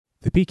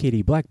The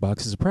PKD Black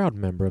Box is a proud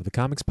member of the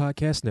Comics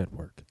Podcast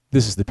Network.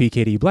 This is the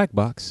PKD Black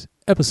Box,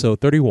 episode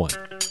 31.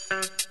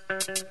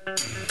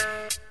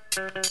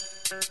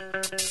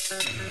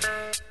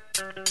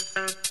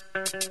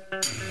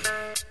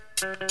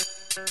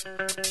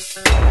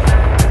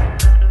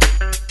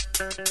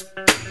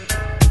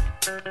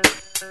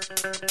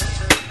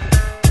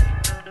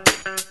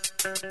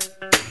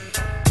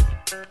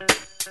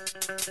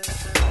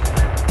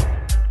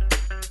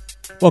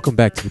 Welcome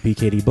back to the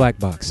PKD Black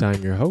Box.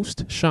 I'm your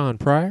host, Shawn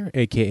Pryor,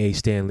 a.k.a.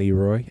 Stan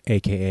Leroy,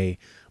 a.k.a.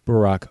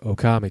 Barack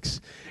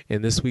O'Comics.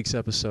 In this week's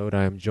episode,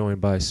 I am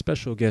joined by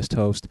special guest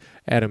host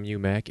Adam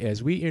Umak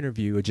as we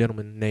interview a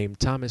gentleman named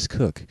Thomas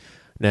Cook.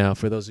 Now,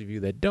 for those of you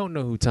that don't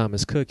know who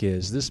Thomas Cook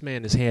is, this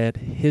man has had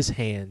his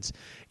hands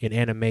in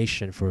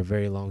animation for a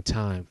very long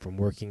time, from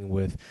working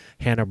with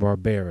Hanna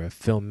Barbera,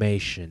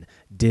 Filmation,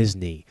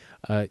 Disney,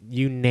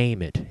 you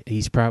name it.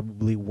 He's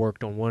probably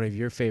worked on one of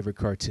your favorite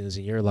cartoons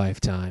in your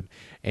lifetime,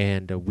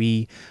 and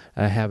we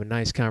have a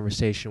nice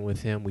conversation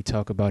with him. We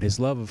talk about his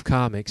love of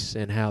comics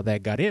and how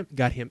that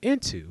got him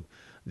into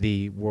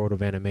the world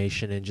of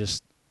animation, and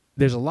just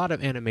there's a lot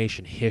of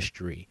animation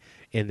history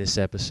in this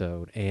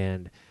episode,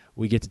 and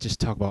we get to just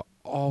talk about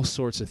all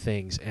sorts of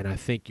things, and I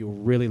think you'll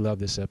really love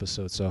this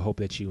episode, so I hope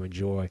that you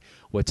enjoy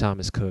what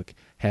Thomas Cook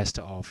has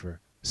to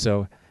offer.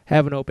 So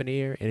have an open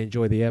ear and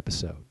enjoy the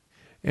episode.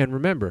 And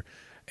remember,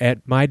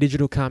 at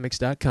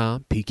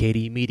mydigitalcomics.com,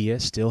 PKD Media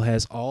still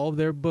has all of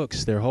their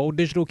books, their whole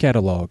digital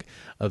catalog,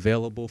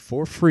 available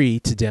for free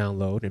to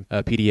download in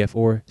PDF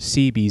or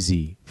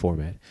CBZ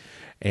format.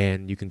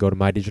 And you can go to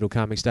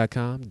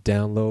mydigitalcomics.com,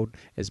 download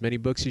as many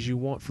books as you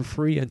want for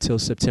free until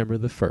September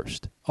the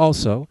 1st.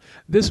 Also,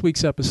 this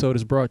week's episode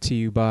is brought to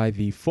you by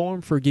the Forum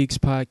for Geeks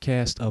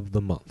podcast of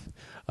the month.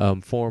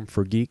 Forum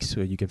for Geeks,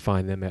 so you can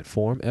find them at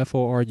Forum,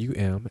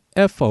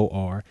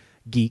 F-O-R-U-M-F-O-R,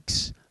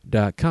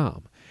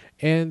 geeks.com.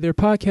 And their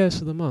podcast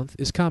of the month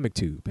is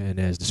ComicTube. And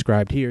as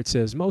described here, it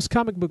says, most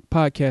comic book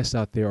podcasts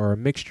out there are a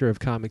mixture of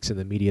comics and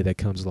the media that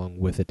comes along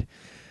with it.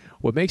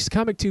 What makes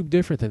ComicTube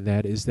different than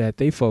that is that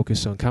they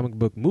focus on comic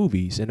book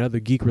movies and other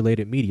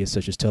geek-related media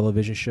such as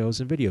television shows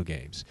and video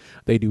games.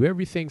 They do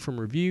everything from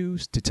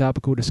reviews to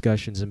topical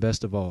discussions, and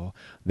best of all,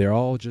 they're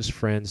all just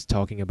friends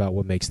talking about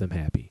what makes them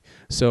happy.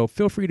 So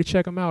feel free to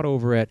check them out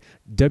over at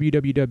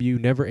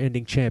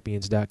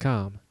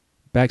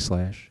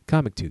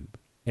www.neverendingchampions.com/ComicTube.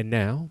 And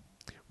now,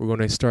 we're going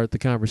to start the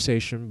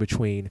conversation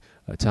between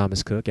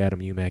Thomas Cook, Adam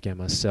Umak, and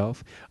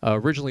myself.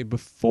 Originally,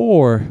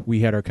 before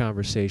we had our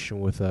conversation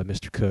with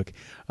Mr. Cook,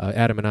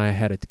 Adam and I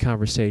had a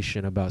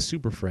conversation about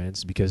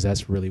Superfriends, because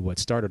that's really what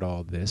started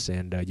all of this,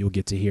 and you'll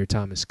get to hear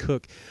Thomas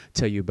Cook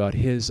tell you about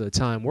his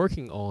time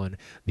working on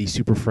the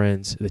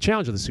Superfriends, the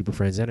Challenge of the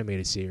Superfriends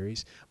animated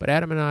series. But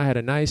Adam and I had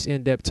a nice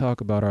in-depth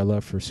talk about our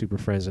love for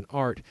Superfriends and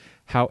art.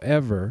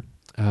 However,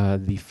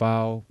 the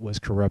file was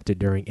corrupted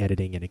during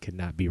editing and it could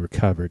not be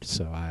recovered,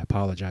 so I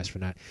apologize for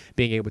not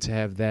being able to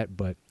have that,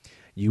 but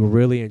you will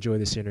really enjoy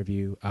this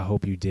interview. I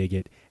hope you dig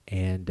it,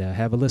 and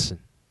have a listen.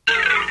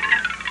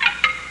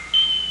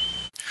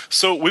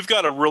 So we've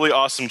got a really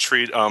awesome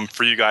treat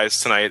for you guys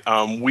tonight.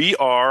 We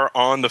are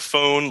on the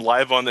phone,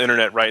 live on the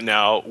internet right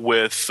now,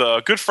 with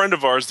a good friend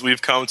of ours that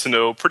we've come to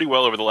know pretty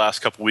well over the last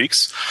couple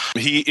weeks.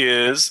 He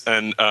is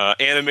an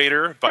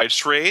animator by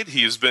trade.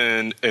 He's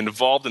been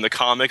involved in the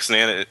comics and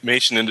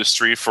animation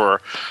industry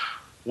for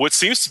what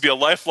seems to be a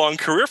lifelong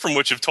career, from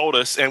which you've told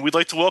us. And we'd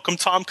like to welcome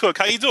Tom Cook.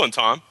 How you doing,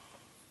 Tom?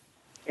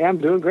 Yeah, I'm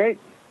doing great.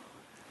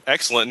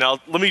 Excellent. Now,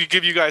 let me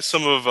give you guys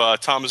some of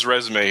Tom's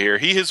resume here.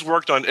 He has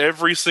worked on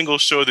every single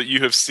show that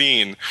you have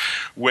seen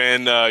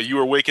when you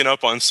were waking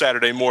up on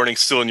Saturday morning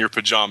still in your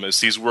pajamas.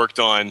 He's worked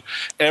on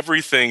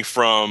everything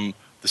from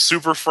the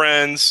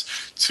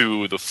Superfriends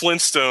to the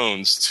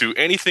Flintstones to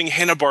anything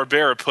Hanna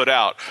Barbera put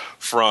out,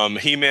 from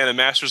He-Man and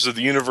Masters of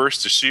the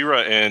Universe to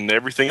She-Ra and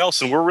everything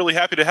else. And we're really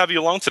happy to have you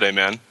along today,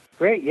 man.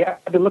 Great. Yeah,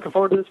 I've been looking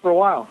forward to this for a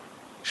while.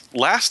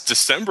 Last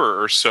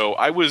December or so,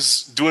 I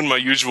was doing my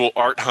usual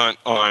art hunt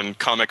on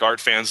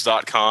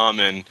comicartfans.com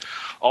and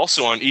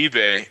also on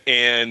eBay,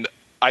 and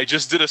I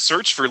just did a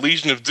search for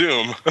Legion of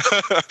Doom.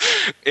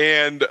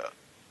 And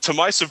to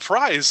my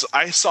surprise,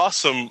 I saw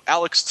some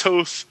Alex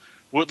Toth,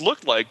 what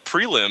looked like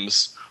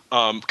prelims,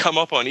 come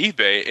up on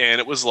eBay, and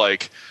it was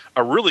like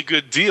a really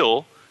good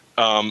deal.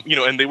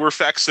 And they were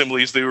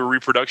facsimiles, they were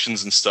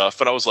reproductions and stuff.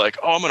 But I was like,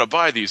 oh, I'm going to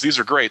buy these. These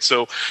are great.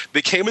 So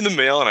they came in the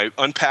mail, and I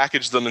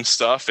unpackaged them and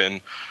stuff.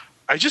 And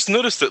I just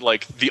noticed that,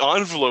 like, the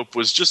envelope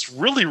was just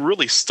really,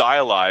 really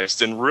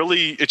stylized, and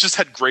really, it just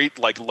had great,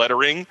 like,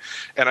 lettering.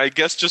 And I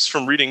guess just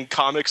from reading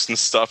comics and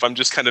stuff, I'm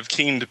just kind of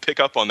keen to pick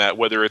up on that,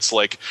 whether it's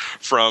like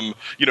from,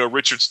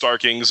 Richard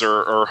Starkings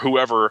or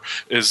whoever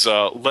is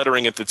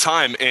lettering at the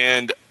time.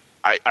 And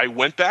I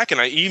went back and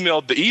I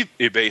emailed the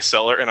eBay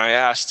seller and I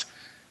asked,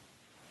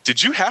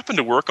 did you happen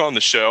to work on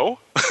the show?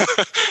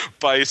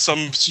 By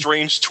some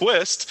strange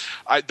twist,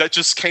 that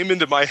just came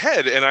into my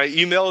head, and I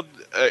emailed,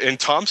 and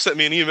Tom sent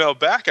me an email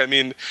back. I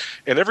mean,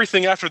 and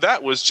everything after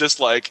that was just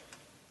like,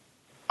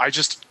 I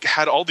just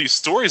had all these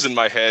stories in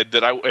my head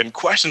and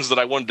questions that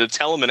I wanted to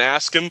tell him and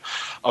ask him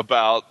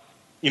about,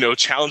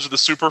 Challenge of the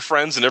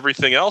Superfriends and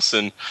everything else.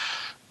 And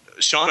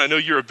Shawn, I know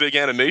you're a big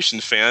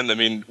animation fan. I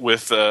mean,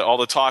 with all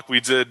the talk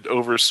we did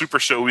over Super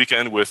Show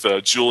weekend with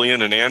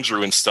Julian and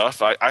Andrew and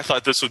stuff, I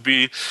thought this would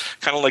be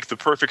kind of like the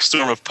perfect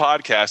storm of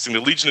podcasting. The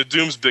Legion of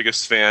Doom's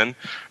biggest fan,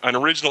 an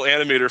original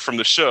animator from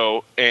the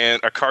show, and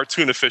a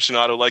cartoon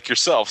aficionado like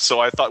yourself. So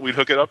I thought we'd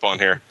hook it up on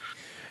here.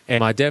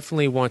 And I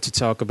definitely want to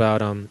talk about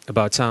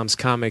Tom's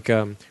comic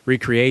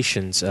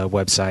recreations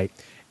website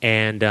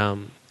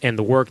and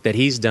the work that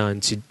he's done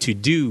to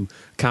do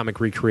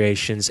comic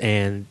recreations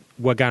and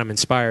what got him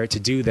inspired to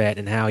do that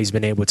and how he's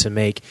been able to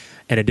make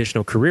an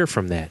additional career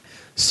from that.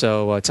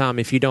 So, Tom,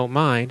 if you don't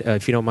mind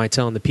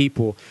telling the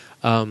people,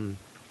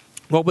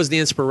 what was the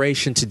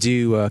inspiration to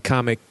do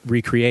comic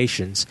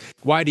recreations?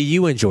 Why do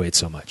you enjoy it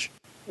so much?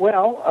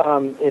 Well,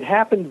 it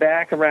happened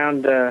back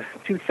around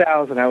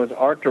 2000. I was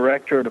art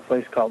director at a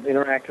place called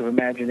Interactive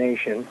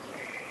Imagination,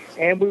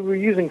 and we were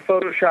using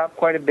Photoshop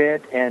quite a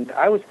bit, and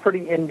I was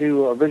pretty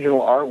into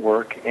original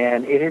artwork,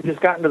 and it had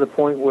just gotten to the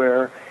point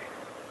where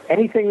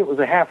anything that was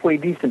a halfway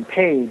decent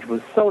page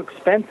was so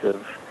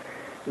expensive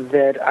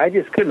that I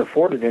just couldn't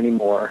afford it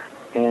anymore.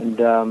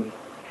 And,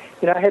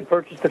 I had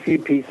purchased a few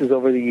pieces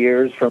over the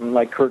years from,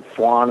 like, Kurt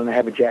Swan, and I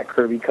have a Jack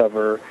Kirby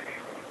cover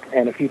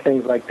and a few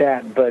things like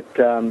that. But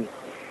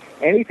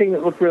anything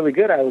that looked really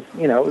good, it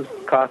was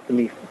costing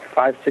me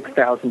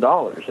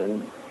 $5,000-$6,000.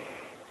 And,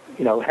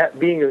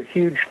 being a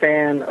huge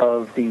fan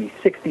of the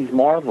 60s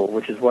Marvel,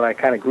 which is what I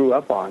kind of grew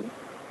up on,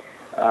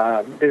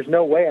 there's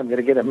no way I'm going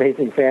to get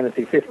Amazing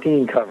Fantasy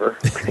 15 cover.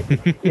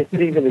 It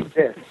even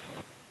exists.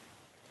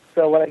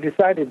 So what I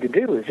decided to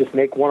do is just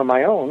make one of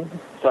my own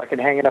so I can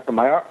hang it up in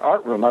my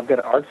art room. I've got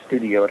an art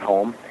studio at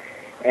home.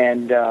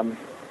 And so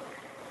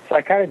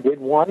I kind of did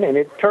one, and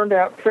it turned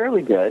out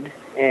fairly good.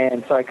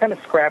 And so I kind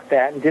of scrapped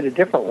that and did a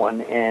different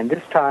one. And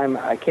this time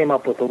I came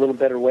up with a little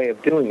better way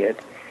of doing it.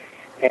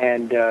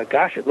 And,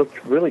 gosh, it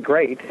looked really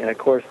great. And, of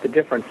course, the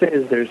difference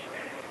is there's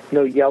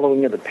no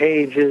yellowing of the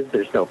pages.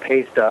 There's no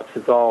paste ups.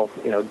 It's all,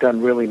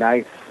 done really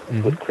nice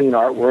with clean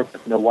artwork,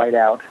 with no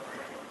whiteout.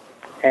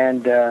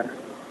 And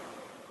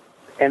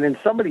then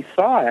somebody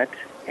saw it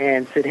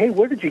and said, "Hey,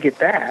 where did you get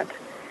that?"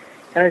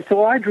 And I said,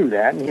 "Well, I drew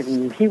that,"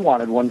 and he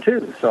wanted one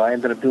too. So I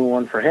ended up doing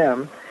one for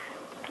him.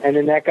 And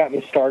then that got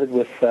me started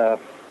with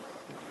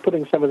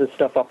putting some of this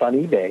stuff up on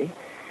eBay.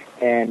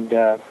 And,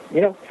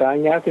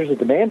 finding out there's a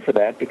demand for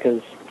that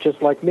because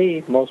just like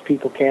me, most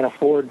people can't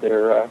afford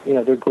their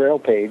Grail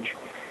page.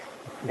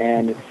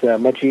 And it's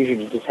much easier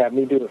to just have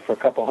me do it for a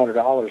couple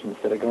 $100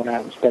 instead of going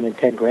out and spending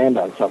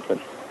 $10,000 on something.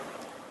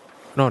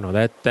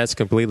 No, that's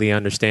completely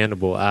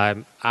understandable.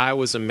 I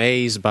was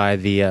amazed by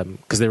the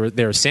because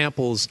there are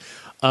samples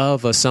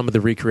of some of the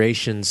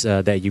recreations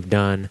that you've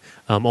done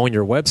on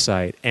your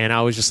website, and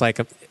I was just like,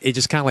 it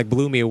just kind of like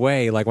blew me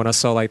away. Like when I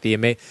saw like the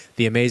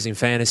Amazing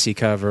Fantasy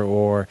cover,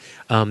 or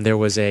there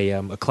was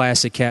a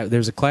classic.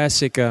 There's a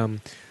classic.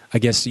 I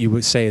guess you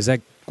would say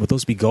would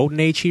those be Golden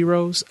Age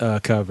heroes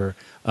cover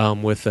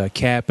with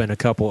Cap and a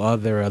couple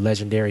other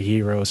legendary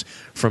heroes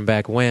from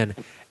back when.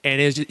 And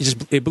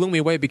it blew me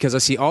away because I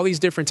see all these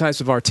different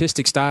types of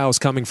artistic styles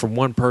coming from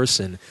one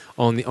person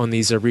on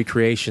these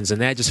recreations,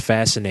 and that just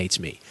fascinates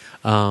me.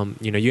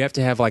 You have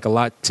to have like a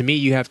lot. To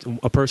me,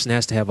 a person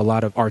has to have a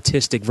lot of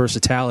artistic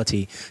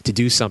versatility to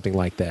do something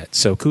like that.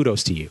 So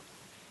kudos to you.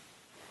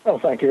 Oh,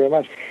 thank you very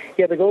much.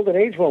 Yeah, the Golden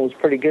Age one was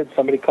pretty good.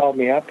 Somebody called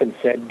me up and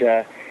said,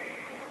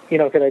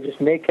 could I just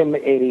make him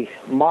a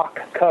mock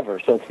cover?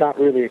 So it's not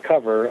really a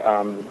cover,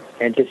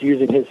 and just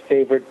using his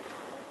favorite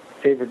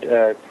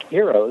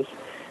heroes.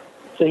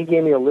 So he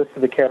gave me a list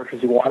of the characters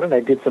he wanted. I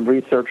did some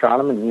research on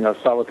them and,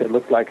 saw what they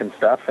looked like and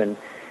stuff, and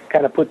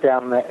kind of put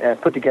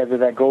together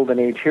that Golden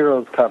Age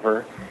Heroes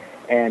cover,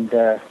 and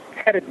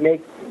had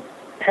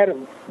it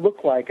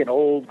look like an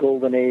old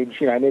Golden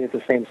Age. I made it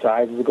the same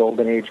size as a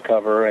Golden Age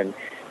cover and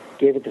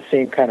gave it the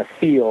same kind of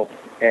feel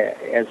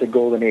as a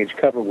Golden Age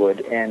cover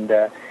would.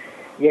 And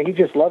he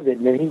just loved it.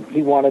 And then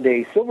he wanted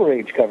a Silver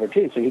Age cover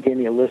too. So he gave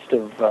me a list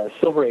of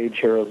Silver Age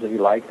heroes that he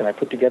liked, and I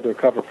put together a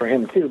cover for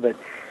him too. But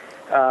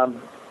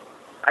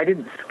I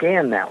didn't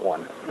scan that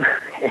one,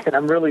 and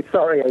I'm really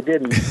sorry I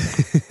didn't,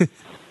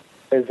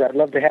 because I'd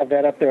love to have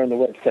that up there on the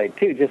website,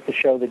 too, just to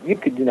show that you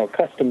could,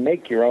 custom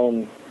make your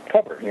own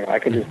cover. I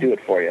can just do it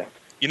for you.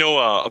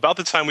 About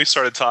the time we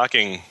started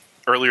talking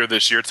earlier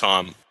this year,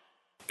 Tom,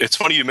 it's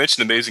funny you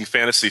mentioned Amazing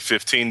Fantasy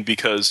 15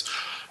 because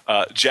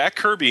Jack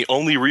Kirby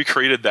only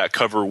recreated that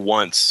cover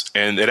once,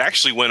 and it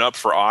actually went up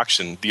for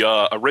auction.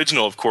 The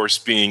original, of course,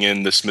 being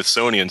in the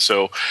Smithsonian.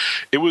 So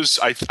it was.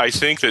 I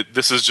think that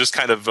this is just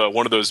kind of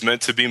one of those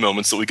meant to be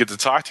moments that we get to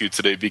talk to you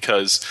today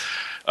because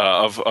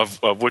of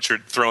what you're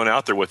throwing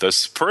out there with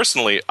us.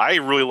 Personally, I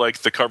really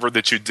liked the cover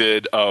that you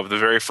did of the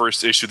very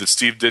first issue that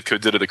Steve Ditko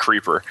did of the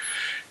Creeper.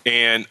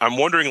 And I'm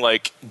wondering,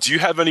 do you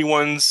have any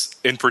ones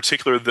in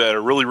particular that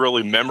are really,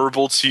 really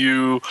memorable to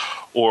you?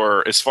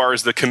 Or as far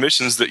as the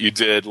commissions that you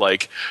did,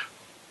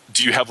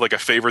 do you have, a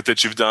favorite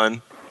that you've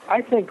done?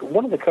 I think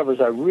one of the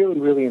covers I really,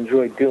 really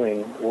enjoyed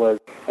doing was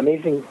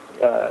Amazing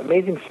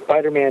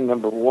Spider-Man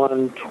number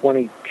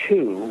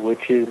 122,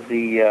 which is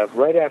the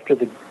right after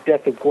the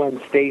death of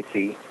Gwen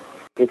Stacy.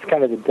 It's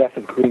kind of the death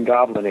of Green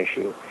Goblin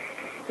issue.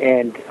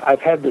 And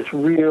I've had this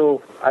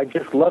I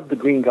just love the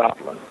Green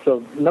Goblin.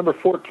 So number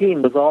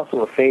 14 was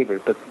also a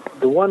favorite, but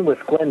the one with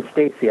Gwen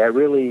Stacy, I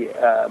really,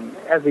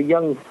 as a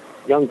young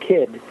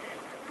kid,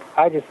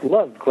 I just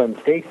loved Gwen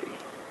Stacy.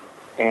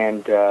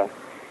 And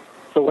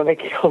so when they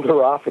killed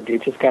her off, it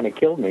just kind of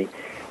killed me.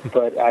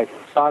 But I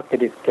thought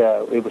that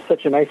it was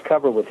such a nice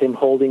cover with him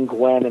holding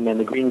Gwen and then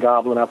the Green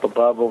Goblin up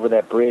above over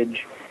that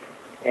bridge.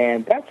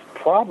 And that's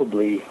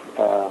probably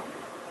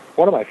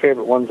one of my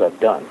favorite ones I've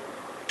done.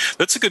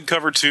 That's a good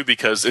cover, too,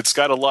 because it's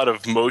got a lot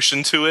of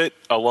motion to it,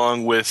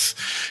 along with,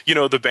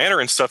 the banner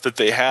and stuff that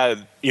they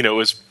had,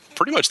 is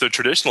pretty much the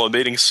traditional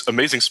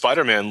Amazing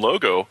Spider-Man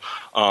logo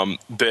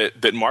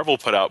that Marvel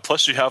put out.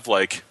 Plus, you have,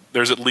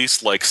 there's at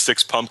least,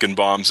 6 pumpkin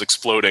bombs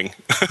exploding.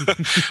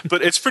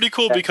 But it's pretty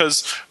cool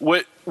because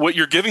what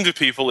you're giving to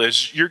people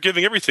is you're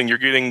giving everything. You're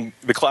getting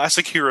the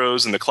classic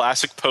heroes and the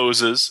classic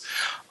poses.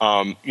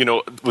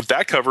 With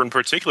that cover in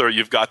particular,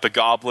 you've got the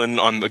Goblin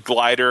on the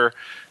glider,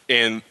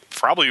 and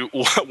probably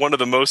one of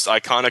the most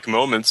iconic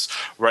moments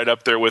right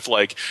up there with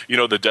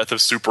the death of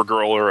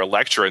Supergirl or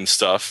Elektra and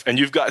stuff. And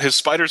you've got his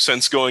spider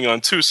sense going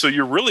on too. So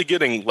you're really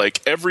getting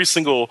every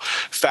single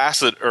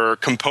facet or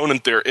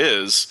component there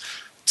is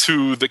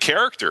to the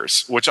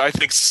characters, which I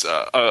think's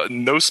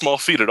no small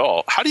feat at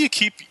all. How do you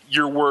keep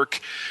your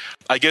work,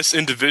 I guess,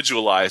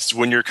 individualized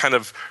when you're kind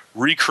of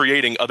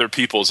recreating other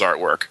people's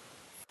artwork?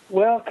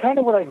 Well, kind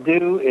of what I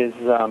do is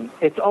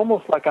it's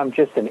almost like I'm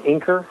just an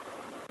inker.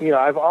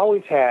 I've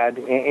always had,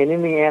 and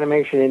in the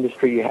animation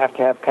industry, you have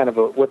to have kind of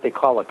what they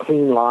call a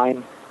clean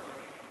line.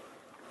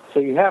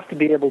 So you have to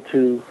be able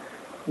to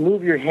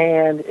move your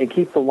hand and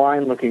keep the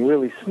line looking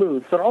really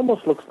smooth. So it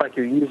almost looks like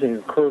you're using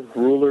a curved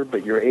ruler,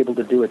 but you're able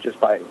to do it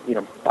just by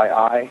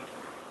eye.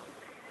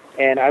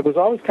 And I was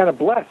always kind of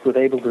blessed with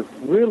able to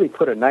really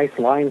put a nice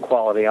line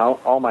quality on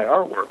all my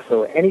artwork.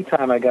 So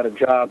anytime I got a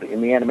job in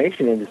the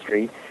animation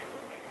industry,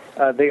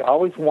 they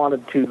always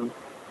wanted to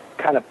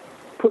kind of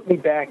put me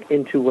back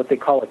into what they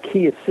call a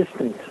key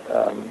assistant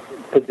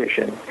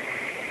position.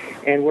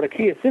 And what a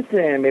key assistant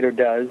animator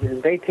does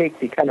is they take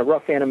the kind of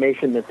rough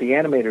animation that the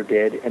animator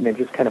did and then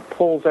just kind of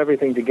pulls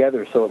everything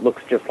together so it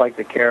looks just like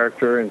the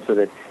character, and so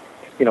that,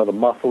 the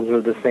muscles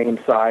are the same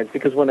size.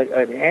 Because when an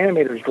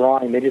animator's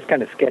drawing, they just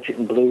kind of sketch it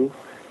in blue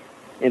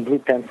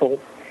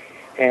pencil.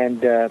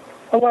 And a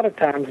lot of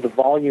times the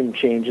volume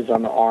changes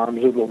on the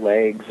arms or the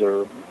legs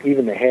or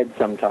even the head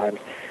sometimes.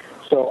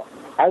 So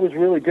I was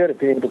really good at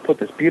being able to put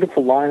this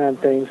beautiful line on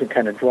things and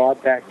kind of draw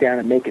it back down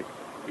and make it,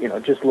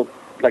 just look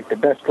like the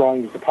best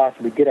drawing you could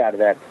possibly get out of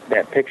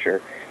that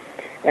picture.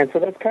 And so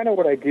that's kind of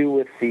what I do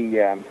with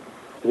the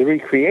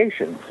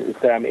recreations, is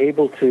that I'm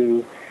able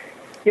to,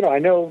 I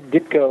know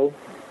Ditko,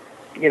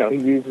 he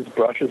uses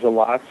brushes a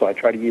lot, so I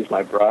try to use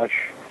my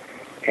brush.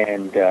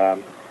 And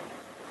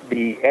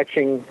the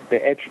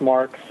etch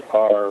marks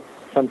are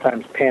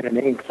sometimes pen and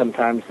ink,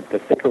 sometimes the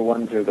thicker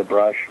ones are the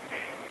brush.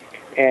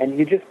 And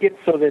you just get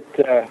so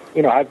that,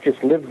 I've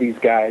just lived these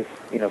guys,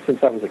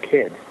 since I was a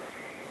kid.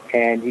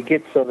 And you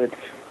get so that,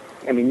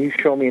 you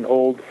show me an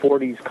old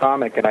 40s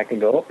comic and I can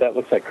go, oh, that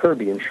looks like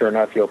Kirby. And sure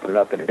enough, you open it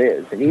up and it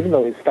is. And even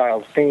though his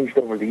style's changed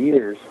over the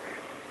years,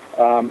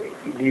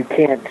 you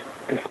can't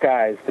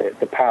disguise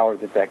the power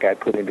that guy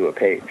put into a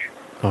page.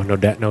 Oh, no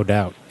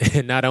doubt.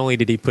 And not only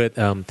did he put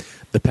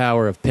the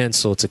power of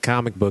pencil to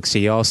comic books,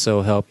 he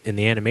also helped in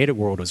the animated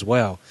world as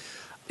well.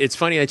 It's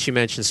funny that you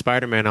mentioned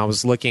Spider-Man. I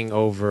was looking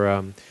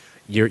over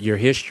your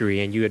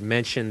history, and you had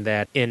mentioned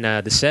that in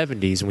the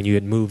 70s when you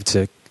had moved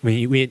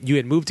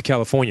to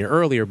California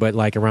earlier, but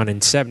around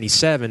in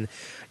 77,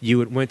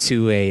 you went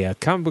to a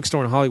comic book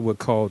store in Hollywood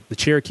called the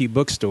Cherokee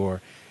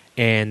Bookstore,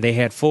 and they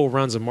had full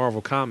runs of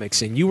Marvel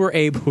Comics, and you were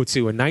able to,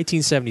 in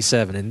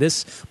 1977, and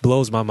this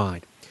blows my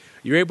mind,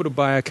 you were able to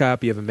buy a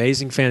copy of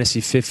Amazing Fantasy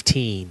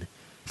 15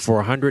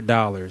 for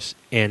 $100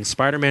 and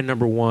Spider-Man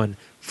number 1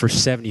 for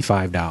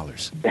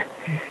 $75.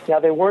 Now,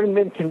 they weren't in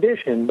mint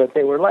condition, but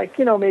they were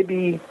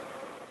maybe,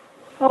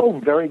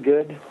 very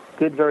good,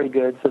 very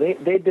good. So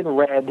they'd been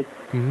read,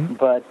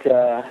 but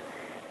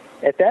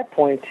at that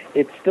point,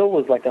 it still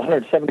was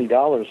 $170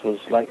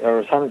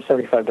 or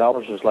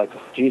 $175 was like,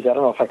 geez, I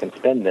don't know if I can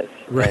spend this.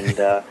 Right.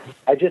 And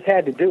I just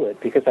had to do it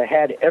because I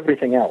had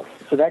everything else.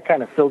 So that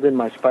kind of filled in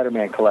my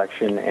Spider-Man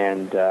collection.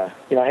 And, I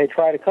had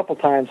tried a couple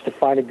times to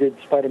find a good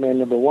Spider-Man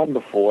number 1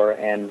 before,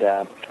 and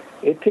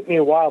it took me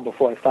a while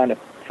before I found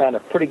a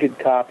pretty good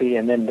copy,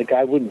 and then the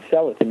guy wouldn't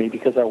sell it to me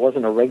because I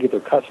wasn't a regular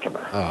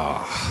customer.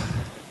 Oh.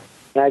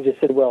 And I just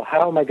said, well,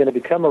 how am I going to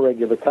become a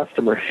regular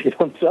customer if you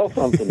don't sell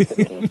something to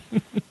me?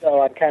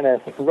 So I kind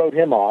of wrote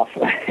him off,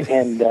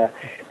 and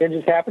then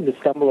just happened to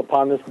stumble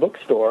upon this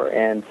bookstore,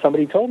 and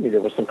somebody told me there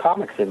was some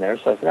comics in there,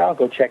 so I said, I'll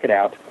go check it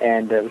out.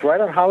 And it was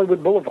right on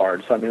Hollywood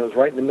Boulevard, so it was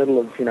right in the middle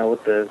of,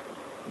 with the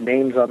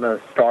names on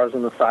the stars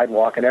on the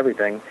sidewalk and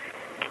everything.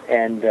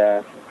 And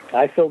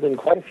I filled in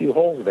quite a few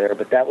holes there,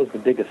 but that was the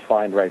biggest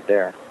find right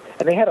there.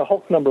 And they had a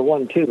Hulk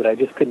 #1 too, but I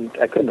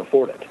couldn't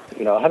afford it.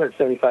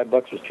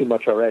 $175 was too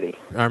much already.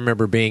 I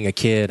remember being a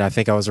kid. I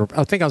think I was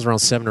around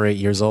 7 or 8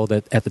 years old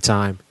at the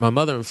time. My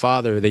mother and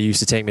father, they used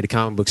to take me to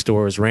comic book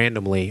stores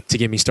randomly to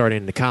get me started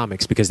into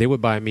comics because they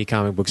would buy me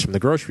comic books from the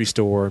grocery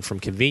store and from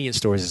convenience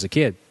stores as a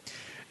kid.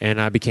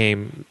 And I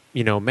became,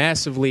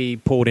 massively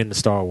pulled into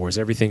Star Wars.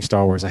 Everything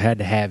Star Wars, I had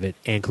to have it,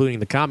 including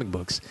the comic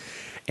books.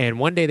 And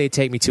one day they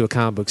take me to a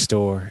comic book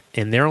store,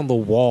 and there on the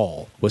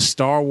wall was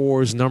Star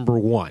Wars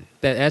 #1.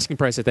 That asking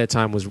price at that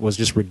time was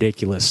just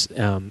ridiculous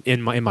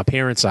in my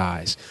parents'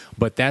 eyes,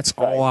 but that's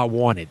all I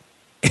wanted.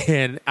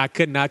 And I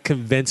could not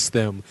convince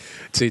them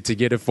to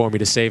get it for me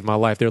to save my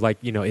life. They're like,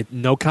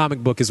 no comic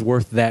book is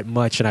worth that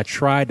much, and I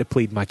tried to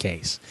plead my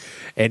case.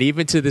 And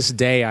even to this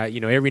day,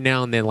 every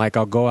now and then, like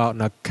I'll go out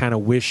and I kind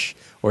of wish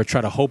or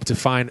try to hope to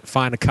find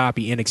a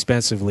copy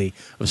inexpensively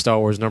of Star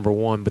Wars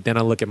 #1. But then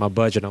I look at my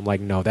budget, I'm like,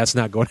 no, that's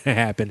not going to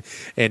happen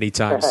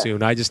anytime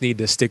soon. I just need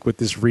to stick with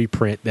this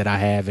reprint that I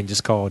have and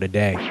just call it a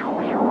day.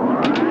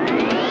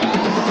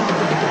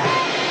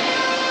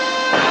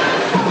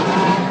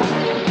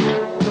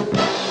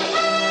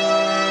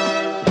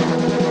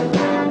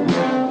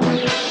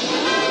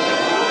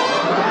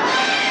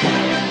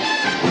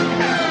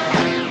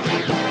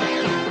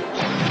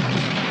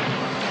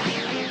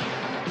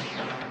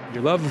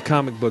 Your love of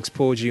comic books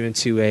pulled you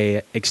into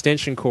a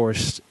extension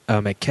course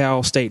at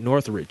Cal State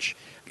Northridge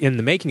in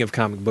the making of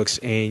comic books,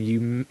 and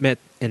you met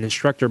an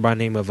instructor by the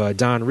name of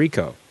Don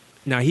Rico.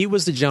 Now, he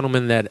was the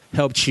gentleman that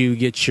helped you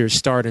get your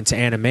start into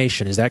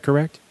animation. Is that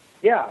correct?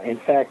 Yeah. In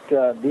fact,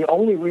 the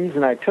only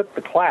reason I took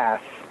the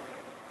class,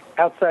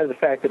 outside of the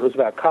fact that it was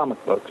about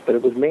comic books, but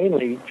it was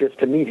mainly just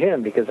to meet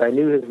him because I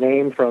knew his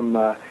name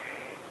from,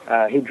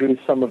 he drew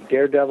some of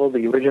Daredevil,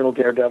 the original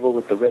Daredevil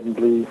with the red and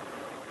blue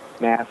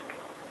mask.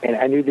 And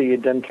I knew that he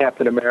had done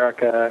Captain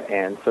America,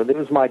 and so this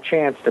was my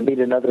chance to meet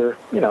another,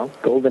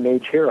 Golden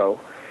Age hero.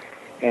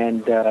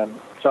 And so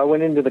I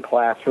went into the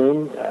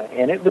classroom,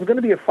 and it was going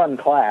to be a fun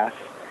class,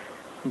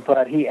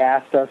 but he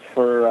asked us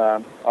for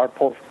our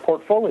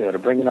portfolio, to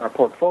bring in our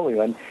portfolio.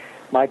 And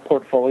my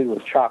portfolio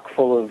was chock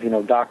full of,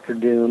 Doctor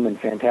Doom and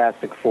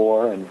Fantastic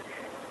Four and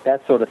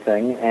that sort of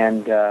thing.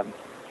 And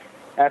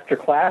after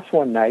class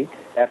one night,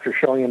 after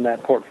showing him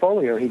that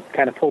portfolio, he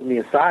kind of pulled me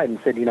aside and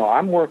said,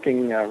 I'm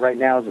working right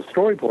now as a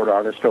storyboard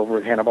artist over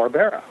at Hanna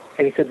Barbera.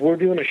 And he said, we're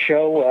doing a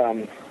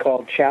show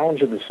called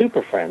Challenge of the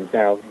Superfriends.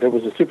 Now, there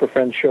was a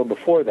Superfriends show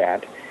before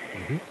that,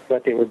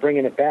 but they were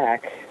bringing it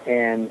back.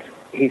 And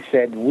he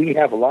said, we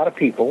have a lot of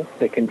people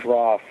that can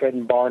draw Fred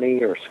and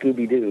Barney or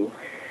Scooby-Doo,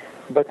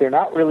 but they're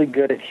not really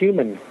good at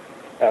human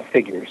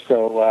figures.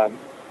 So,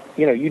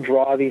 you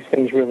draw these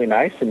things really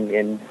nice,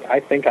 and I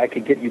think I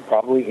could get you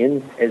probably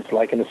in as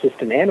like an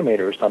assistant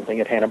animator or something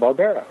at Hanna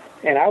Barbera.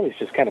 And I was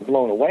just kind of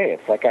blown away.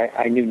 It's like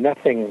I knew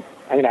nothing.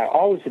 I mean, I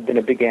always had been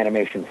a big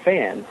animation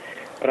fan,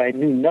 but I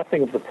knew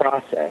nothing of the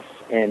process,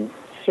 and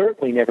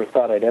certainly never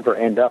thought I'd ever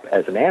end up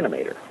as an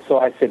animator. So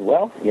I said,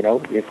 well,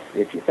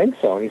 if you think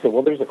so. And he said,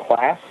 well, there's a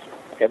class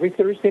every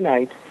Thursday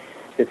night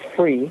that's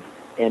free,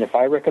 and if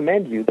I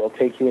recommend you, they'll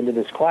take you into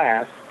this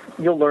class.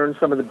 You'll learn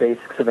some of the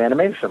basics of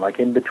animation, like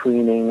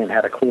in-betweening and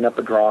how to clean up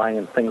a drawing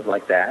and things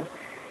like that.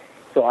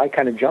 So I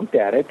kind of jumped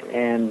at it,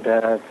 and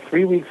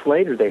 3 weeks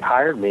later they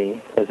hired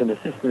me as an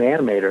assistant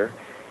animator.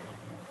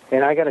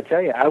 And I got to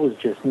tell you, I was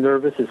just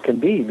nervous as can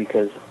be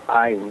because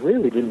I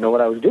really didn't know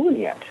what I was doing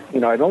yet.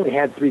 I'd only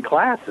had 3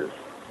 classes.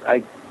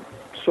 I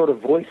sort of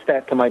voiced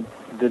that to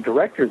the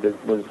director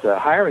that was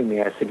hiring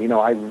me. I said,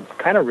 I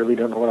kind of really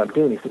don't know what I'm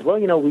doing. He said, well,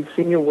 we've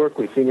seen your work,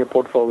 we've seen your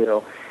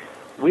portfolio.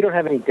 We don't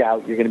have any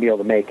doubt you're going to be able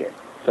to make it.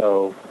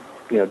 So,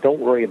 don't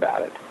worry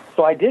about it.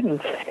 So I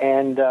didn't,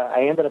 and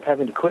I ended up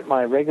having to quit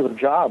my regular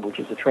job, which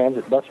is a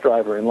transit bus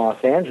driver in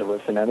Los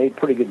Angeles, and I made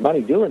pretty good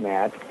money doing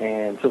that.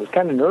 And so it was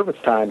kind of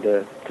nervous time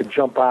to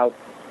jump out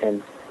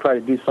and try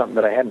to do something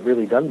that I hadn't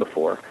really done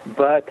before.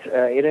 But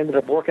it ended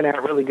up working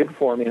out really good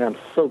for me, and I'm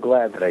so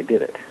glad that I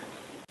did it.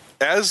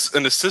 As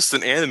an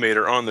assistant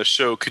animator on the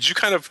show, could you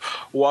kind of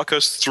walk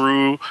us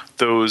through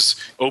those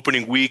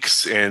opening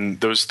weeks and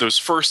those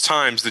first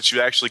times that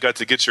you actually got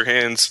to get your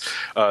hands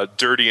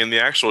dirty in the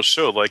actual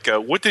show? Like,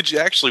 what did you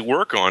actually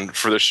work on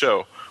for the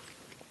show?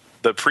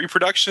 The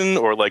pre-production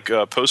or like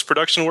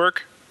post-production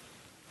work?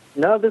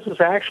 No, this was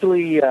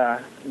actually,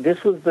 I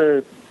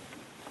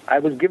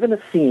was given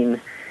a scene.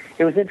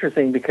 It was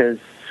interesting because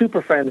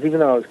Superfriends, even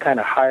though I was kind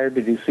of hired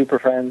to do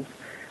Superfriends,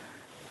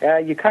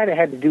 you kind of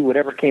had to do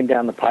whatever came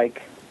down the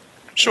pike.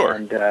 Sure.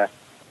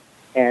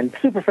 And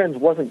Superfriends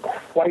wasn't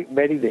quite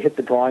ready to hit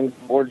the drawing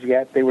boards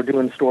yet. They were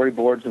doing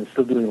storyboards and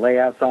still doing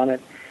layouts on it.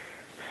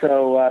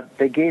 So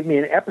they gave me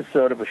an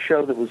episode of a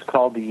show that was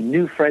called the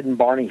New Fred and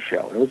Barney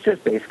Show. It was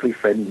just basically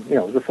Fred and,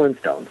 it was the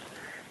Flintstones.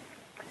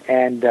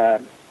 And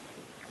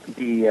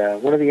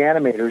one of the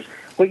animators,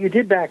 what you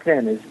did back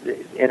then is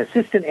an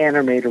assistant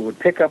animator would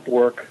pick up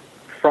work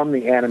from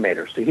the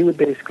animator. So he would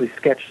basically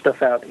sketch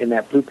stuff out in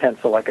that blue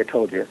pencil, like I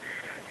told you,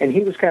 and he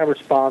was kind of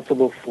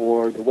responsible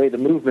for the way the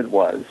movement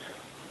was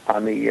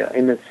on the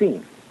in the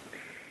scene.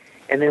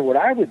 And then what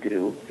I would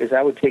do is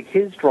I would take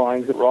his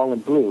drawings that were all in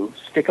blue,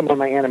 stick them on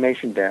my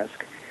animation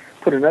desk,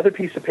 put another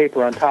piece of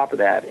paper on top of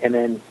that, and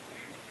then,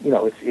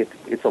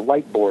 it's a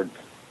light board,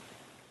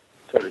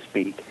 so to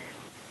speak.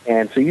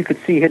 And so you could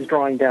see his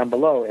drawing down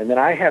below, and then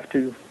I have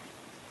to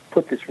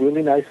put this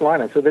really nice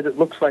line on so that it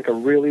looks like a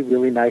really,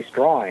 really nice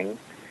drawing.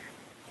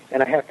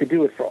 And I have to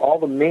do it for all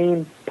the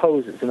main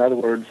poses. In other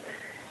words,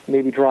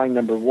 maybe drawing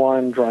number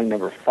 1, drawing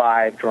number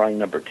 5, drawing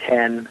number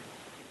 10.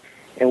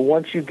 And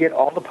once you get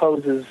all the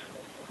poses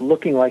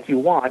looking like you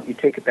want, you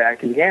take it back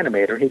to the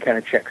animator, and he kind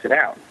of checks it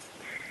out.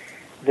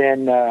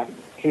 Then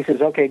he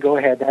says, okay, go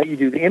ahead, now you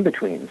do the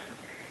in-betweens.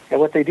 And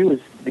what they do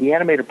is the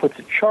animator puts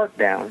a chart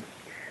down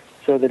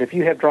so that if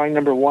you have drawing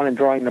number 1 and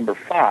drawing number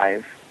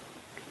 5,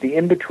 the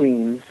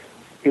in-betweens,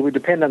 it would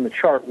depend on the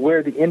chart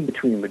where the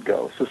in-between would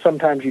go. So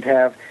sometimes you'd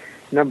have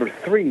number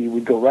 3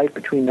 would go right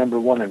between number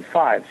 1 and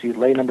 5. So you'd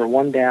lay number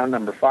 1 down,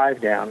 number 5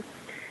 down,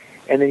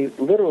 and then you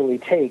literally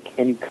take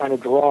and you kind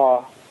of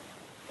draw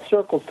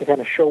circles to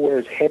kind of show where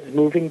his head's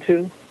moving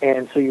to.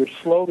 And so you're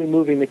slowly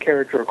moving the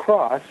character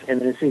across,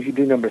 and then as soon as you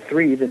do number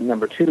 3, then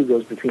number 2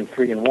 goes between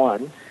 3 and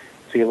 1.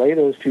 So you lay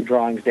those 2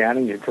 drawings down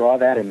and you draw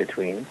that in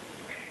between.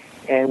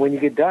 And when you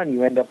get done,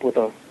 you end up with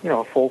a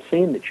full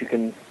scene that you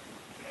can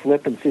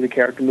flip and see the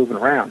character moving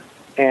around.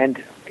 And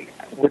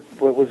what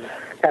was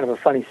kind of a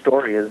funny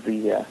story is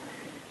the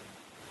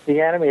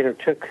animator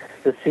took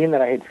the scene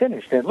that I had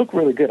finished, and it looked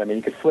really good. I mean,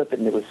 you could flip it,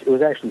 and it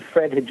was actually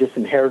Fred had just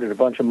inherited a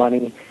bunch of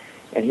money,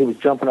 and he was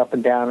jumping up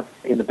and down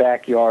in the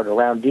backyard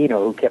around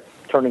Dino, who kept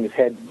turning his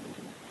head,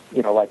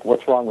 like,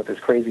 what's wrong with this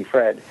crazy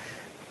Fred?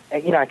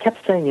 And, I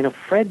kept saying,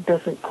 Fred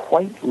doesn't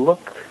quite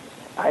look,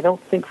 I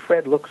don't think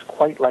Fred looks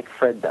quite like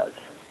Fred does.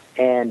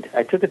 And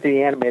I took it to the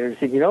animator and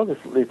said,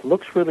 it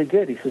looks really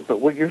good. He says, but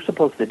what you're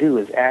supposed to do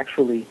is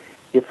actually,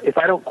 if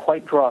I don't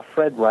quite draw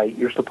Fred right,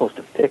 you're supposed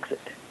to fix it.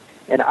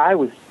 And I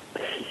was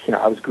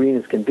green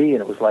as can be,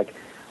 and it was like,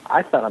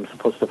 I thought I'm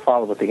supposed to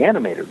follow what the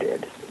animator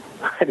did.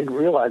 I didn't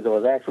realize I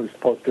was actually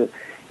supposed to,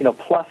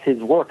 plus his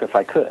work if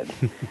I could.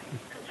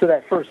 So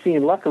that first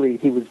scene, luckily,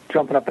 he was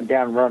jumping up and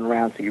down and running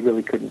around, so you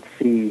really couldn't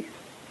see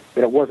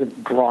that it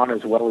wasn't drawn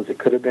as well as it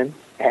could have been.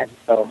 And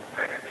so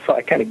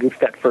I kind of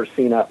goofed that first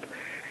scene up.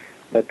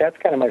 But that's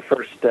kind of my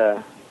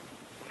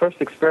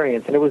first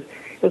experience, and it was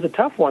a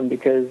tough one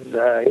because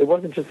it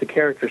wasn't just the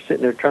character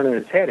sitting there turning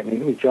his head. I mean,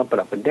 he was jumping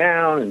up and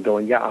down and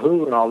going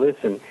Yahoo and all this,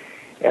 and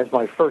as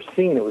my first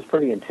scene, it was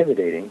pretty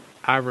intimidating.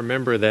 I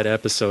remember that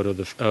episode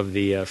of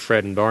the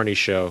Fred and Barney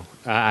show.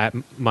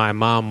 My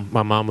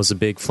mom was a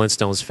big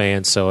Flintstones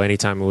fan, so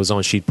anytime it was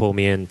on, she'd pull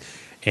me in,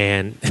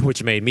 and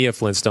which made me a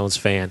Flintstones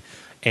fan.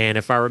 And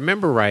if I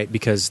remember right,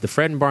 because the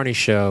Fred and Barney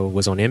show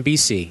was on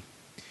NBC.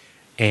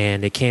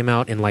 And it came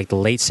out in like the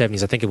late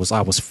 70s. I think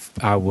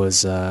I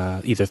was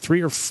either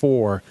 3 or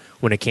 4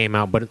 when it came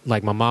out. But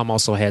like my mom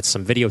also had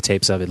some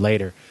videotapes of it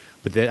later.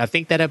 But I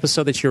think that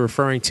episode that you're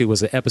referring to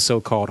was an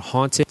episode called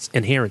Haunted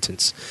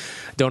Inheritance.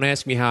 Don't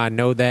ask me how I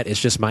know that. It's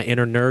just my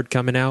inner nerd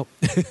coming out.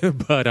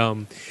 But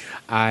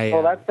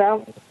Well, that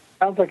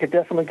sounds like it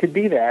definitely could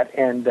be that.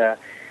 And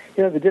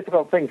the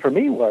difficult thing for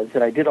me was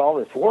that I did all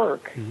this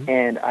work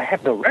and I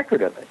have no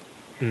record of it.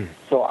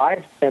 So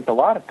I spent a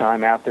lot of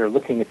time out there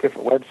looking at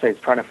different websites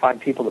trying to find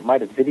people that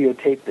might have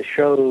videotaped the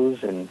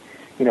shows and,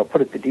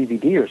 put it to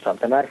DVD or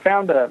something. I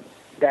found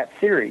that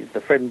series,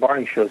 the Fred and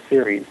Barney Show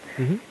series.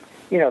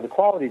 The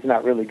quality's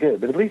not really good,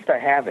 but at least I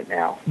have it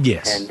now.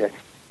 Yes. And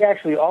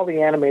actually all the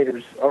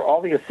animators, or all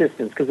the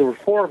assistants, because there were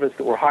 4 of us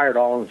that were hired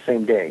all on the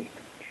same day.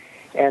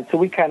 And so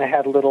we kind of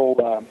had a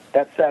little,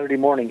 that Saturday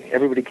morning,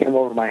 everybody came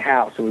over to my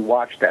house and we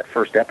watched that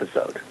first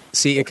episode.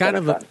 See, it kind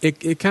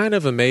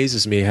of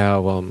amazes me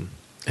how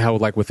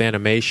like with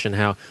animation,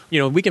 how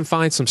we can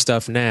find some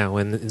stuff now,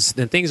 and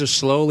things are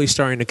slowly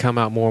starting to come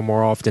out more and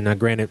more often. Now,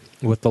 granted,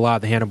 with a lot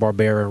of the Hanna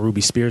Barbera and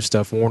Ruby Spears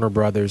stuff, Warner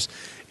Brothers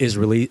is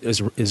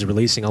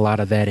releasing a lot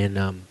of that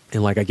in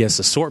like, I guess,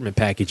 assortment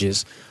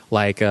packages,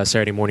 like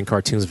Saturday Morning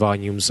Cartoons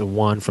volumes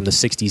 1 from the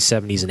 60s,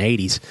 70s, and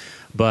 80s.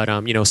 But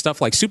stuff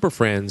like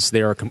Superfriends,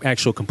 there are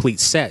actual complete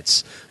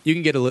sets. You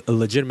can get a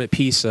legitimate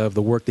piece of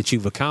the work that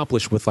you've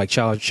accomplished with like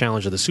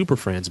Challenge of the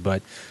Superfriends.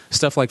 But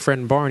stuff like Fred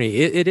and Barney,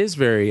 it is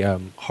very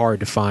hard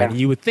to find. Yeah. And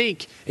you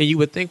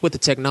would think with the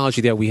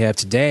technology that we have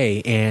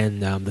today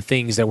and the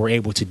things that we're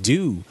able to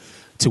do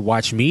to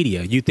watch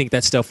media, you'd think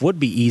that stuff would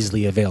be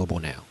easily available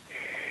now.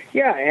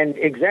 Yeah, and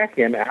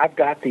exactly. I mean, I've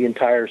got the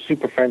entire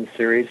Superfriends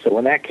series, so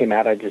when that came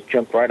out, I just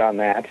jumped right on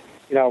that.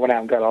 I went out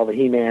and got all the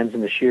He-Mans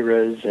and the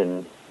She-Ras,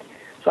 and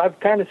so I've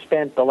kind of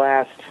spent the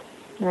last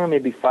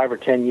maybe 5 or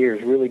 10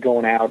 years really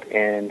going out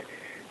and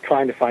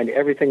trying to find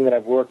everything that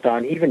I've worked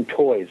on, even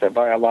toys. I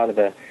buy a lot of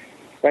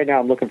right now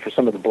I'm looking for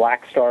some of the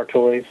Black Star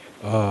toys.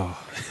 Oh,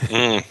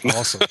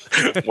 awesome.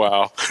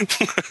 Wow.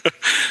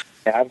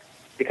 Yeah,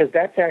 because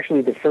that's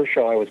actually the first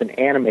show I was an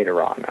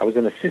animator on. I was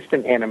an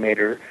assistant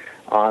animator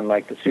on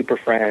like the Super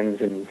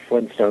Friends and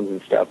Flintstones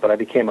and stuff, but I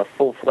became a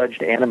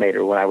full-fledged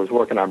animator when I was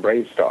working on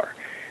Brave Star.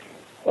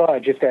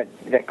 Just that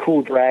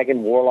cool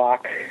dragon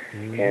warlock,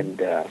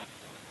 and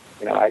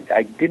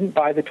I didn't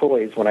buy the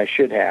toys when I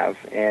should have,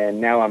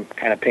 and now I'm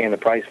kind of paying the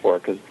price for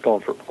it because it's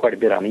going for quite a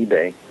bit on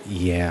eBay.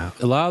 Yeah.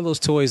 A lot of those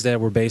toys that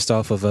were based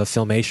off of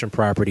Filmation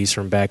properties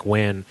from back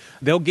when,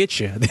 they'll get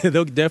you.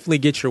 They'll definitely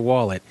get your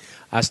wallet.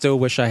 I still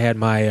wish I had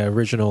my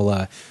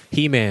original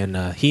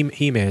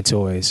He-Man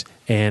toys.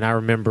 And I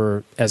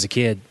remember as a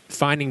kid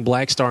finding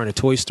Black Star in a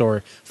toy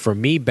store for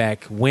me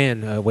back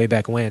when, way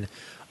back when,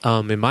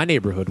 in my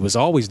neighborhood was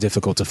always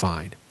difficult to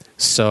find.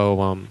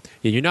 So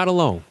yeah, you're not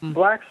alone.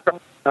 Black Star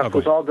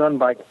was all done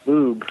by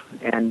Lube,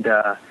 and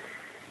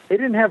they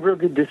didn't have real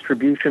good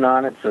distribution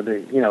on it, so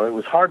it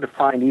was hard to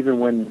find even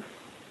when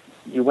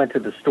you went to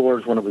the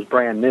stores when it was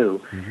brand new.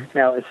 Mm-hmm.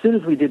 Now, as soon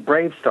as we did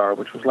Brave Star,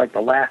 which was like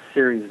the last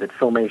series that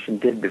Filmation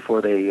did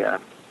before they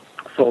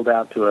sold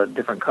out to a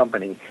different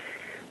company,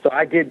 so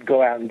I did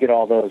go out and get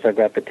all those. I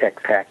got the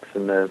Tex Hex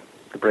and the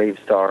Brave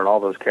Star and all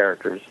those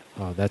characters.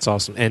 Oh, that's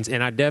awesome.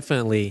 And I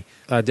definitely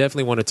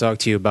want to talk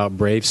to you about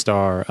Brave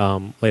Star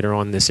later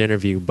on in this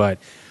interview. But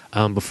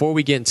before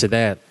we get into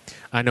that,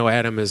 I know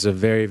Adam is a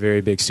very,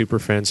 very big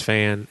Superfriends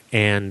fan,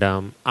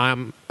 and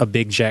I'm a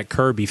big Jack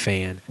Kirby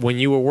fan. When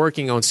you were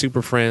working on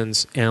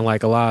Superfriends and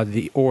like a lot of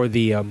the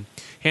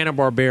Hanna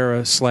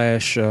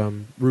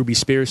Barbera / Ruby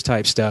Spears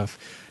type stuff,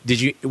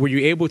 were you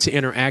able to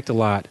interact a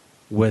lot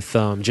with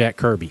Jack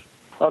Kirby?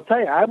 I'll tell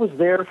you, I was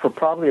there for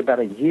probably about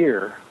a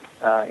year.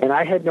 And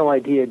I had no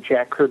idea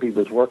Jack Kirby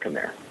was working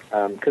there,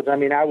 because I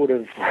would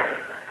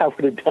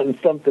have done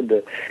something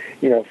to,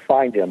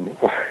 find him.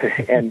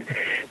 And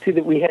see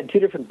that we had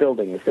two different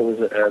buildings. There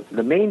was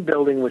the main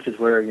building, which is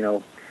where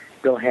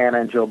Bill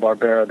Hanna and Joe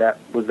Barbera. That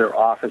was their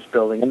office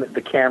building, and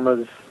the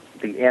cameras,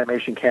 the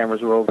animation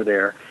cameras, were over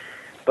there.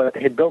 But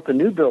they had built a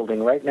new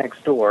building right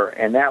next door,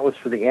 and that was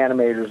for the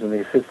animators and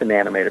the assistant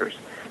animators.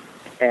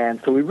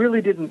 And so we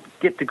really didn't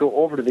get to go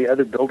over to the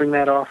other building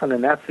that often,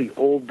 and that's the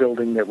old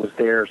building that was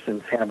there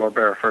since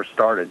Hanna-Barbera first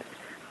started.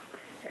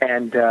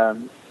 And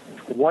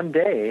one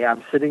day,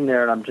 I'm sitting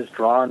there and I'm just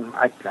drawing,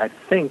 I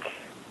think,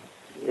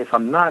 if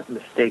I'm not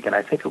mistaken,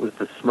 I think it was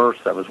the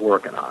Smurfs I was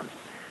working on.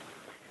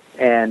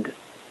 And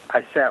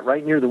I sat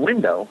right near the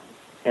window,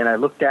 and I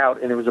looked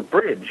out, and there was a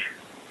bridge.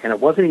 And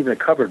it wasn't even a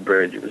covered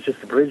bridge. It was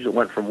just a bridge that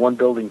went from one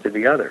building to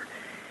the other.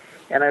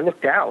 And I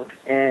looked out,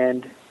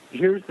 and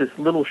here's this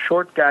little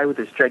short guy with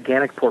this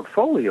gigantic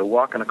portfolio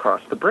walking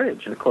across the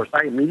bridge. And, of course,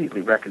 I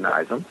immediately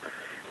recognize him.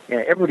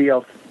 And everybody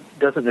else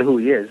doesn't know who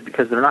he is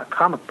because they're not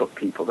comic book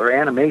people. They're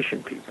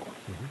animation people.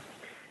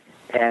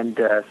 Mm-hmm.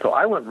 And so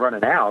I went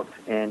running out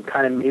and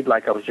kind of made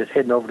like I was just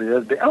heading over to the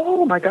other.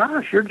 Oh, my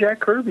gosh, you're Jack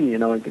Kirby,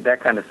 that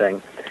kind of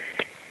thing.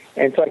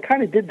 And so I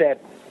kind of did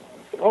that,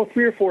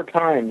 3 or 4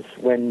 times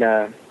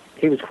when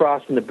he was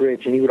crossing the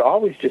bridge. And he would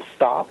always just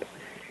stop,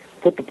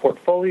 put the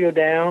portfolio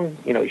down,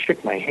 he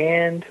shook my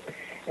hand,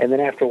 and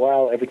then after a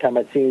while, every time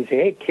I'd see him, he'd say,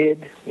 "Hey,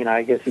 kid,"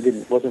 I guess he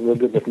wasn't real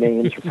good with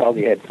names, or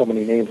probably had so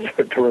many names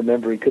to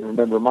remember, he couldn't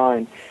remember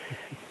mine.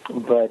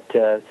 But,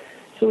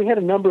 so we had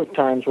a number of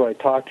times where I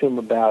talked to him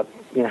about,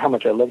 how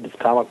much I loved his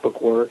comic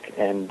book work,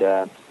 and,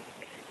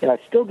 I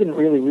still didn't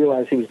really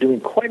realize he was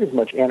doing quite as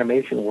much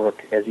animation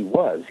work as he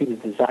was. He was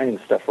designing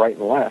stuff right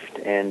and left,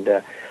 and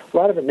a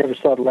lot of it never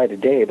saw the light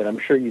of day, but I'm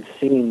sure you've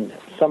seen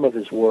some of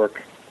his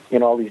work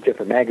in all these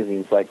different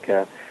magazines. Like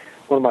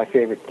one of my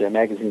favorite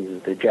magazines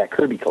is the Jack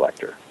Kirby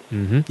Collector.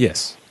 Mm-hmm.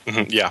 Yes.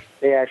 Mm-hmm. Yeah.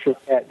 They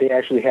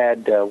actually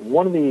had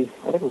one of the,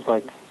 I think it was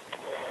like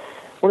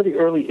one of the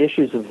early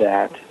issues of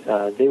that.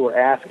 They were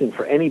asking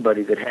for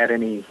anybody that had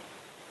any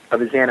of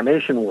his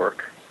animation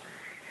work,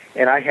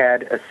 and I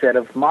had a set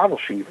of model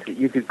sheets that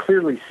you could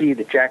clearly see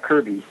that Jack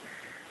Kirby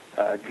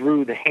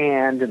drew the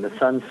hand and the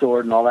sun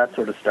sword and all that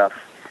sort of stuff.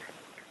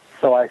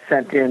 So I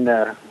sent in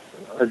a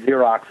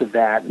Xerox of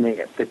that, and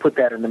they put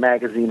that in the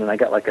magazine, and I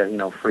got like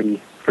a free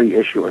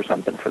issue or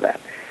something for that.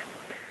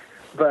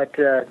 But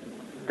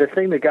the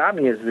thing that got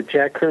me is that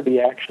Jack Kirby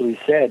actually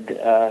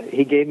said,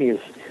 he gave me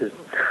his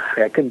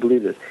I couldn't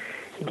believe this,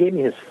 he gave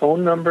me his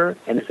phone number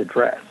and his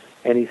address,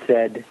 and he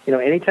said,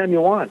 anytime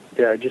you want,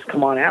 just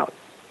come on out,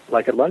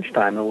 like at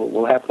lunchtime, and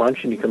we'll have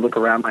lunch, and you can look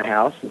around my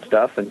house and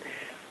stuff. And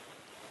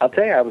I'll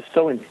tell you, I was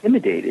so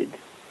intimidated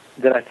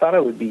that I thought I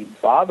would be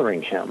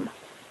bothering him.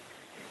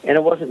 And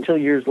it wasn't until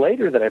years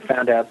later that I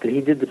found out that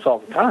he did this all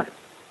the time.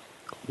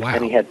 Wow.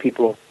 And he had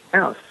people over the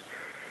house.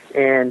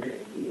 And,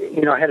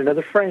 I had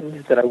another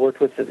friend that I worked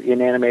with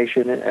in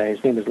animation.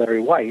 His name is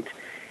Larry White.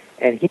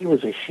 And he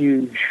was a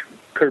huge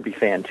Kirby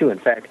fan, too. In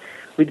fact,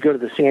 we'd go to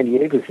the San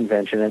Diego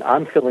convention, and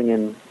I'm filling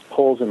in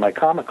holes in my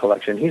comic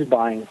collection. He's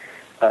buying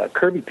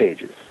Kirby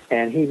pages.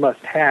 And he must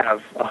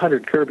have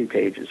 100 Kirby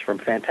pages from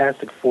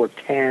Fantastic Four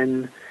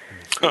 10.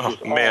 Oh,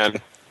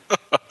 man.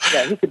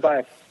 Yeah, he could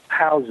buy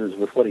houses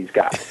with what he's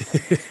got.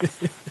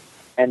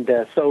 And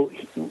so,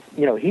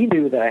 he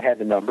knew that I had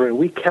the number, and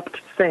we kept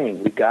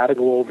saying, we got to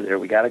go over there,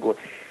 we got to go.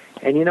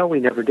 And, we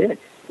never did.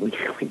 We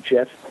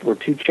just were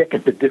too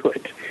chicken to do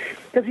it.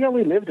 Because he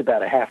only lived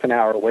about a half an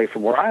hour away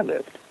from where I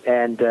lived.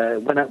 And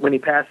when he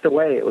passed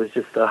away, it was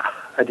just,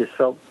 I just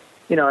felt,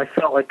 I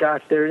felt like,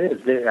 gosh, there it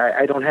is.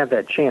 I don't have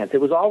that chance.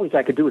 It was always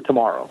I could do it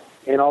tomorrow.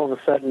 and all of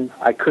a sudden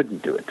I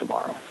couldn't do it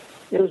tomorrow.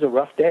 It was a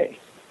rough day.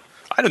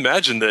 I'd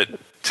imagine that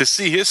to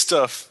see his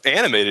stuff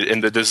animated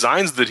and the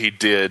designs that he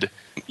did,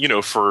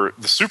 for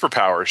the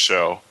Superpower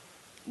show,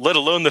 let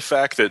alone the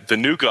fact that the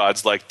new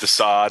gods like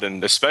Desaad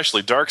and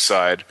especially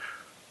Darkseid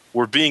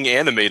were being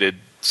animated,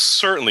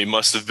 certainly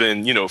must have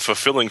been,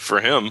 fulfilling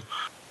for him.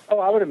 Oh,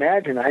 I would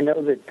imagine. I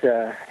know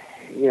that,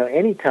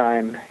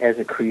 anytime as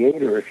a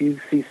creator, if you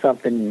see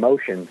something in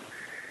motion,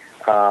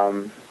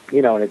 and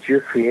it's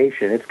your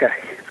creation, it's got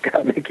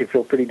to make you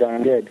feel pretty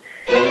darn good.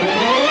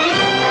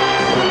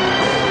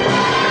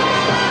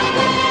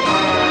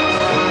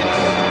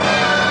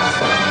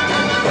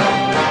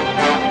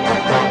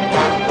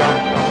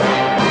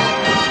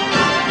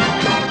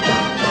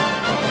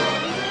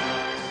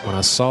 When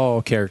I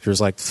saw characters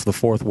like the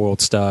Fourth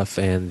World stuff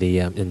and the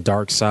in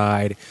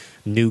Darkseid,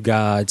 New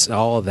Gods,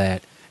 all of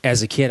that,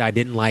 as a kid, I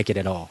didn't like it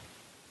at all.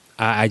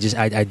 I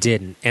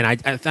didn't, and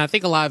I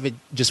think a lot of it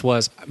just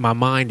was my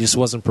mind just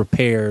wasn't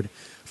prepared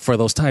for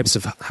those types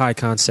of high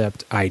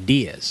concept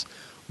ideas.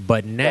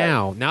 But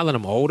now that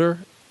I'm older,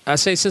 I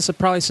say since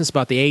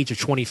about the age of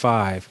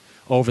 25,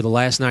 over the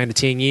last 9 to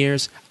 10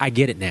 years, I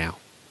get it now,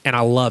 and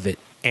I love it,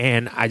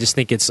 and I just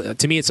think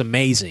to me it's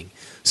amazing.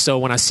 So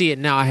when I see it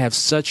now, I have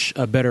such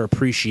a better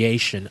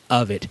appreciation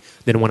of it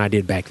than when I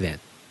did back then.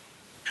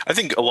 I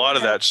think a lot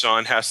of that,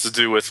 Shawn, has to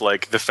do with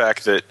like the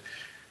fact that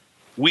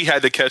we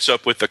had to catch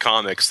up with the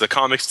comics. The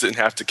comics didn't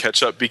have to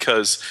catch up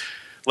because,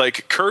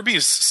 like,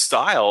 Kirby's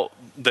style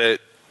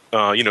that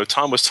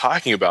Tom was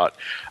talking about,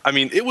 I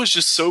mean, it was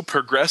just so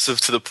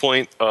progressive to the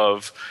point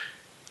of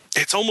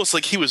it's almost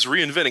like he was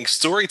reinventing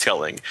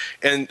storytelling.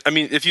 And I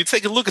mean, if you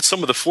take a look at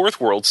some of the Fourth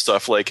World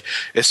stuff, like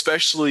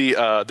especially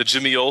the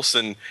Jimmy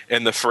Olsen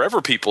and the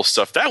Forever People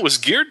stuff, that was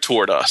geared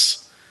toward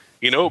us,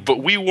 but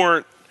we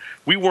weren't,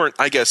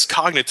 I guess,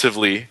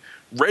 cognitively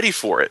ready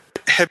for it.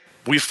 Have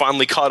we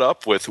finally caught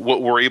up with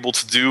what we're able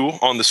to do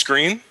on the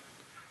screen?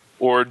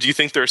 Or do you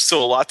think there's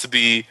still a lot to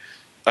be,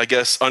 I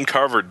guess,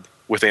 uncovered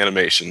with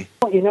animation?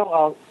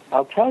 Well,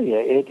 I'll tell you,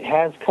 it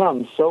has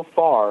come so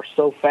far,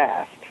 so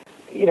fast.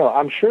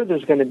 I'm sure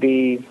there's going to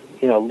be,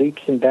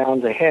 leaps and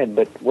bounds ahead,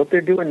 but what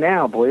they're doing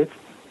now, boy,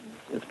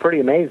 it's pretty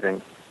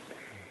amazing.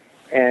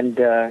 And,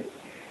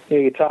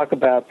 you talk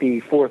about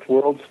the Fourth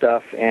World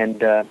stuff,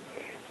 and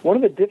one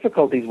of the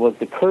difficulties was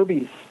the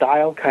Kirby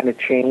style kind of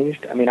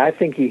changed. I mean, I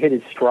think he hit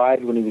his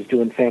stride when he was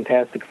doing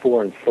Fantastic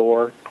Four and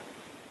Thor,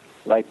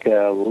 like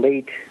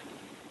late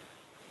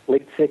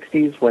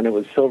 60s when it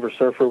was Silver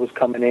Surfer was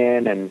coming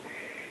in,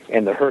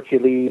 and the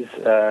Hercules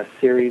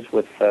series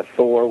with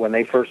Thor when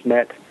they first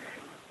met.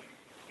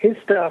 His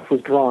stuff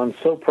was drawn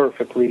so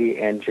perfectly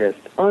and just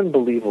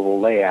unbelievable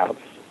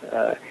layouts.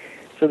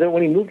 So that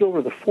when he moved over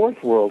to the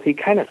Fourth World, he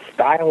kind of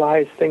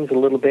stylized things a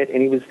little bit,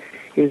 and he was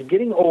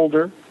getting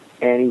older,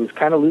 and he was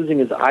kind of losing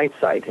his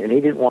eyesight, and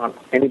he didn't want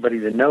anybody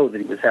to know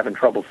that he was having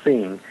trouble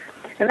seeing.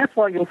 And that's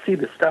why you'll see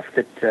the stuff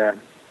that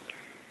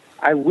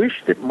I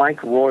wish that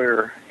Mike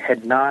Royer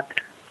had not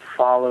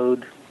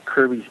followed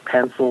Kirby's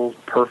pencils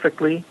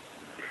perfectly.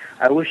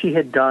 I wish he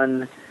had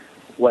done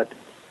what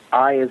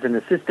I, as an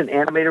assistant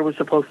animator, was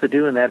supposed to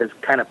do, and that is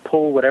kind of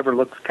pull whatever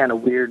looks kind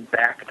of weird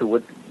back to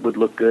what would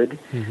look good.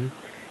 Mm-hmm.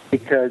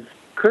 Because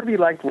Kirby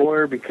liked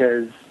Royer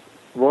because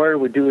Royer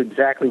would do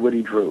exactly what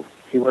he drew.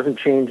 He wasn't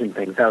changing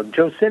things. Now,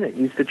 Joe Sinnott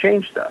used to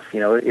change stuff.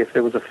 If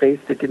there was a face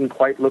that didn't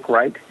quite look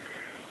right,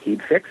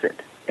 he'd fix it.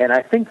 And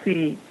I think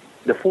the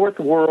Fourth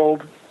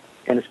World,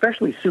 and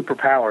especially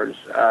Superpowers,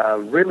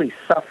 really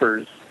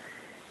suffers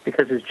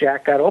because as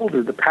Jack got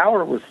older, the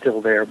power was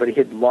still there, but he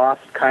had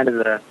lost kind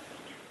of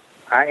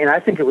and I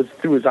think it was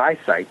through his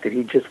eyesight that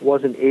he just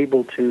wasn't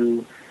able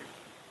to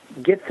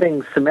get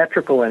things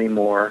symmetrical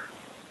anymore,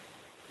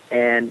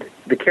 and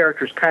the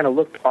characters kind of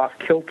looked off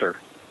kilter.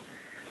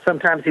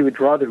 Sometimes he would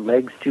draw their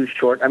legs too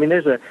short. I mean,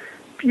 there's a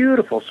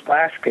beautiful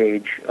splash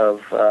page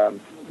of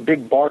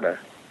Big Barda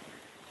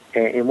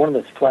in one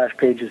of the splash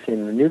pages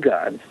in the New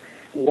Gods.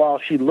 While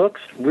she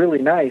looks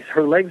really nice,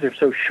 her legs are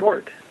so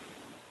short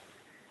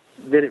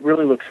that it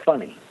really looks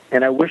funny.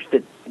 And I wish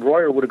that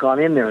Royer would have gone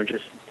in there and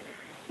just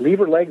leave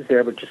her legs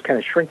there, but just kind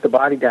of shrink the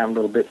body down a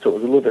little bit so it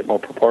was a little bit more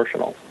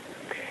proportional.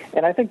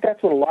 And I think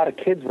that's what a lot of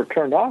kids were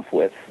turned off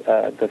with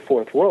the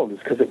Fourth World, is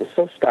because it was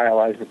so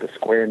stylized with the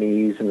square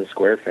knees and the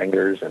square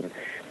fingers, and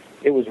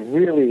it was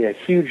really a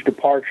huge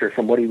departure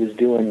from what he was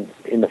doing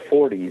in the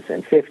 40s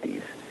and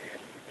 50s.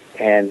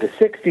 And the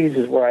 60s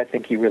is where I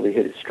think he really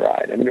hit his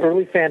stride. I mean,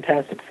 early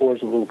Fantastic Four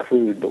is a little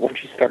crude, but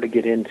once you start to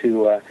get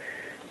into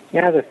the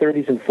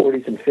 30s and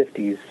 40s and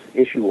 50s,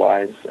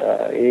 issue-wise,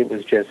 it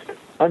was just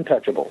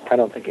untouchable. I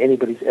don't think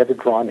anybody's ever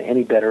drawn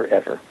any better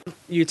ever.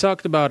 You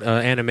talked about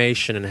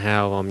animation and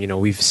how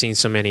we've seen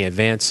so many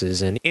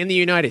advances, and in the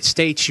United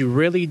States, you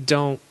really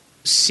don't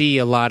see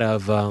a lot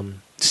of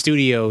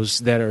studios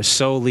that are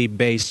solely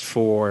based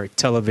for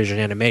television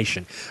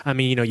animation. I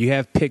mean, you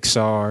have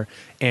Pixar,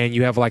 and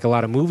you have like a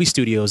lot of movie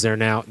studios that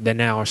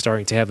now are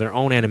starting to have their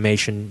own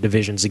animation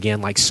divisions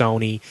again, like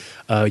Sony,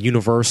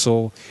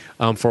 Universal.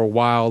 For a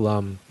while,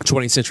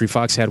 20th Century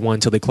Fox had one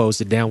until they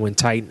closed it down when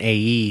Titan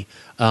AE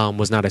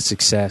was not a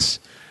success.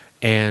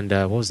 And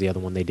what was the other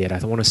one they did?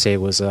 I want to say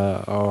it was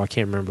I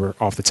can't remember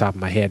off the top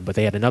of my head, but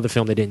they had another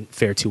film that didn't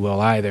fare too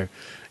well either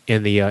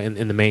in the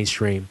in the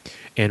mainstream.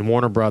 And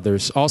Warner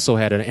Brothers also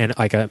had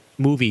a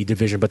movie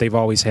division, but they've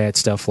always had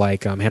stuff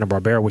like Hanna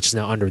Barbera, which is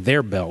now under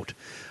their belt.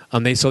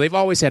 So they've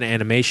always had an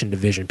animation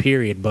division,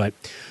 period. But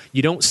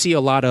you don't see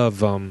a lot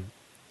of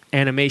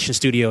animation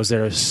studios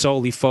that are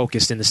solely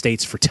focused in the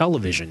States for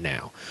television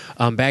now.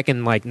 Back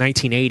in like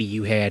 1980,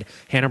 you had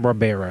Hanna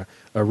Barbera,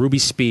 Ruby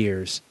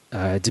Spears,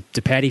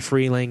 DePatie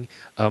Freeling,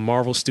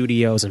 Marvel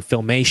Studios, and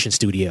Filmation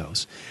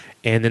Studios.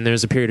 And then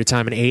there's a period of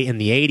time in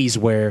the 80s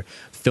where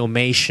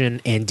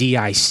Filmation and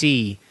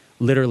DIC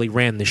literally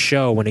ran the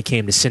show when it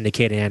came to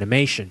syndicated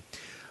animation.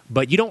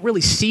 But you don't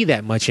really see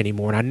that much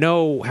anymore. And I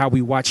know how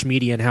we watch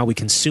media and how we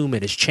consume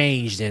it has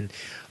changed. And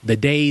the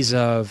days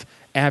of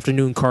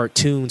afternoon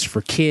cartoons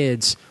for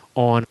kids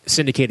on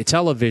syndicated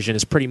television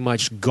is pretty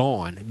much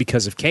gone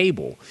because of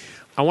cable.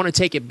 I want to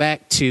take it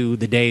back to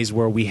the days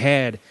where we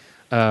had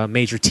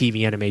major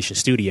TV animation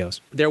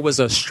studios. There was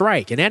a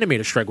strike, an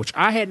animator strike, which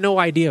I had no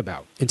idea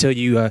about until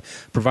you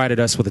provided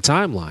us with a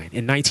timeline.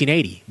 In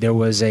 1980, there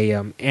was a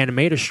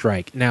animator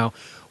strike. Now,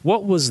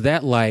 what was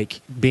that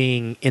like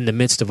being in the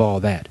midst of all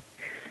that?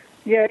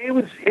 Yeah, it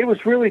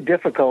was really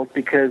difficult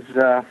because,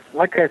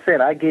 like I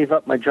said, I gave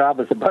up my job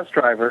as a bus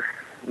driver,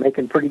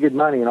 making pretty good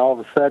money, and all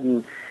of a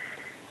sudden,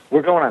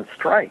 we're going on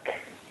strike.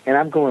 And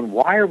I'm going,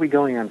 why are we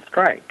going on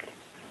strike?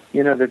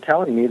 They're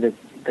telling me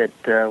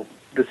that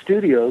the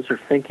studios are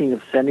thinking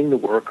of sending the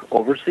work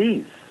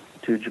overseas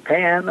to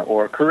Japan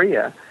or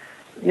Korea,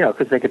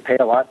 because they could pay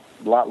a lot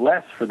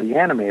less for the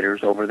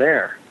animators over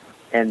there.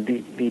 And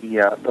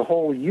the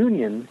whole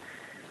union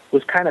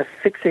was kind of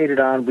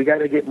fixated on, we got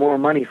to get more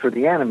money for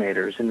the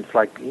animators. And it's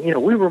like,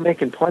 we were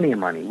making plenty of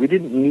money. We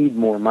didn't need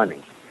more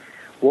money.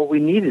 What we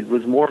needed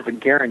was more of a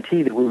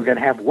guarantee that we were going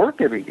to have work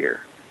every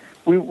year.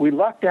 We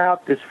lucked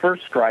out this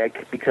first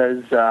strike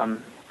because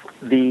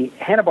the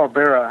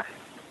Hanna-Barbera,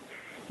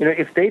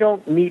 if they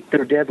don't meet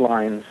their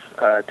deadlines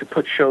to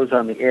put shows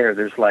on the air,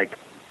 there's like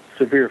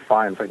severe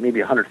fines, like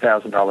maybe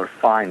 $100,000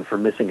 fine for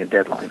missing a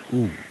deadline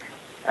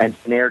and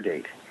an air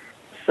date.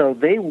 So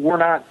they were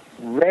not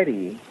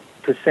ready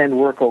to send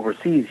work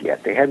overseas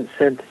yet. They hadn't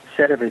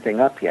set everything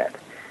up yet.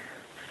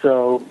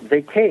 So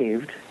they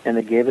caved, and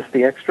they gave us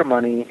the extra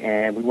money,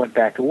 and we went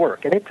back to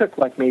work. And it took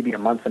like maybe a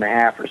month and a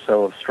half or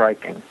so of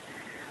striking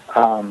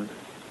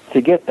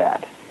to get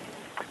that.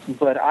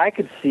 But I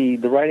could see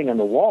the writing on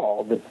the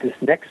wall that this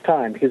next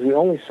time, because we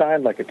only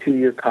signed like a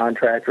 2-year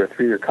contract or a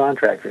 3-year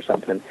contract or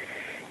something,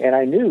 and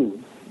I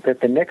knew that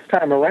the next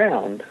time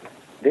around,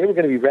 they were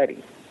going to be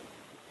ready.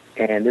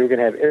 And they were going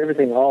to have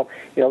everything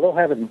they'll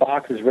have it in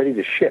boxes ready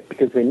to ship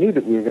because they knew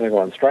that we were going to go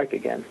on strike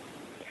again.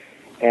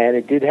 And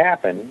it did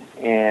happen.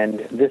 And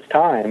this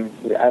time,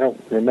 I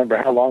don't remember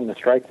how long the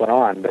strike went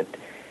on, but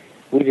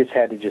we just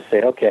had to just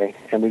say, okay,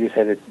 and we just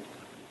had to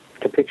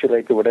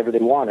capitulate to whatever they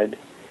wanted.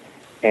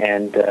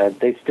 And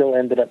they still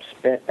ended up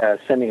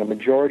sending a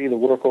majority of the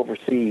work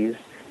overseas.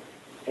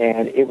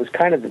 And it was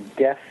kind of the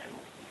death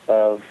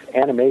of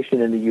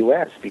animation in the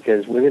U.S.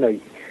 because within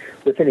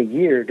a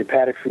year,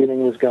 DePatie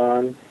Freeling was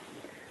gone.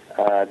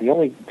 The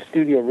only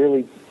studio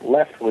really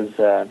left was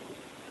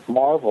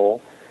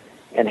Marvel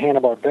and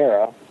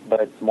Hanna-Barbera,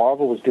 but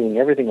Marvel was doing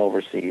everything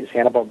overseas.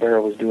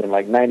 Hanna-Barbera was doing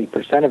like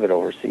 90% of it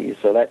overseas.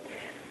 So that,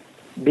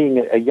 being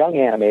a young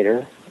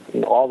animator,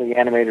 all the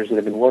animators that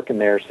have been working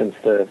there since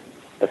the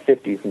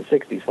 50s and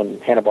 60s when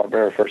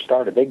Hanna-Barbera first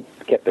started, they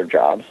kept their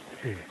jobs.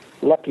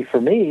 Lucky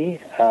for me,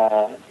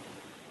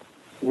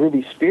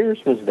 Ruby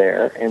Spears was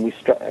there, and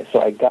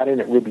so I got in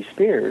at Ruby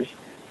Spears.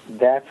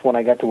 That's when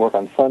I got to work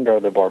on Thunder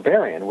the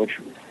Barbarian, which,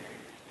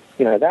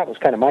 that was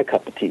kind of my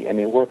cup of tea. I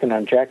mean, working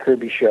on Jack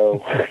Kirby's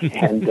show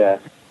and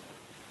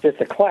just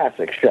a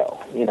classic show.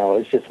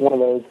 It's just one of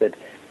those that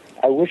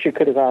I wish it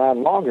could have gone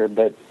on longer,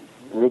 but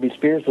Ruby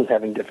Spears was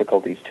having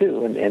difficulties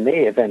too, and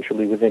they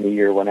eventually, within a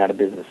year, went out of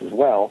business as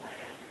well.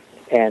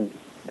 And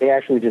they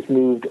actually just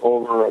moved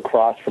over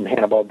across from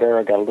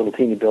Hanna-Barbera, got a little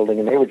teeny building,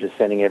 and they were just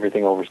sending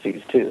everything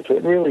overseas too. So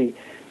it really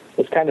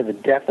was kind of the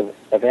death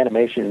of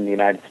animation in the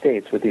United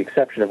States, with the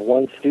exception of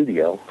one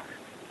studio,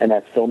 and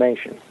that's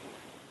Filmation.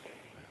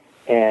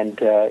 And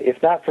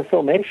if not for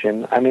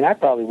Filmation, I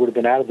probably would have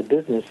been out of the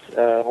business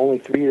only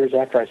 3 years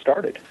after I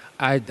started.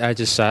 I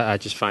just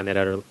find that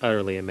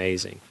utterly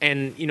amazing.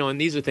 And and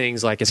these are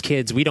things like, as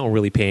kids, we don't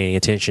really pay any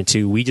attention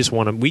to. We just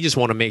want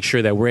to make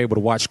sure that we're able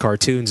to watch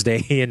cartoons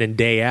day in and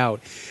day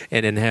out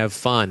and then have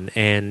fun.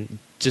 And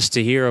just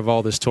to hear of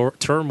all this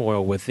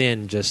turmoil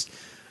within just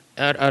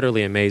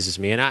utterly amazes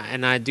me. And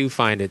I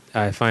find it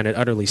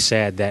utterly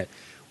sad that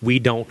we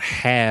don't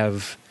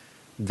have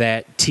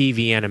that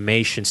TV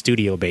animation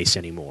studio base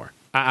anymore.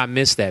 I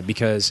miss that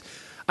because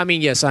I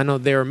mean, yes, I know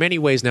there are many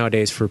ways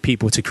nowadays for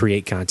people to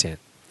create content.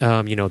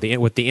 With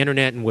the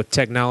internet and with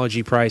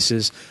technology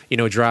prices,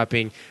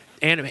 dropping,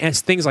 and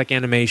things like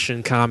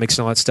animation, comics,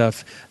 and all that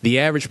stuff. The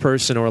average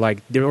person, or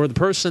the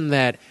person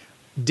that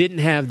didn't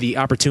have the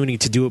opportunity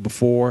to do it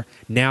before,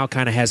 now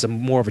kind of has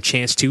more of a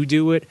chance to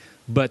do it.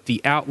 But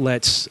the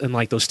outlets and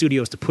like those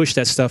studios to push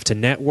that stuff to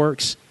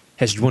networks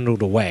has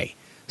dwindled away.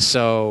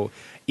 So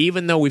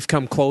even though we've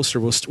come closer,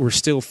 we're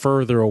still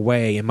further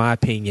away, in my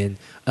opinion,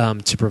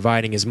 to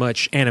providing as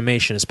much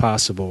animation as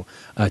possible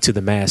to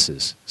the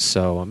masses.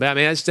 So, I mean,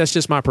 that's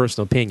just my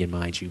personal opinion,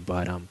 mind you,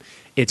 but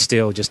it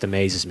still just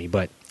amazes me.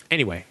 But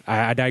anyway,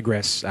 I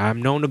digress.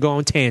 I'm known to go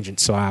on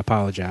tangents, so I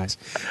apologize.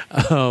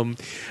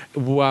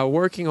 While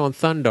working on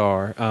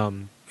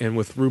Thundar and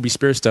with Ruby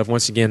Spear stuff,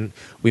 once again,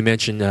 we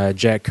mentioned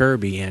Jack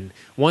Kirby, and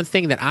one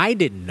thing that I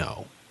didn't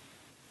know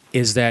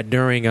is that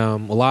during a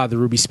lot of the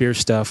Ruby Spear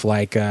stuff,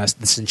 like the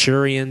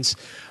Centurions,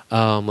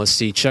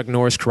 Chuck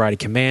Norris Karate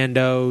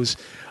Commandos,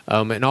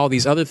 and all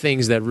these other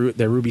things that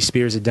Ruby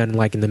Spears had done,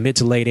 like in the mid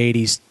to late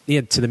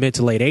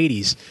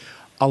 80s,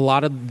 a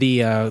lot of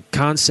the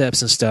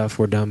concepts and stuff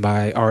were done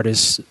by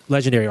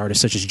legendary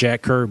artists such as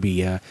Jack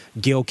Kirby,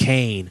 Gil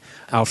Kane,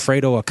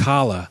 Alfredo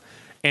Akala.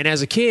 And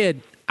as a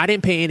kid, I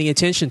didn't pay any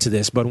attention to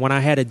this, but when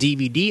I had a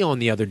DVD on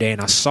the other day and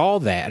I saw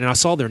that, and I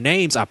saw their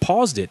names, I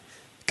paused it.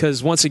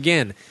 Because once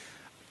again,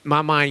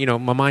 my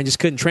mind just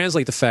couldn't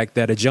translate the fact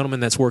that a gentleman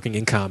that's working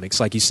in comics,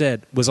 like you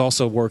said, was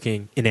also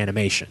working in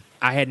animation.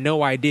 I had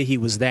no idea he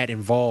was that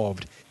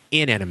involved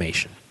in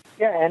animation.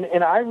 Yeah,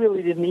 and I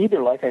really didn't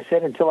either. Like I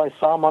said, until I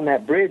saw him on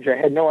that bridge, I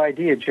had no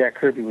idea Jack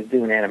Kirby was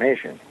doing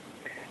animation.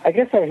 I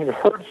guess I had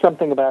heard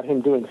something about him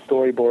doing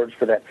storyboards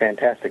for that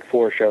Fantastic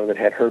Four show that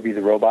had Herbie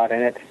the Robot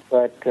in it.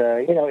 But,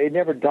 it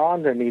never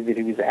dawned on me that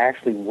he was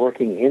actually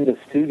working in the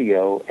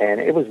studio, and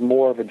it was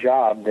more of a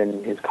job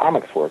than his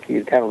comics work.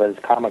 He kind of let his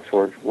comics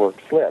work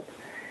slip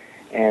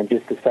and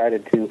just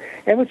decided to,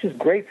 and which is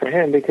great for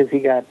him because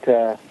he got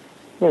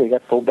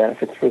full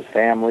benefits for his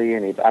family,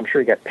 and I'm sure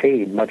he got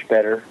paid much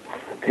better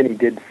than he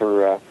did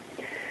for...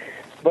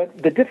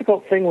 But the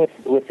difficult thing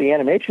with the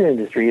animation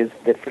industry is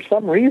that for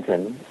some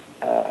reason...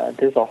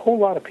 there's a whole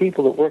lot of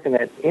people that work in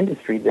that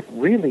industry that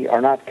really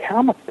are not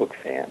comic book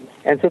fans.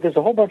 And so there's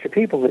a whole bunch of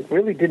people that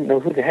really didn't know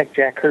who the heck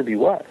Jack Kirby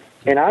was.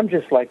 And I'm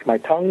just like, my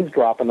tongue's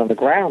dropping on the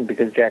ground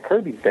because Jack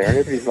Kirby's there. And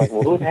everybody's like,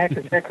 well, who the heck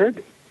is Jack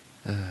Kirby?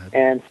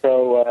 And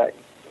so,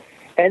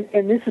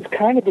 and this is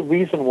kind of the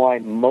reason why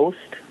most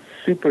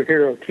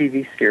superhero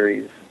TV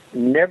series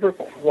never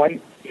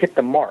quite hit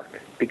the mark,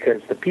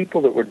 because the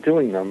people that were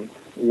doing them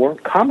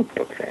weren't comic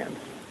book fans.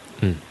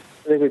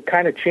 They would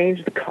kind of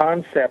change the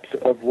concepts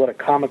of what a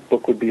comic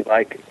book would be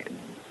like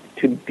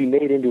to be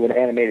made into an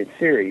animated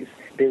series.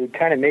 They would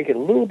kind of make it a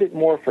little bit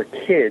more for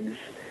kids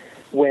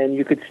when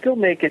you could still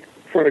make it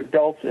for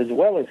adults as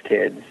well as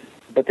kids,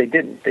 but they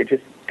didn't. They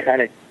just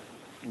kind of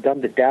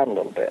dumbed it down a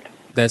little bit.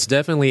 That's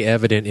definitely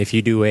evident if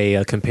you do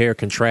a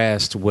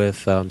compare-contrast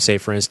with, say,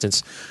 for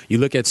instance, you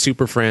look at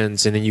Super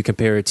Friends and then you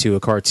compare it to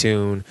a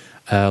cartoon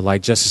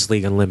like Justice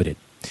League Unlimited.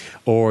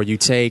 Or you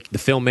take the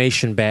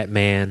Filmation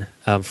Batman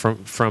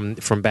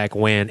from back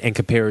when and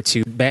compare it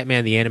to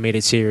Batman the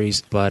Animated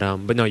Series. But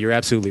no, you're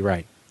absolutely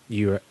right.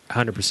 You're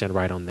 100%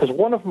 right on that. Because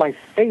one of my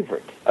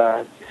favorite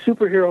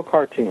superhero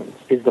cartoons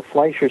is the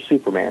Fleischer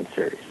Superman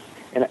series.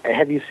 And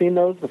have you seen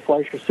those, the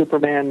Fleischer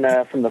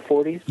Superman from the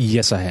 40s?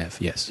 Yes, I have,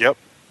 yes. Yep.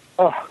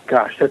 Oh,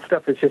 gosh, that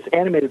stuff is just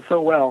animated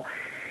so well.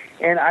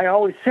 And I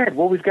always said,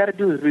 what we've got to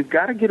do is we've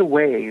got to get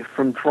away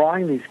from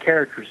drawing these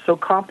characters so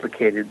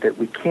complicated that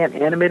we can't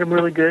animate them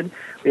really good.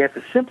 We have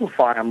to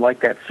simplify them like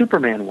that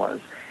Superman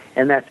was.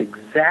 And that's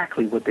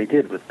exactly what they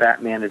did with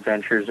Batman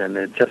Adventures and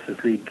the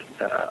Justice League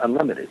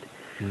Unlimited.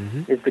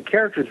 Mm-hmm. Is the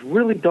characters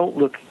really don't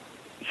look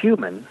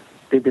human.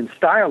 They've been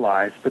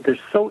stylized, but they're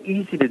so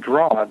easy to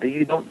draw that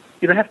you don't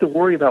have to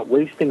worry about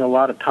wasting a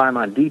lot of time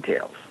on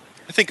details.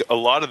 I think a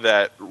lot of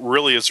that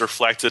really is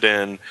reflected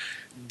in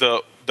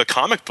the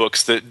comic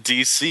books that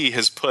DC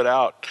has put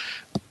out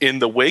in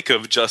the wake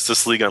of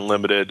Justice League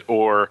Unlimited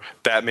or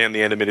Batman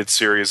the Animated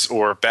Series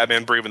or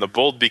Batman Brave and the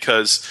Bold,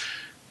 because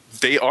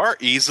they are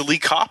easily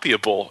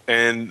copyable.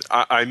 And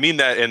I mean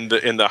that in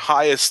the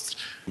highest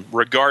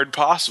regard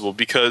possible,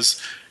 because,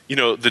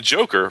 the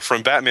Joker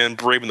from Batman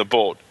Brave and the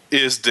Bold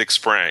is Dick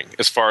Sprang,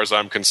 as far as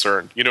I'm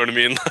concerned. You know what I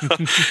mean?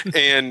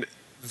 And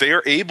they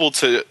are able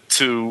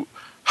to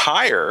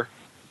hire,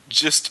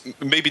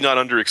 just maybe not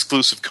under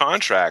exclusive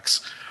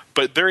contracts,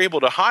 but they're able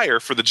to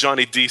hire for the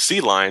Johnny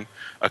DC line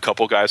a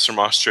couple guys from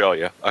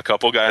Australia, a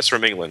couple guys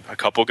from England, a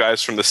couple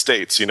guys from the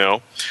States,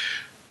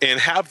 and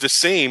have the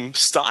same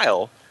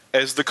style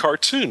as the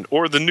cartoon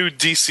or the new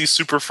DC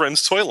Super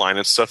Friends toy line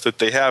and stuff that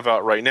they have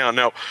out right now.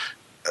 Now,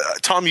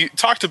 Tom, you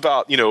talked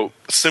about,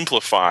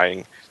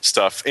 simplifying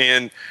stuff,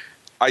 and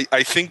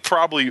I think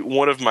probably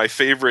one of my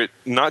favorite,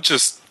 not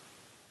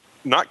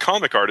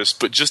comic artists,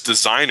 but just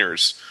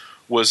designers,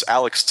 was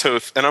Alex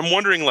Toth. And I'm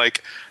wondering,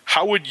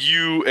 how would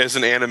you as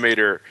an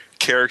animator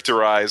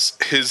characterize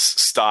his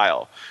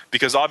style?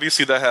 Because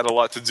obviously that had a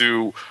lot to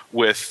do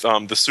with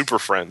the Super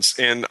Friends.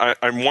 And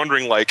I'm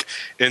wondering, like,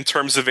 in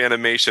terms of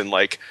animation,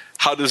 like,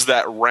 how does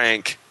that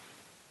rank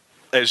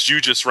as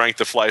you just ranked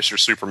the Fleischer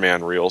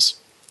Superman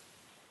reels?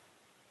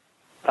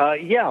 Well,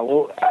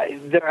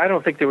 I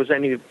don't think there was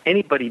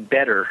anybody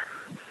better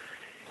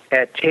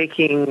at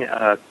taking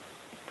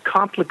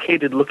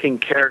complicated-looking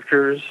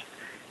characters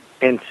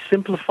and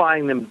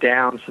simplifying them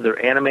down so they're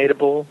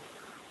animatable,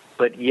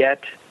 but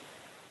yet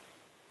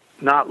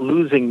not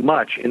losing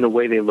much in the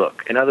way they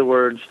look. In other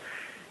words,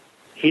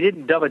 he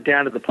didn't dumb it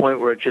down to the point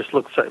where it just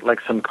looks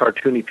like some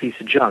cartoony piece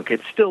of junk.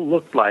 It still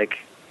looked like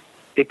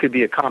it could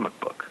be a comic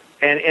book.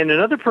 And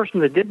another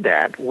person that did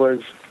that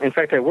was, in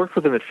fact, I worked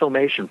with him at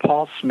Filmation,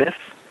 Paul Smith,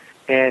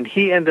 and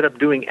he ended up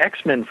doing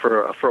X-Men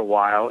for a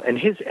while, and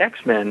his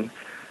X-Men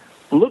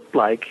looked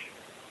like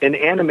an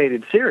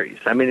animated series.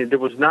 I mean, there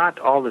was not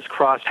all this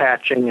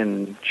cross-hatching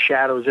and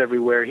shadows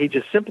everywhere. He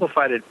just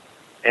simplified it,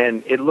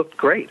 and it looked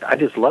great. I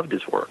just loved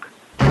his work.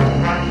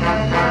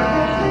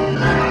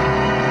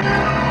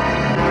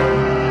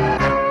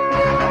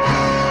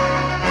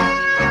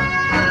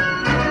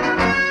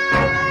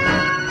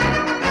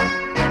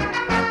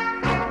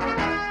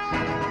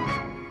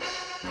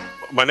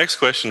 My next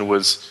question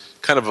was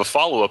kind of a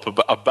follow-up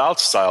about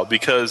style,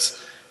 because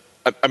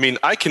I mean,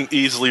 I can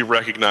easily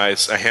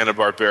recognize a Hanna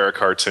Barbera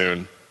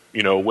cartoon,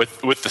 you know, with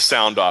the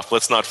sound off.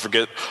 Let's not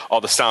forget all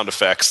the sound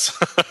effects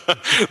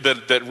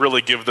that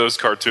really give those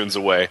cartoons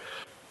away.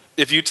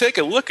 If you take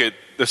a look at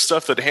the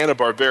stuff that Hanna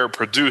Barbera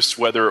produced,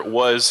 whether it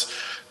was,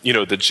 you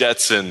know, the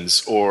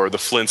Jetsons or the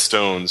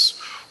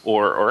Flintstones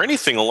or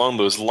anything along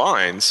those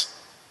lines,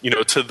 you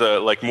know, to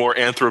the like more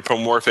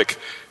anthropomorphic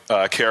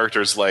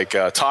characters like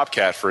Top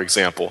Cat, for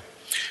example,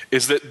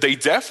 is that they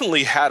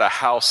definitely had a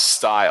house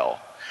style.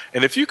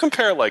 And if you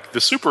compare like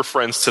the Super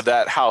Friends to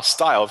that house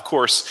style, of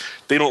course,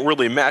 they don't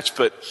really match,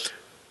 but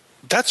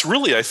that's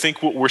really, I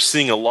think, what we're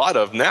seeing a lot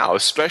of now,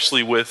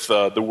 especially with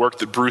the work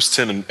that Bruce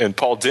Timm and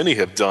Paul Dini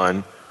have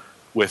done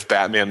with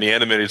Batman, the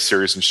animated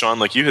series, and Shawn,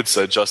 like you had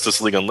said,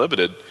 Justice League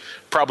Unlimited,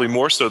 probably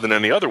more so than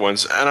any other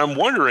ones. And I'm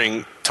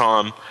wondering,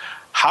 Tom,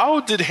 how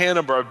did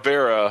Hanna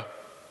Barbera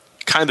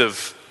kind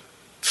of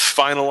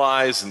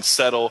finalize and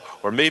settle,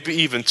 or maybe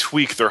even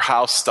tweak their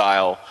house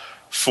style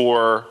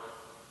for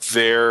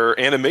their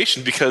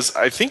animation? Because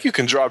I think you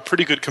can draw a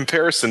pretty good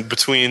comparison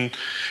between,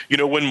 you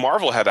know, when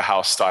Marvel had a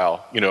house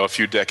style, you know, a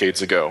few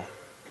decades ago.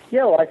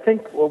 Yeah, well, I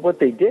think what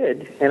they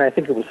did, and I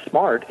think it was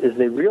smart, is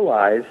they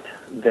realized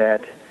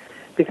that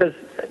because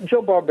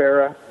Joe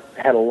Barbera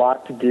had a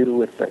lot to do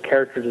with the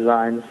character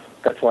designs.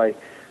 That's why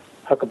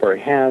Huckleberry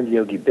Hound,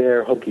 Yogi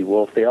Bear, Hokey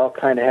Wolf, they all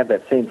kind of have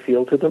that same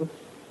feel to them.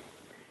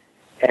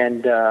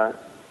 And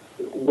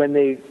when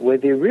they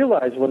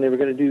realized when they were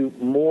going to do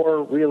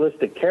more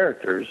realistic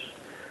characters,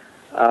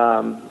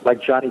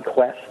 like Johnny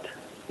Quest,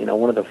 you know,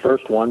 one of the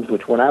first ones,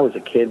 which when I was a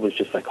kid was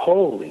just like,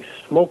 holy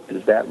smoke,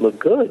 does that look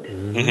good?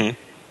 Mm-hmm.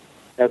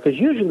 Because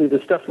usually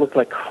the stuff looked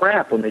like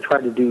crap when they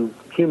tried to do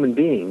human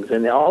beings,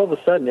 and all of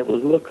a sudden it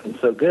was looking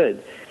so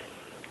good.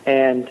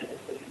 And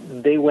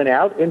they went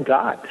out and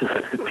got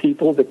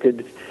people that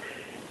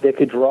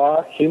could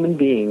draw human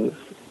beings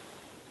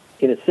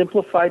in a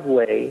simplified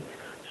way,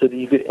 so that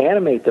you could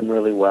animate them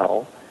really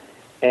well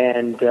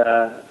and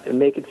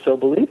make it so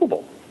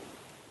believable.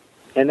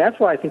 And that's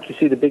why I think you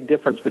see the big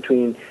difference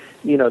between,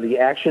 you know, the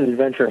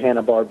action-adventure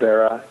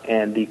Hanna-Barbera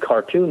and the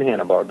cartoon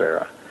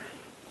Hanna-Barbera.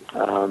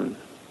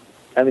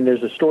 I mean,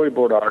 there's a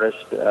storyboard artist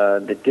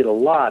that did a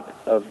lot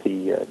of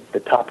the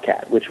Top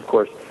Cat, which, of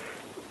course,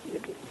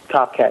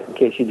 Top Cat, in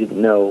case you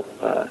didn't know,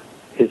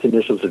 his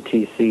initials are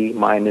TC,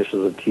 my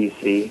initials are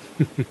TC.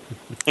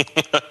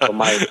 So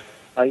my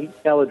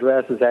email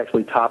address is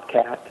actually Top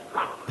Cat.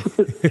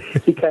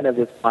 He kind of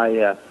is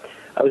my...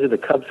 I was at the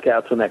Cub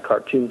Scouts when that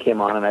cartoon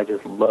came on, and I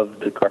just loved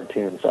the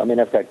cartoon. So, I mean,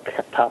 I've got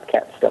Top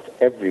Cat stuff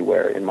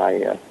everywhere in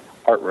my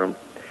art room.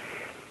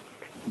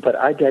 But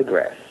I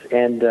digress.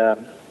 And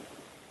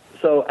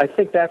so I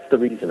think that's the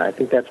reason. I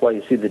think that's why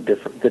you see the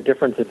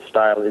difference in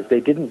style is they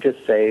didn't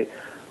just say,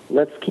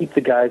 let's keep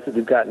the guys that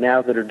we've got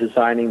now that are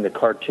designing the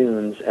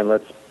cartoons, and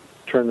let's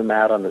turn them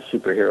out on the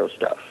superhero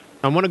stuff.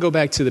 I want to go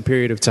back to the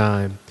period of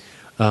time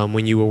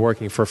when you were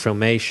working for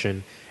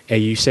Filmation.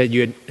 You said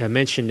you had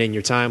mentioned in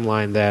your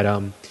timeline that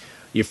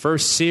your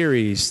first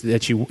series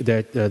that you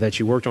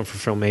worked on for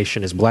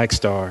Filmation is Black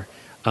Star,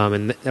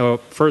 and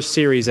first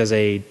series as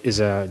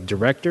a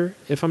director,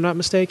 if I'm not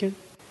mistaken.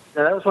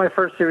 No, that was my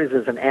first series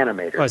as an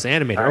animator. Oh, as an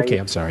animator. Okay,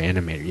 I'm sorry,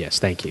 animator. Yes,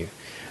 thank you.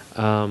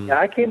 Yeah,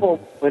 I came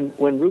over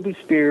when Ruby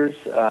Spears,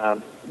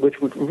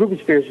 Ruby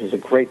Spears was a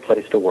great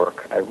place to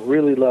work. I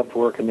really loved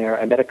working there.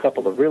 I met a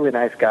couple of really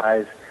nice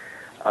guys.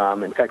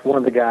 In fact, one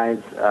of the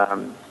guys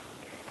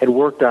had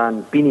worked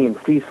on Beanie and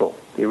Cecil,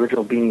 the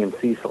original Beanie and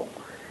Cecil.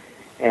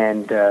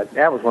 And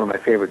that was one of my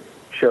favorite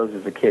shows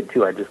as a kid,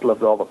 too. I just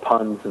loved all the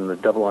puns and the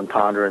double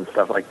entendre and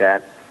stuff like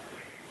that.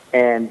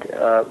 And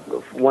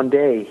one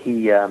day,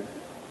 he,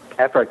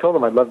 after I told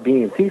him I loved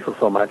Beanie and Cecil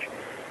so much,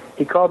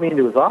 he called me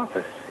into his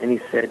office, and he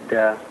said,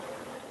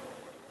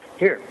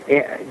 here,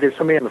 there's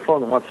somebody on the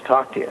phone that wants to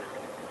talk to you.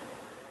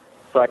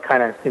 So I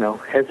kind of,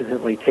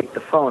 hesitantly take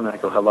the phone, and I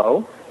go,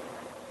 hello?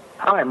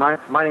 Hi,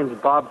 my name's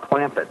Bob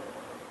Clampett.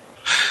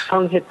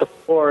 Tongue hit the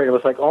floor, and it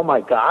was like, oh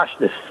my gosh,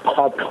 this is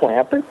Bob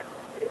Clampett?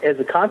 As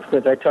a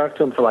consequence, I talked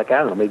to him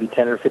for maybe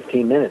 10 or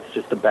 15 minutes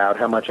just about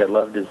how much I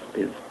loved his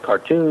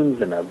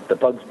cartoons and the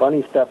Bugs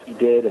Bunny stuff he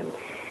did, and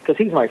because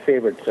he's my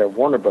favorite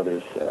Warner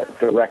Brothers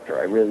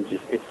director.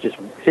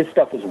 His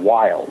stuff was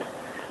wild,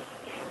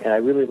 and I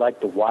really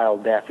liked the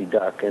wild Daffy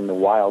Duck and the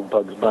wild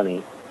Bugs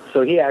Bunny.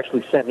 So he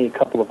actually sent me a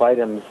couple of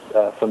items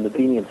from the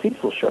Beanie and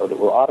Cecil show that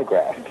were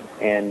autographed,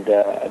 and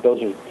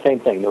those are the same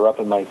thing. They're up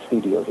in my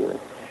studio here.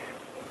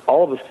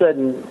 All of a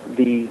sudden,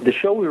 the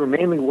show we were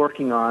mainly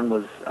working on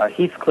was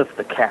Heathcliff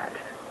the Cat.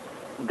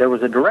 There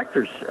was a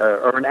director's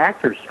or an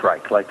actor's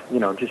strike,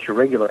 just your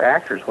regular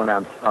actors went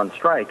on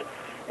strike,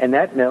 and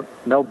that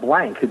Mel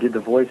Blanc, who did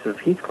the voice of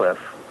Heathcliff,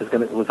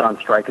 was on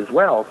strike as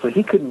well, so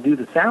he couldn't do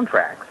the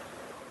soundtracks.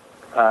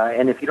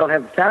 And if you don't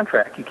have the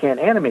soundtrack, you can't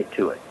animate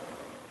to it.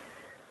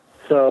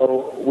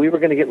 So we were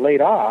going to get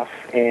laid off,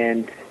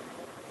 and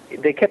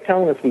they kept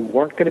telling us we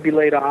weren't going to be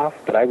laid off,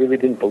 but I really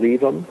didn't believe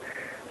them.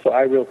 So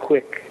I real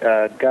quick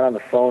got on the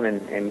phone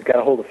and got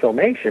a hold of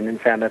Filmation and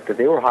found out that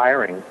they were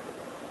hiring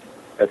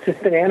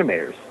assistant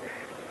animators.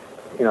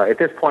 At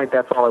this point,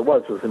 that's all I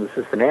was an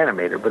assistant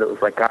animator, but it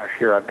was like, gosh,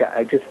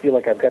 I just feel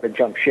like I've got to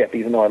jump ship,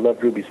 even though I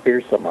loved Ruby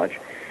Spears so much.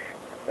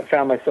 I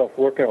found myself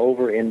working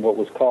over in what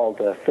was called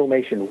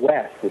Filmation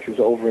West, which was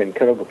over in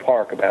Canova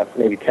Park, about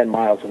maybe 10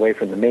 miles away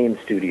from the main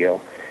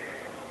studio.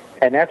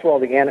 And that's where all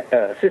the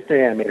assistant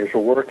animators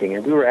were working,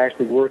 and we were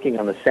actually working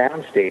on the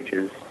sound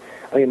stages.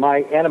 I mean,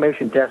 my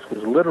animation desk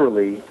was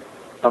literally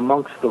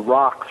amongst the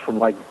rocks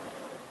from,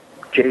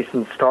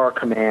 Jason's Star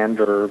Command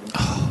or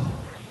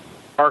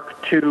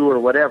Arc 2 or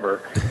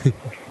whatever.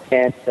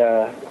 And,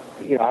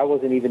 I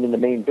wasn't even in the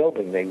main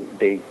building.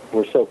 They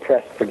were so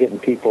pressed for getting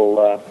people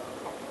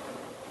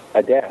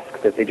a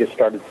desk that they just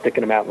started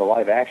sticking them out in the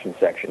live action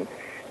section.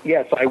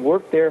 Yeah, so I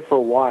worked there for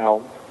a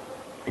while,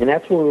 and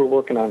that's when we were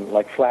working on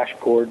Flash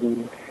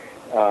Gordon,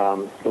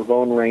 the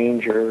Lone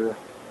Ranger.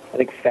 I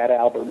think Fat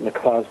Albert and the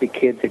Cosby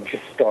Kids had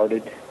just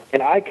started,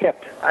 and I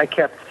kept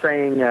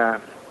saying,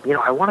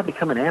 I want to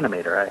become an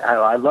animator.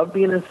 I love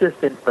being an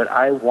assistant, but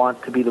I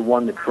want to be the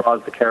one that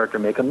draws the character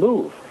make a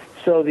move.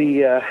 So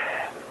the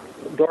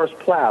Doris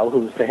Plow, who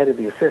was the head of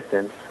the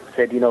assistants,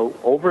 said,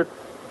 over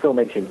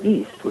Filmation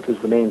East, which was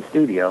the main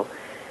studio,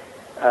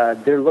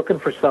 they're looking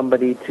for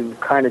somebody to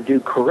kind of do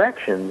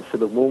corrections so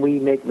that when we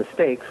make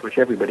mistakes, which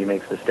everybody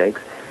makes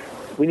mistakes,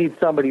 we need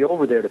somebody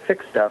over there to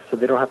fix stuff so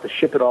they don't have to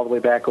ship it all the way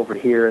back over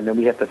here and then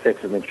we have to fix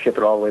it and then ship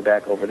it all the way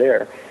back over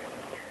there.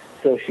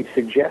 So she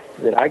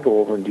suggested that I go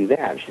over and do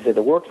that. She said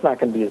the work's not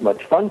going to be as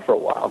much fun for a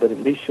while, but at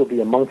least you'll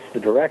be amongst the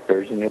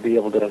directors and you'll be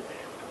able to,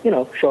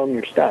 show them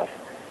your stuff.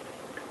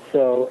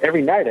 So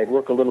every night I'd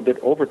work a little bit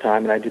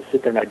overtime, and I'd just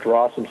sit there and I'd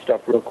draw some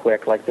stuff real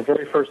quick. The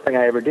very first thing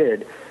I ever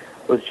did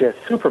was just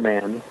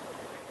Superman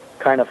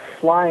kind of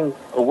flying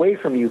away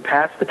from you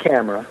past the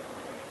camera,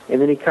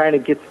 and then he kind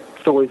of gets,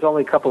 so he's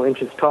only a couple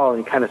inches tall,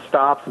 and he kind of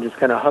stops and just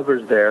kind of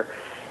hovers there,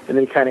 and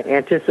then he kind of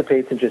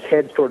anticipates and just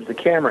heads towards the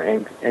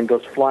camera and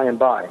goes flying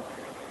by.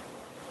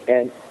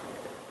 And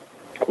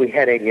we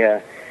had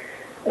a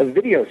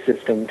video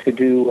system to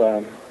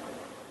do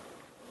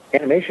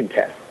animation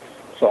tests.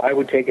 So I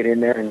would take it in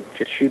there and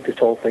just shoot this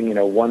whole thing,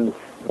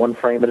 one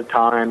frame at a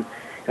time.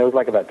 It was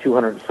about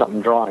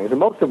 200-something drawings. And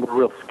most of them were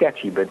real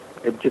sketchy, but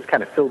it just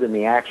kind of filled in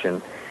the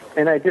action.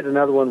 And I did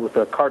another one with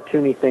a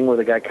cartoony thing where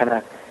the guy kind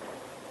of,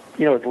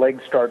 his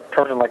legs start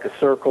turning like a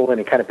circle, and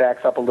he kind of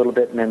backs up a little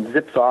bit and then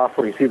zips off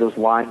where you see those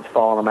lines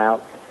following him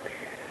out.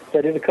 So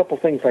I did a couple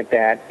things like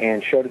that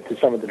and showed it to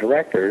some of the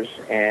directors,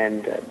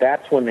 and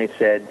that's when they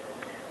said,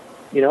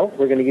 we're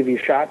going to give you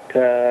a shot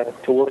to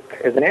work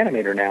as an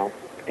animator now.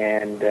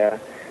 And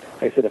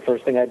like I said, the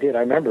first thing I did, I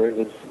remember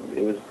it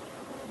was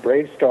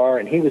Brave Star,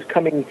 and he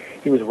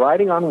was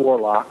riding on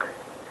Warlock,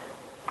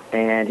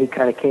 and he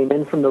kind of came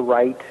in from the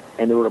right,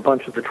 and there were a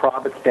bunch of the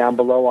Trobits down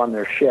below on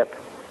their ship,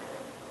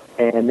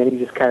 and then he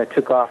just kind of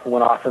took off and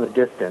went off in the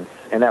distance,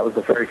 and that was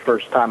the very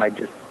first time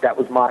that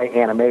was my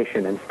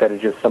animation instead of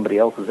just somebody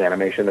else's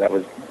animation that I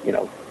was,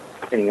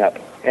 spinning up.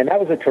 And that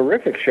was a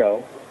terrific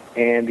show,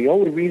 and the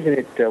only reason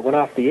it went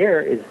off the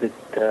air is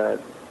that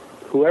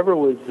whoever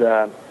was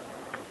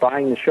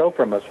buying the show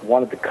from us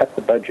wanted to cut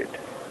the budget.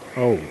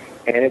 Oh.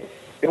 And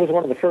it was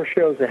one of the first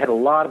shows that had a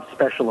lot of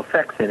special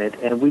effects in it,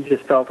 and we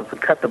just felt if we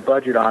cut the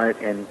budget on it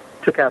and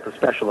took out the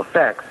special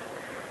effects,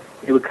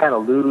 it would kind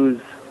of lose,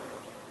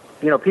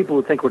 people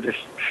would think we're just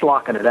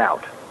schlocking it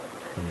out.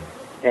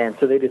 And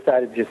so they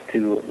decided just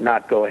to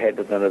not go ahead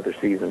with another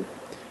season.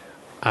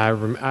 I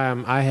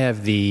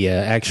have the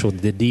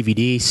the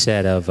DVD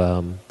set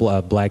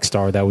of Black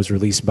Star that was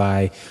released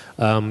by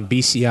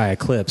BCI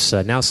Eclipse.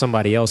 Now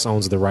somebody else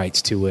owns the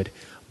rights to it.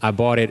 I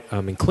bought it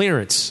in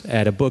clearance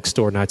at a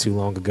bookstore not too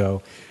long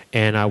ago,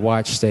 and I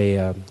watched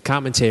a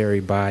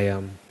commentary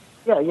by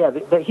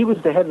He was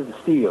the head of the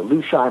studio,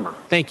 Lou Scheimer.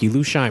 Thank you,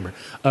 Lou Scheimer.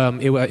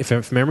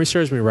 If memory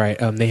serves me right,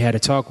 they had a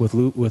talk with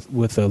Lou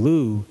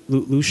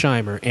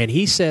Scheimer, and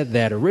he said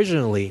that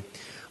originally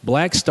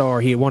Black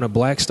Star, he wanted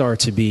Black Star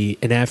to be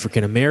an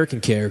African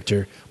American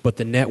character, but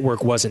the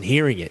network wasn't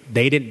hearing it.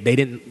 They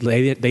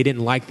didn't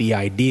like the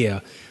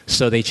idea,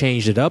 so they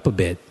changed it up a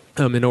bit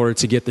in order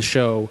to get the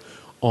show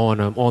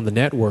on the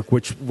network,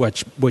 which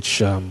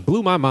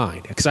blew my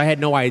mind, because I had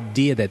no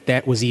idea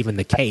that was even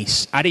the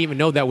case. I didn't even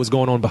know that was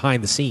going on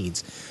behind the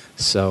scenes.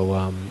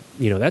 So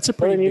that's a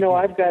pretty. And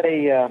I've got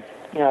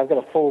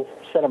a full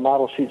set of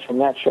model sheets from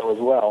that show as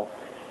well,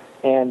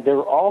 and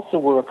there also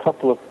were a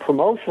couple of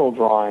promotional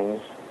drawings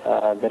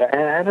that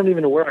I don't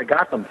even know where I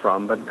got them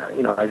from, but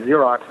I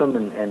Xeroxed them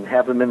and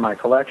have them in my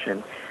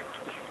collection,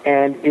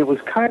 and it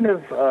was kind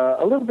of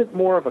a little bit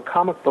more of a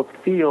comic book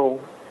feel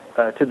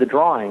to the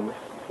drawings.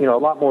 A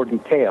lot more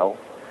detail,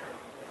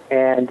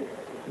 and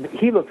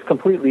he looks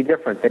completely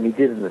different than he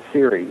did in the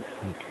series.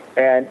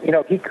 And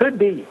he could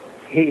be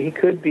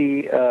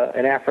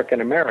an African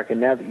American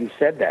now that you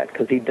said that,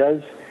 because he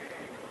does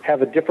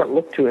have a different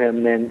look to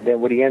him than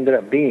what he ended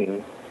up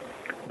being.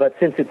 But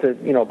since it's a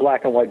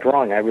black and white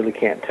drawing, I really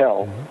can't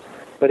tell. Mm-hmm.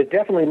 But it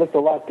definitely looked a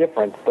lot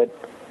different. But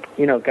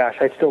gosh,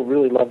 I still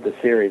really love the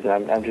series.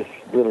 I'm just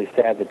really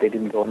sad that they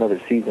didn't go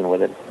another season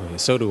with it.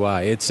 So do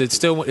I. It's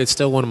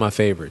still one of my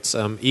favorites.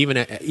 Even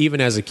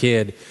as a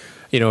kid,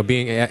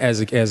 being as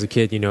a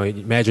kid,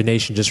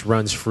 imagination just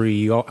runs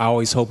free. I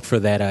always hoped for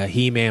that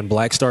He-Man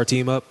Black Star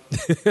team up,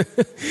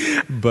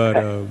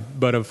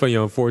 but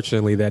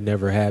unfortunately that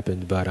never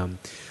happened. But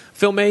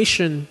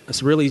Filmation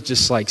has really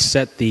just like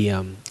set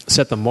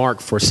the mark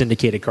for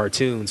syndicated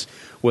cartoons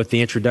with the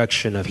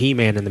introduction of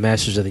He-Man and the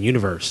Masters of the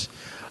Universe.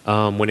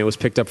 When it was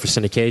picked up for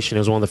syndication, it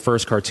was one of the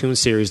first cartoon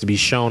series to be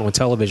shown on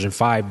television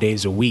 5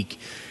 days a week.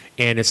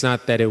 And it's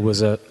not that it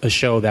was a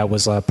show that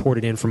was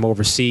ported in from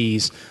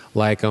overseas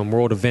like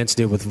World Events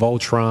did with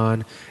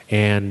Voltron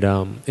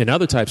and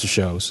other types of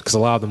shows, because a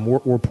lot of them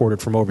were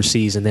ported from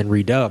overseas and then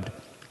redubbed.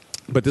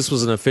 But this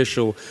was an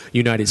official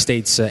United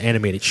States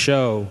animated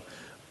show,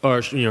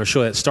 or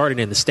show that started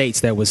in the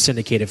States that was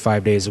syndicated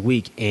 5 days a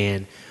week.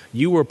 And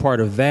you were part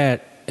of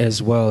that,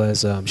 as well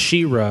as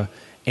She-Ra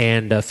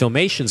and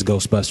Filmation's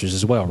Ghostbusters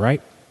as well,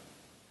 right?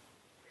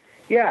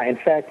 Yeah, in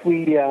fact,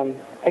 we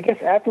I guess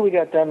after we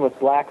got done with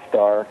Black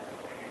Star,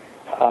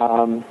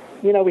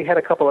 we had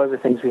a couple other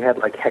things. We had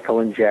like Heckle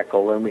and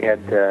Jekyll, and we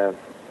had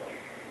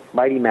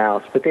Mighty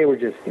Mouse, but they were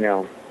just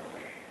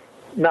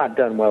not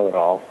done well at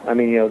all. I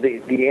mean,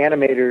 the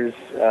animators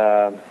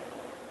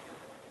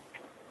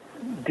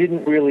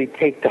didn't really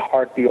take to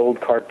heart the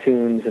old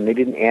cartoons, and they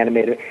didn't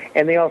animate it.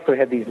 And they also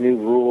had these new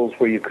rules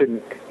where you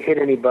couldn't hit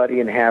anybody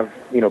and have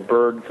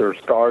birds or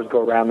stars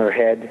go around their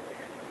head.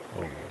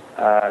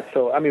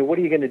 So, I mean, what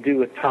are you going to do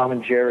with Tom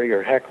and Jerry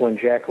or Heckle and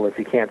Jekyll if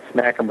you can't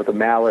smack them with a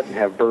mallet and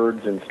have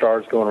birds and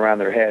stars going around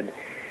their head?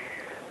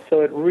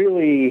 So it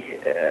really,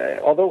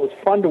 although it was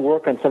fun to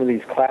work on some of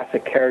these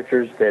classic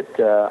characters that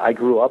I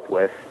grew up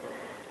with,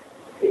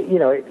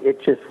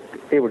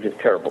 they were just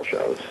terrible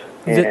shows.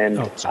 And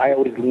I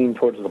always leaned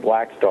towards the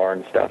Black Star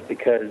and stuff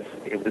because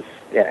it was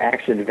an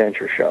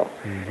action-adventure show.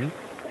 Mm-hmm.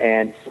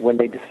 And when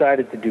they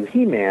decided to do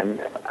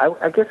He-Man,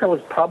 I guess I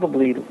was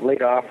probably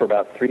laid off for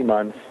about 3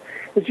 months.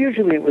 Because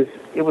usually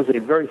it was a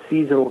very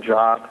seasonal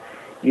job.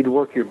 You'd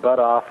work your butt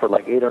off for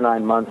like 8 or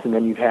 9 months, and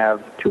then you'd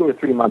have 2 or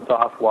 3 months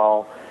off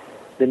while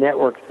the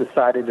networks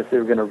decided if they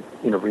were going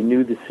to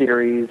renew the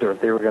series or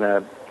if they were going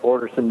to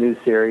order some new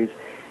series.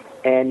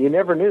 And you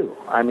never knew.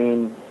 I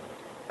mean,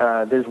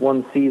 there's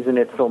one season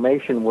at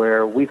Filmation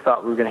where we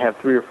thought we were going to have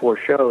 3 or 4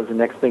 shows, and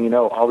next thing you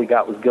know, all we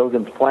got was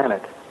Gilligan's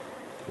Planet.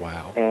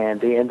 Wow.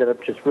 And they ended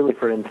up just really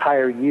for an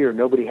entire year,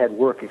 nobody had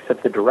work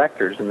except the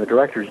directors, and the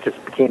directors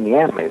just became the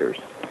animators.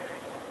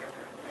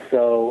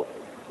 So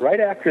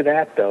right after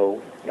that,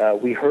 though,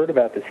 we heard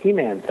about this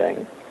He-Man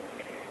thing,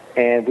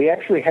 and we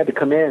actually had to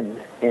come in,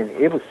 and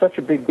it was such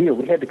a big deal.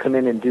 We had to come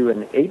in and do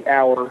an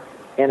 8-hour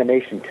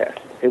animation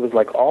test. It was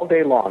like all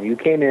day long. You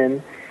came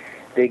in,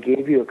 they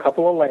gave you a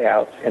couple of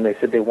layouts, and they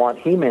said they want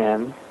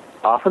He-Man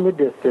off in the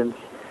distance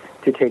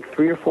to take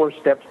 3 or 4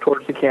 steps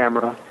towards the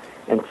camera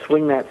and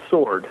swing that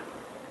sword,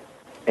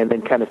 and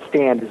then kind of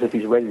stand as if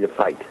he's ready to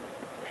fight.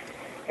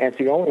 And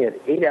so you only had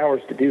 8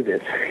 hours to do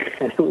this,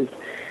 and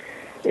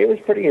it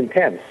was pretty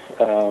intense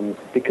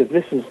because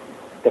this is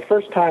the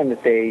first time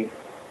that they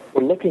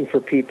were looking for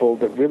people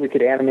that really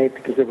could animate,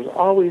 because there was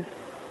always,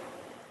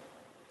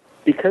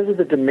 because of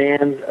the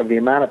demands of the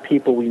amount of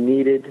people we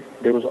needed,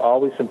 there was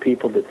always some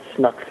people that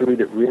snuck through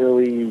that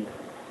really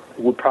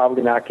would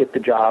probably not get the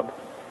job.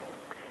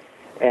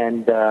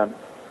 And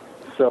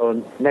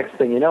so next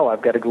thing you know,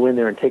 I've got to go in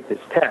there and take this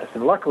test.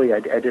 And luckily, I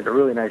did a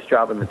really nice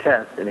job in the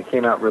test, and it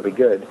came out really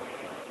good.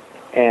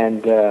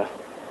 And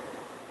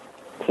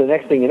so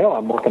next thing you know,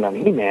 I'm working on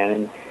He-Man,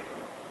 and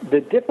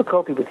the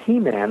difficulty with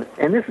He-Man,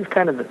 and this is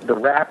kind of the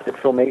rap that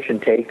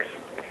Filmation takes,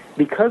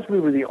 because we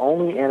were the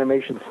only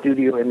animation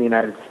studio in the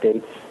United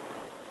States,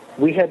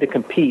 we had to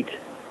compete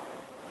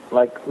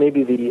like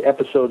maybe the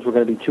episodes were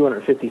going to be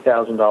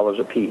 $250,000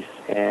 a piece,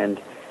 and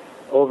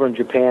over in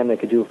Japan they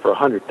could do it for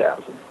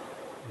 $100,000.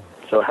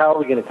 So how are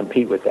we going to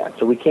compete with that?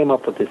 So we came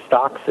up with this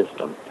stock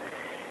system,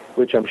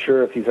 which I'm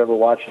sure if you've ever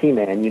watched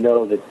He-Man, you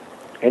know that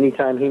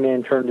anytime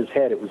He-Man turned his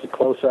head, it was a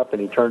close-up,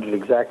 and he turned it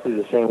exactly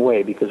the same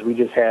way, because we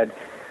just had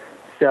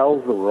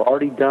cells that were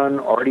already done,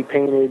 already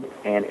painted,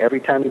 and every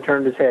time he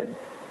turned his head,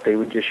 they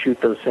would just shoot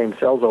those same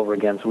cells over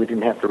again, so we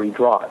didn't have to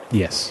redraw it.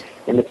 Yes.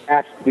 In the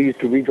past, we used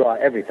to redraw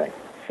everything.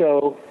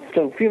 So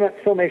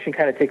Filmation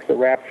kind of takes the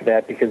rap for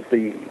that, because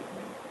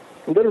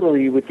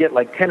literally you would get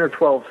like 10 or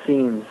 12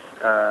 scenes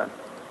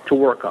to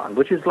work on,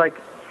 which is like,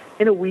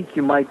 in a week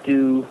you might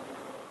do,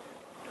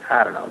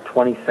 I don't know,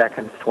 20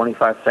 seconds,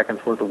 25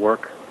 seconds worth of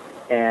work.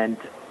 And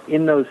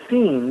in those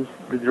scenes,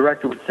 the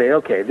director would say,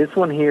 okay, this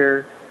one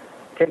here,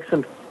 take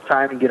some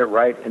time to get it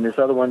right, and this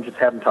other one, just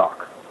have him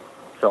talk.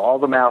 So all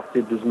the mouth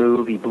did was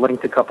move, he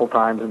blinked a couple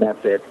times, and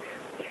that's it.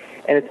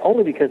 And it's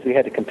only because we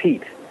had to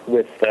compete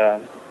with the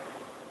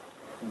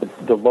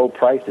low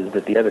prices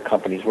that the other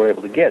companies were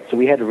able to get. So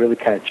we had to really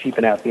kind of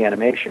cheapen out the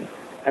animation.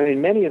 I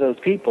mean, many of those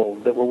people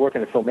that were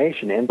working at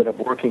Filmation ended up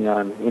working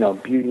on,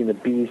 Beauty and the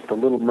Beast, The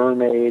Little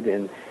Mermaid,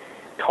 and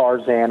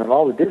Tarzan, and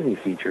all the Disney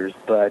features,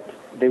 but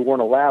they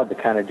weren't allowed to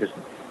kind of just,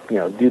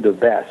 do their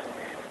best.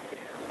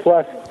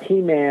 Plus,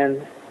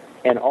 He-Man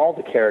and all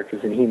the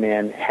characters in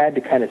He-Man had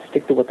to kind of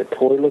stick to what the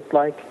toy looked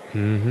like.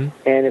 Mm-hmm.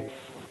 And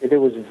it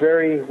was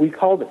we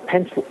called it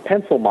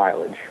pencil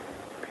mileage.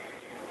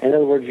 In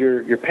other words,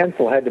 your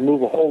pencil had to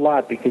move a whole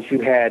lot because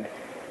you had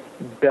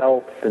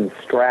belts and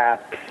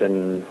straps,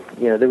 and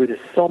there were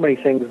just so many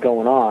things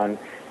going on.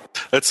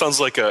 That sounds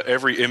like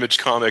every Image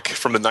comic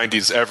from the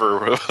 90s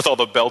ever, with all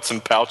the belts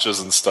and pouches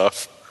and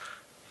stuff.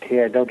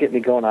 Yeah, don't get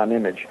me going on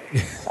Image.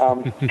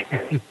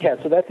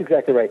 Yeah, so that's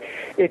exactly right.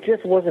 It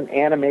just wasn't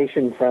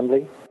animation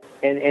friendly,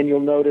 and you'll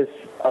notice,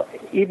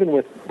 even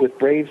with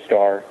Brave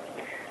Star,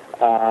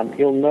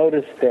 you'll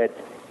notice that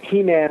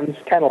He-Man's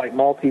kind of like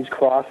Maltese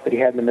cross that he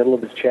had in the middle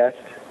of his chest.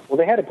 Well,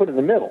 they had to put it in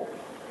the middle,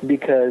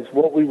 because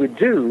what we would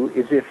do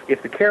is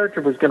if the character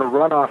was going to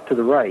run off to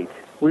the right,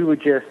 we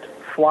would just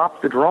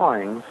flop the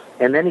drawings,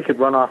 and then he could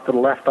run off to the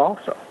left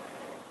also.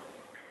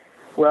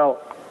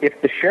 Well, if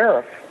the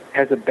sheriff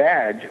has a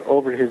badge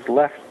over his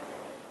left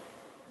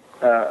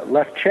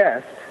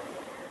chest,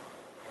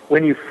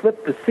 when you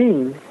flip the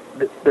scene,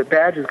 the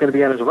badge is going to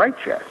be on his right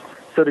chest.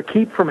 So to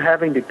keep from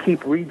having to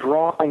keep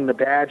redrawing the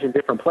badge in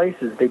different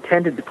places, they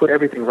tended to put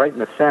everything right in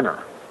the center.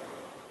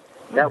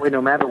 That way,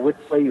 no matter which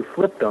way you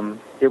flip them,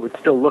 it would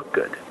still look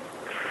good.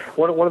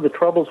 One of the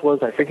troubles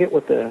was, I forget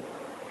what the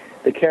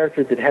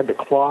character that had the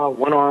claw,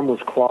 one arm was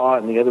claw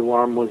and the other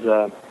arm was...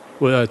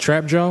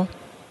 Trap Jaw?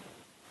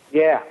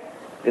 Yeah,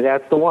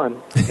 that's the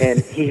one. And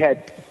he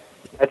had,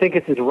 I think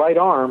it's his right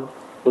arm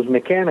was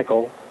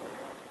mechanical,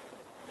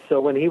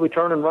 so when he would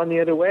turn and run the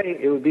other way,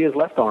 it would be his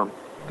left arm.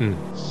 Mm.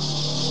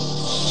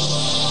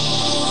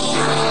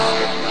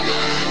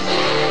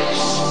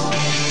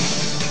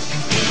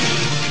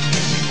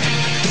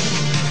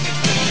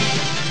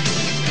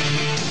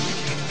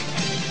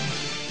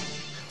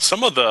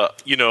 Some of the,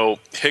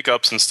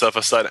 hiccups and stuff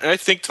aside, and I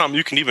think, Tom,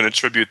 you can even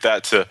attribute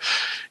that to,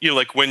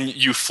 like when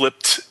you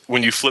flipped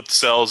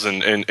cells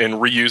and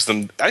reused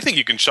them. I think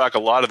you can chalk a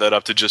lot of that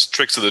up to just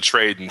tricks of the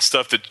trade and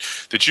stuff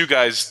that you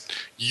guys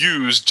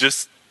use,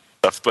 just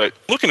stuff. But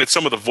looking at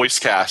some of the voice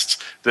casts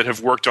that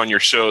have worked on your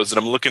shows, and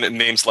I'm looking at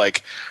names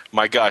like,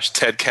 my gosh,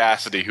 Ted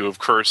Cassidy, who of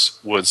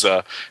course was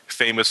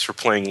famous for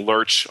playing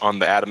Lurch on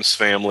the Addams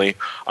Family.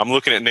 I'm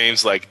looking at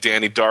names like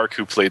Danny Dark,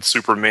 who played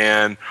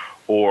Superman,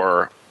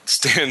 or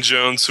Stan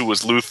Jones, who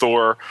was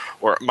Luthor,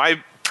 or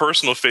my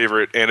personal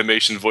favorite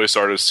animation voice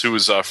artist, who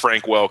was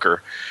Frank Welker.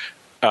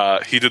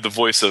 He did the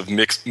voice of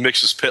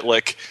Mixus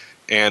Pitlick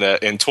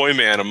and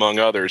Toyman, among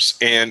others.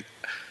 And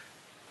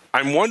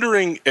I'm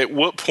wondering at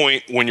what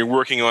point when you're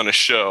working on a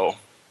show,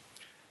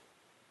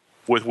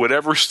 with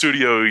whatever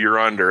studio you're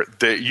under,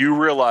 that you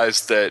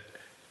realize that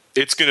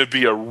it's going to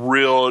be a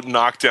real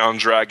knockdown,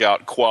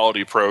 drag-out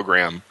quality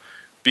program.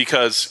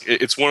 Because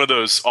it's one of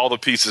those, all the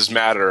pieces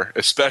matter,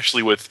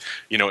 especially with,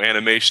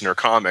 animation or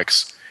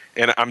comics.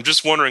 And I'm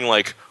just wondering,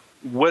 like,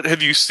 what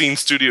have you seen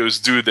studios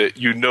do that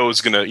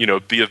is going to,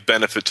 be of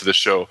benefit to the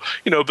show,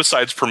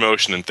 besides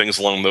promotion and things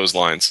along those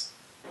lines?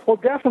 Well,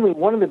 definitely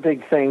one of the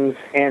big things,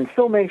 and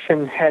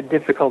Filmation had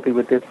difficulty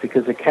with this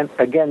because,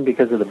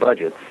 because of the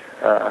budgets.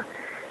 I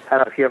don't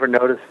know if you ever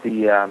noticed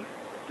the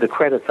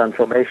credits on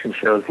Filmation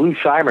shows. Lou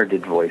Scheimer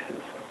did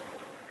voices.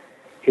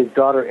 His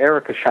daughter,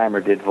 Erica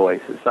Scheimer, did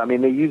voices. I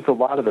mean, they used a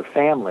lot of the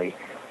family.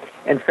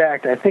 In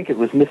fact, I think it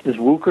was Mrs.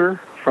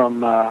 Wooker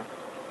from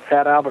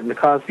Fat Albert and the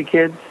Cosby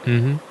Kids.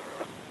 Mm-hmm.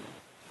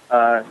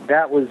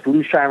 That was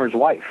Lou Scheimer's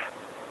wife.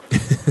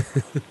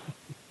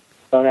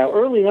 So now,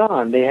 early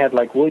on, they had,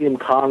 like, William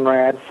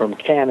Conrad from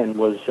Cannon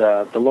was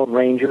the Lone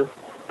Ranger.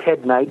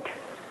 Ted Knight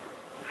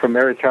from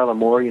Mary Tyler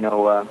Moore,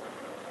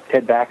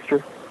 Ted Baxter.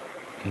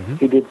 Mm-hmm.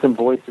 He did some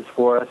voices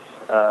for us.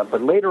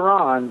 But later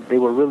on, they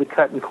were really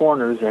cutting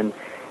corners, and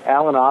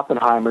Alan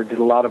Oppenheimer did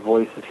a lot of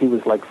voices. He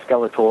was like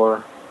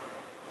Skeletor.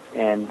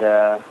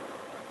 and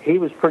he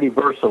was pretty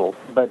versatile.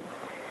 But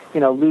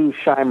Lou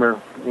Scheimer,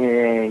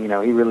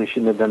 he really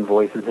shouldn't have done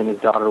voices, and his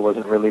daughter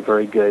wasn't really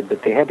very good.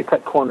 But they had to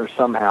cut corners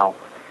somehow.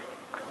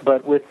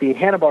 But with the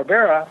Hanna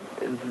Barbera,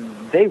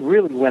 they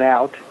really went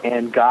out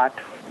and got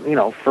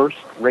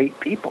first-rate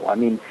people. I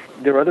mean,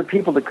 there were other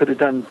people that could have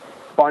done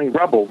Barney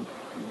Rubble,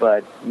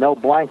 but Mel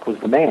Blanc was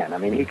the man. I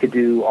mean, he could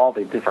do all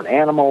the different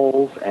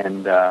animals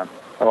and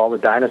all the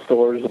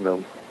dinosaurs and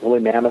the woolly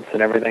mammoths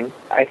and everything.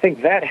 I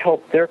think that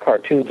helped their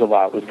cartoons a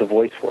lot, was the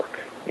voice work.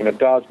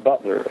 Dawes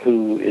Butler,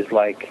 who is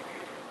like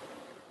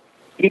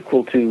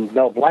equal to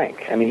Mel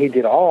Blanc. I mean, he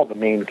did all the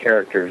main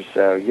characters,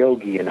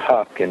 Yogi and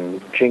Huck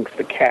and Jinx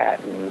the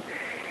cat, and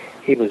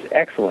he was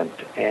excellent.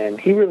 And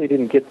he really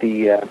didn't get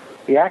the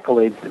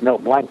accolades that Mel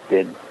Blanc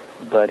did,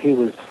 but he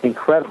was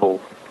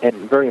incredible and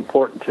very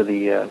important to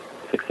the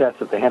success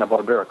of the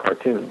Hanna-Barbera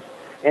cartoons.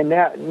 And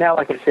now,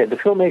 like I said, the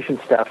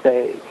Filmation stuff,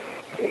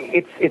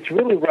 it's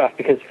really rough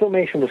because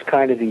Filmation was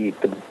kind of the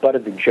butt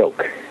of the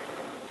joke,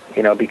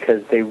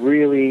 because they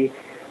really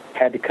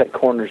had to cut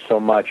corners so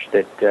much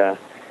that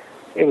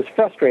it was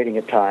frustrating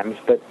at times,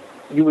 but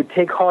you would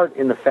take heart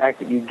in the fact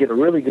that you'd get a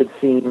really good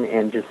scene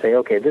and just say,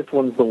 okay, this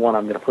one's the one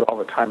I'm going to put all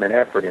the time and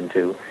effort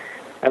into.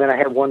 And then I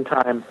had one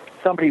time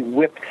somebody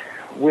whipped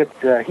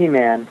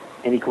He-Man,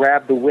 and he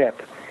grabbed the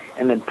whip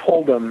and then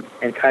pulled him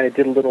and kind of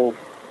did a little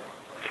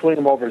swing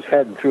him over his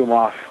head and threw him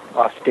off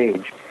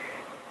stage.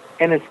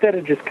 And instead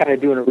of just kind of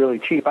doing it really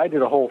cheap, I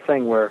did a whole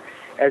thing where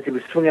as he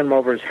was swinging him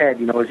over his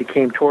head, as he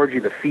came towards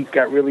you, the feet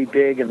got really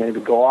big, and then he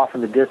would go off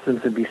in the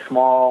distance and be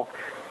small.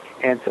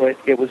 And so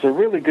it was a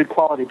really good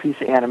quality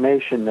piece of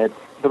animation that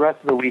the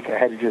rest of the week I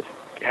had to just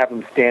have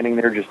him standing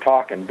there just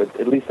talking. But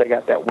at least I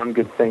got that one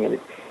good thing, and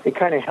it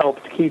kind of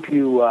helped keep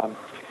you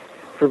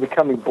from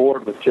becoming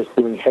bored with just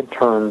doing head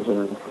turns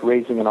and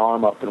raising an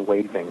arm up and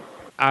waving.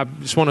 I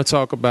just want to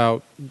talk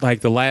about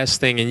like the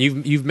last thing, and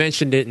you've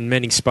mentioned it in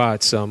many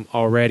spots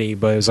already,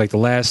 but it was like the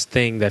last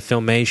thing that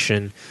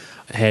Filmation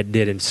had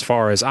did as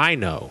far as I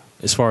know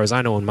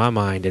in my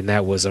mind, and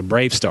that was a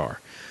Brave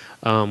Star,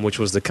 which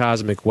was the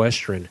Cosmic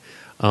Western,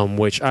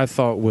 which I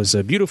thought was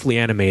beautifully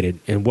animated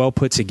and well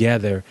put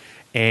together.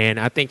 And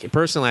I think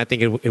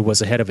it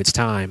was ahead of its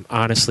time,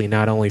 honestly,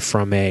 not only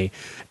from a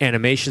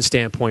animation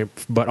standpoint,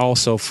 but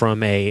also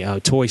from a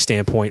toy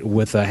standpoint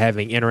with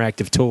having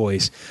interactive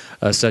toys,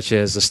 such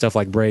as the stuff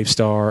like Brave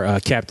Star,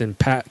 Captain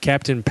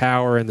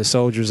Power and the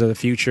Soldiers of the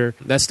Future.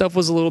 That stuff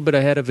was a little bit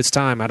ahead of its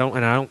time. I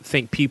don't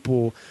think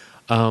people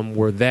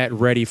were that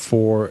ready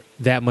for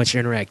that much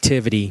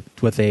interactivity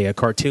with a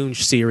cartoon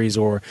series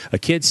or a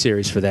kid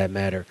series for that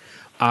matter.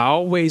 I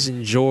always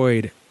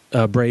enjoyed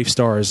Brave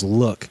Star's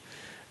look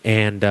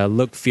and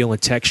look, feel,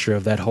 and texture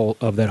of that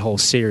whole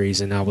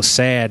series, and I was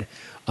sad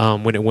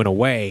when it went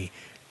away,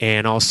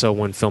 and also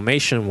when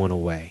Filmation went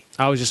away.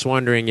 I was just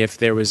wondering if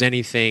there was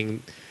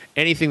anything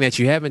that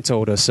you haven't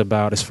told us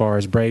about as far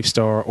as Brave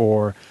Star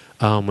or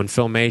when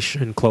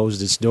Filmation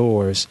closed its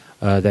doors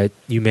that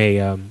you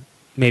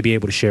may be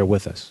able to share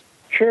with us.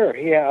 Sure,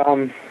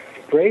 yeah.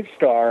 Brave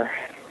Star,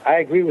 I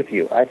agree with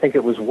you. I think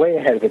it was way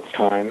ahead of its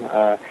time.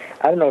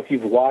 I don't know if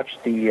you've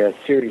watched the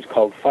series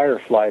called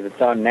Firefly that's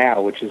on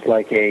now, which is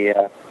like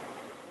a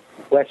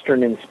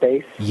Western in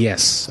space.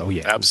 Yes. Oh,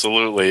 yeah.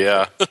 Absolutely,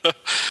 yeah.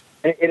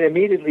 It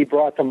immediately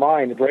brought to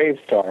mind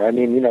Brave Star. I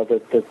mean,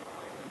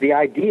 the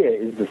idea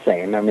is the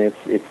same. I mean,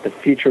 it's the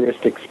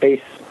futuristic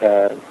space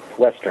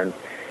Western.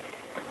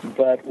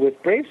 But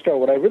with Brave Star,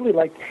 what I really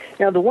liked...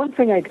 Now, the one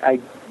thing I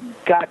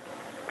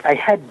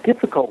had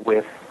difficult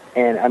with,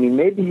 and I mean,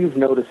 maybe you've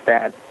noticed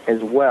that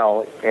as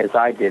well as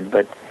I did,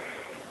 but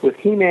with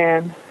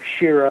He-Man,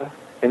 She-Ra,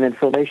 and then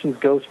Filmation's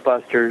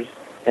Ghostbusters,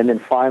 and then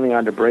finally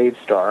onto Brave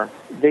Star,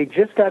 they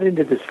just got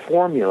into this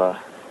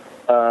formula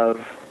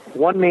of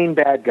one main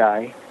bad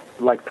guy,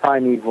 like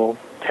Primeval,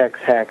 Tex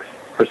Hex,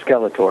 or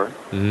Skeletor.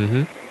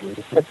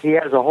 Mm-hmm. He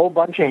has a whole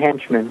bunch of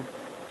henchmen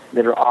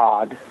that are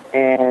odd,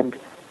 and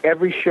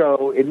every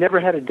show, it never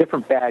had a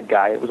different bad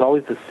guy. It was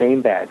always the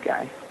same bad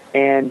guy.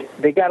 And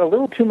they got a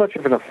little too much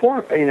of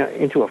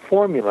into a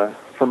formula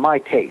for my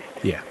taste.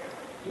 Yeah.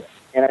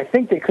 And I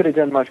think they could have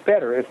done much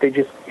better if they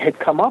just had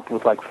come up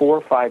with like 4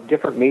 or 5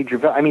 different major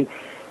villains. I mean,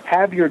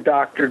 have your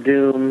Doctor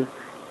Doom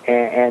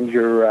and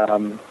your,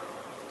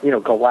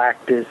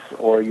 Galactus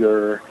or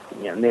your,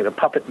 the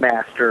Puppet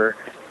Master,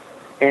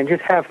 and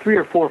just have 3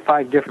 or 4 or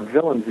 5 different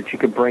villains that you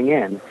could bring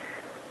in.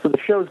 So the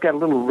show's got a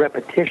little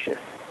repetitious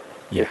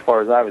as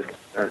far as I was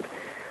concerned.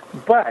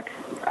 But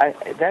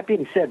that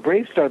being said,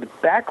 Brave Star, the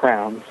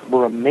backgrounds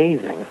were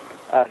amazing.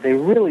 They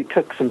really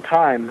took some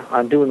time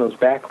on doing those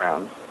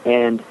backgrounds,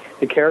 and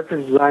the character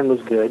design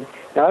was good.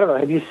 Now, I don't know,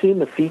 have you seen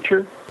the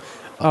feature?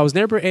 I was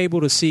never able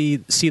to see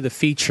the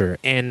feature,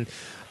 and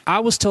I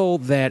was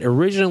told that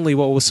originally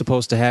what was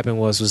supposed to happen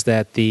was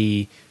that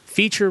the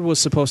feature was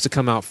supposed to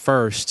come out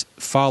first,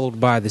 followed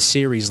by the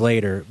series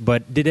later.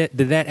 But did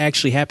that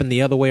actually happen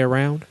the other way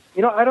around?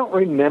 I don't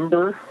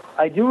remember.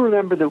 I do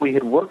remember that we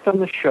had worked on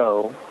the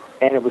show,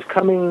 and it was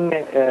coming,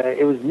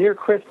 it was near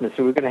Christmas,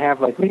 so we were going to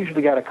have, we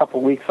usually got a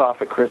couple weeks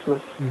off at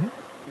Christmas. Mm-hmm.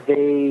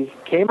 they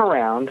came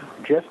around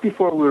just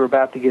before we were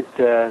about to get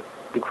the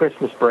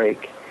Christmas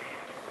break,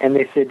 and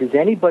they said, does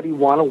anybody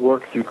want to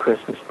work through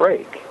Christmas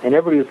break? And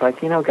everybody was like,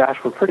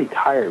 gosh, we're pretty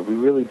tired. We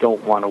really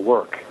don't want to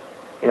work.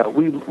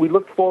 We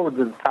looked forward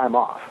to the time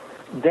off.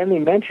 Then they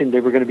mentioned they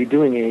were going to be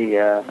doing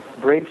a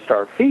Brave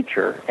Star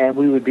feature, and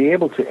we would be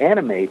able to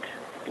animate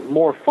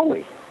more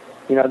fully.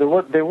 They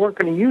weren't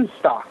going to use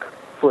stock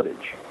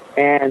footage.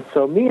 And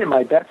so me and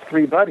my best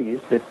three buddies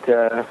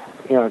that,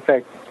 in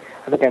fact,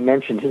 I think I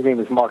mentioned his name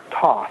is Mark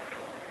Toth.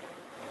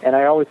 And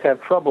I always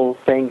have trouble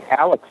saying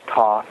Alex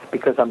Toth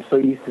because I'm so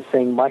used to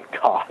saying Mike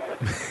Toth.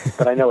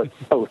 But I know it's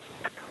Toth.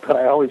 But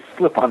I always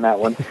slip on that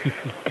one.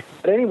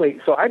 But anyway,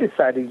 so I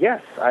decided,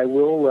 yes, I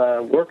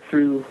will work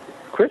through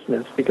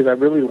Christmas because I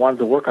really wanted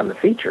to work on the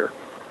feature.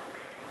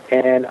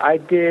 And I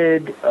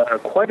did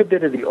quite a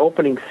bit of the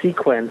opening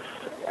sequence.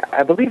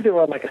 I believe they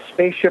were on like a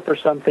spaceship or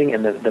something,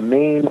 and the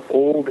main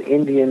old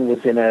Indian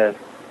was in a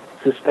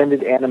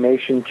suspended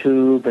animation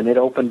tube, and it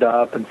opened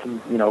up, and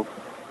some,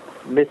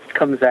 mist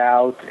comes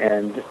out,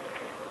 and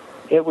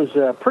it was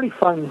a pretty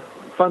fun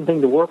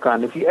thing to work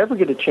on. If you ever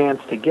get a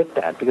chance to get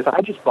that, because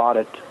I just bought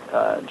it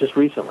just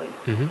recently,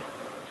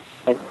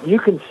 and you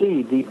can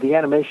see the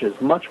animation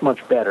is much,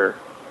 much better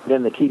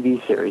than the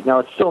TV series. Now,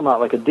 it's still not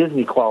like a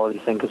Disney quality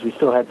thing because we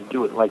still had to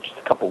do it in like just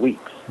a couple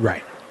weeks.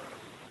 Right.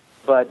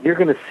 But you're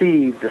going to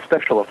see the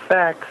special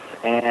effects,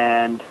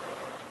 and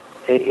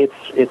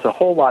it's a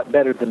whole lot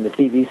better than the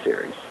TV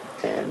series.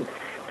 And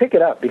pick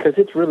it up because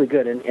it's really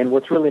good. And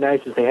what's really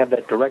nice is they have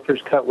that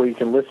director's cut where you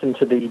can listen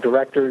to the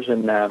directors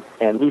and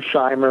Lou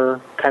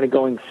Scheimer kind of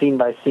going scene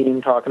by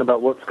scene, talking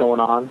about what's going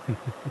on.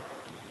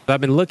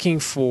 I've been looking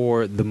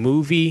for the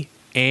movie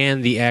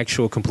and the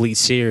actual complete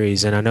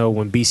series, and I know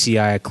when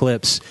BCI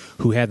Eclipse,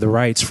 who had the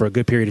rights for a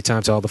good period of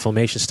time to all the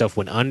Filmation stuff,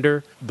 went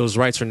under, those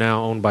rights are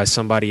now owned by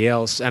somebody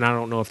else, and I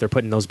don't know if they're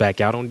putting those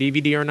back out on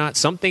DVD or not.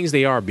 Some things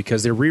they are,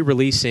 because they're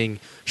re-releasing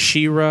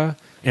She-Ra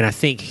and I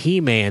think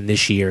He-Man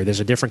this year. There's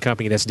a different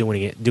company that's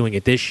doing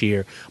it this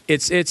year.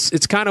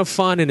 It's kind of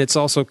fun, and it's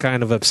also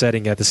kind of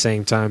upsetting at the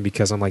same time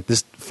because I'm like,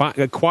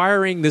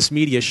 acquiring this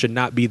media should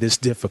not be this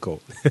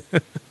difficult.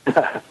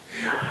 But,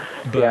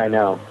 yeah, I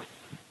know.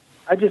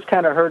 I just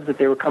kind of heard that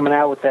they were coming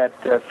out with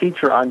that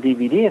feature on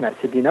DVD, and I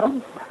said,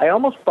 I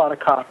almost bought a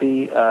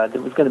copy that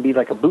was going to be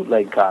like a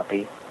bootleg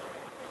copy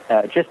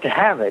just to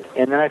have it,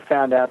 and then I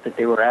found out that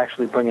they were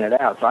actually bringing it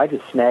out, so I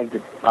just snagged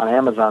it on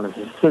Amazon as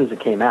soon as it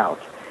came out.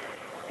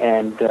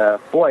 And,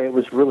 boy, it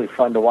was really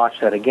fun to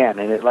watch that again.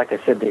 And like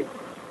I said,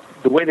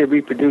 the way they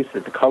reproduced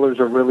it, the colors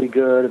are really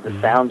good,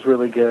 the sound's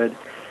really good,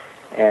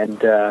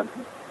 and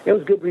it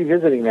was good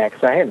revisiting that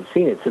because I hadn't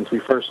seen it since we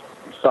first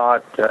saw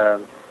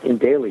it in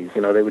dailies.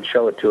 They would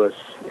show it to us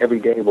every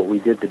day, what we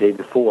did the day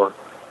before.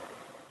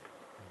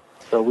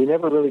 So we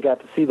never really got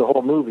to see the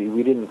whole movie.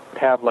 We didn't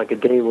have like a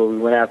day where we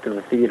went out to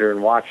the theater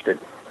and watched it.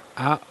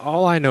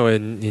 All I know,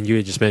 and you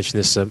had just mentioned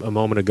this a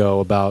moment ago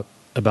about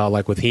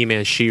like with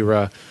He-Man,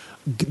 She-Ra,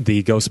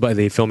 the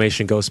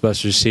Filmation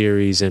Ghostbusters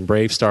series, and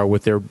Brave Star,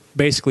 with their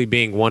basically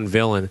being one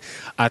villain.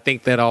 I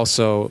think that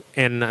also,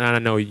 and I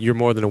know you're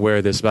more than aware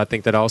of this, but I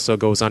think that also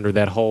goes under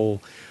that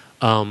whole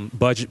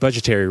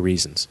budgetary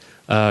reasons.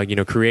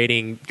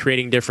 Creating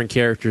different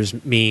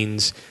characters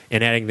means,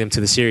 and adding them to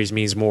the series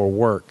means more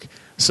work.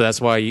 So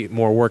that's why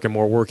more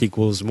work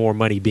equals more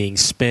money being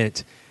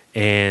spent.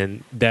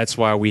 And that's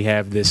why we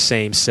have this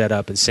same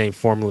setup and same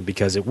formula,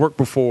 because it worked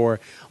before,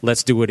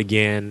 let's do it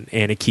again,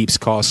 and it keeps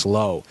costs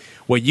low.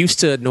 What used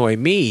to annoy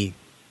me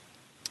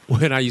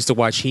when I used to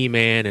watch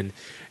He-Man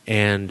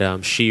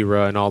and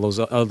She-Ra and all those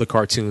other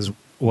cartoons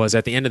was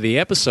at the end of the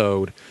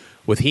episode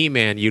with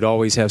He-Man, you'd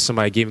always have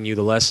somebody giving you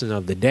the lesson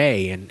of the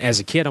day. And as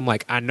a kid, I'm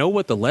like, I know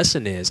what the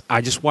lesson is. I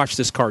just watched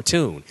this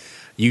cartoon.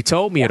 You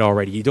told me it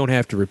already. You don't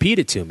have to repeat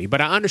it to me.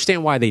 But I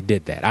understand why they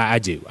did that. I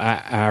do.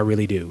 I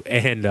really do.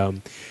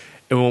 And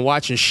when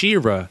watching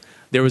She-Ra,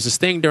 there was this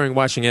thing during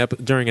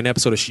an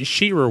episode of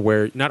She-Ra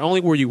where not only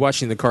were you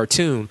watching the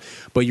cartoon,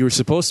 but you were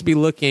supposed to be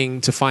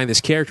looking to find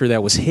this character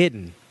that was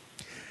hidden.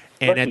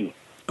 And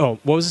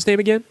what was his name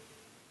again?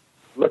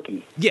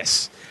 Lucky.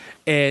 Yes.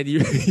 And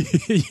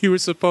you were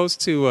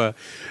supposed to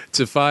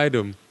find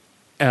him.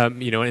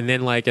 And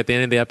then like at the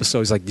end of the episode,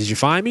 he's like, "Did you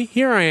find me?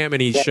 Here I am,"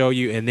 and he'd show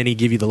you, and then he'd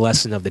give you the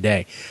lesson of the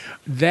day.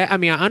 I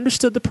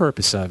understood the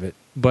purpose of it,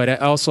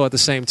 but also at the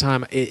same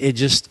time,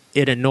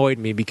 it annoyed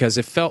me because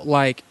it felt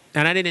like,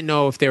 and I didn't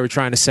know if they were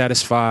trying to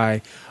satisfy,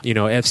 the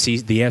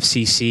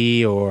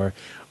FCC or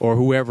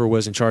whoever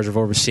was in charge of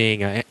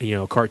overseeing,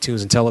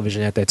 cartoons and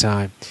television at that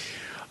time,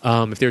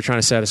 if they were trying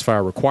to satisfy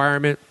a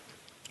requirement,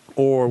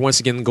 or once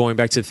again going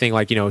back to the thing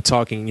like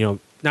talking,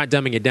 not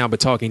dumbing it down, but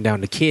talking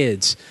down to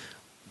kids.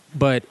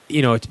 But,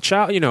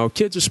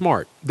 kids are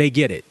smart. They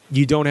get it.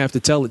 You don't have to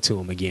tell it to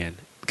them again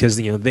because,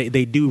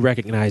 they do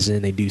recognize it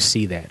and they do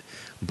see that.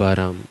 But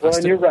and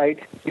you're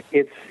right.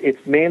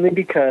 It's mainly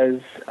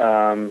because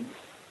at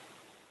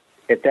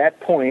that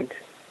point,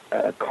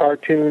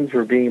 cartoons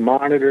were being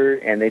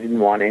monitored and they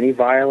didn't want any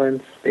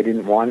violence. They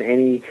didn't want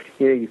any,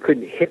 you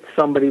couldn't hit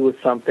somebody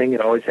with something.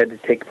 It always had to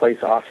take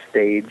place off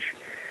stage.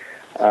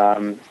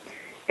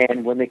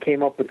 And when they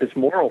came up with this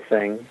moral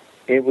thing,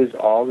 it was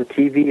all the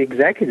TV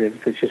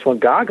executives that just went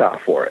gaga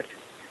for it.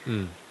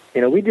 You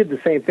know, we did the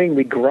same thing.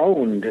 We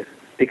groaned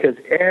because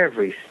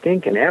every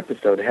stinking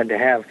episode had to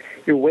have,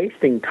 you're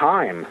wasting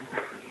time.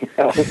 You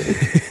know?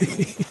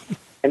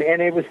 And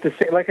it was the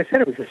same, like I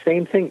said, it was the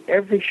same thing.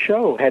 Every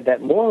show had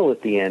that moral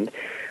at the end.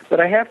 But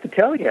I have to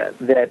tell you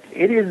that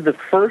it is the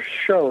first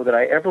show that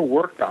I ever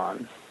worked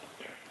on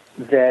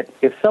that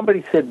if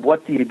somebody said,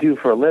 "What do you do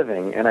for a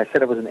living?" and I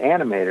said I was an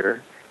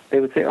animator, they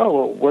would say, "Oh,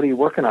 well, what are you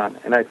working on?"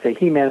 And I'd say,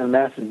 "He-Man and the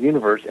Masters of the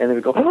Universe," and they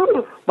would go,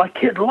 "Oh, my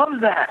kid loves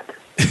that."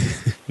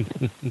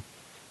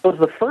 It was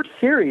the first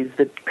series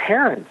that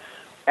parents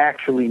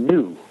actually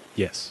knew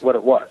what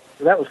it was.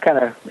 So that was kind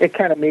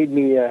of made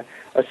me a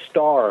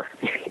star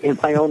in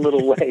my own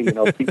little way. You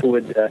know, people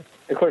would,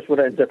 of course, what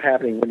ends up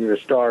happening when you're a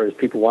star is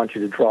people want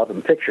you to draw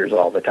them pictures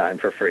all the time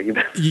for free.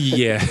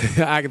 Yeah,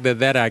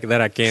 that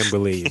I can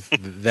believe.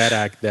 that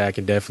I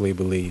can definitely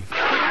believe.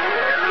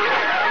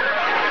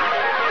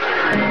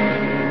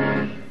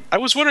 I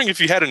was wondering if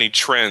you had any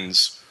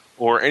trends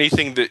or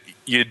anything that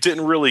you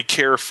didn't really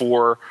care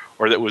for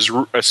or that was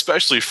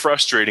especially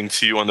frustrating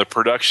to you on the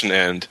production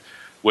end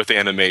with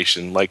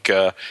animation. Like,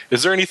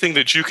 is there anything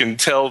that you can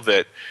tell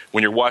that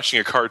when you're watching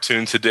a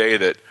cartoon today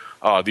that,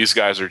 these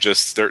guys are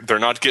just, they're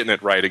not getting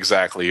it right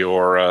exactly,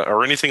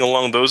 or anything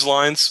along those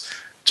lines?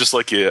 Just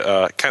like you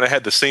kind of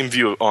had the same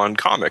view on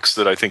comics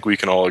that I think we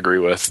can all agree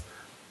with.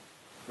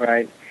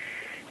 Right.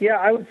 Yeah,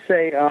 I would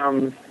say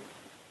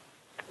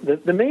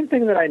the main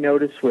thing that I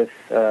noticed with,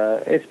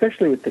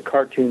 especially with the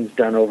cartoons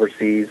done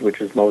overseas,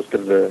 which is most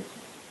of the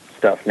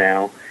stuff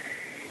now,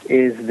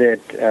 is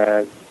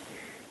that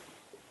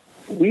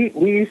we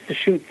used to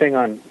shoot things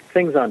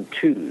on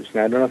twos.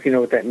 Now, I don't know if you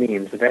know what that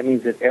means, but that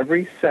means that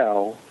every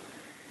cell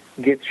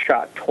gets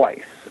shot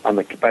twice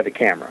by the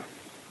camera.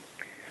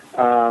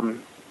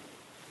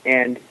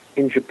 And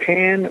in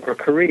Japan or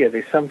Korea,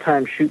 they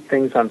sometimes shoot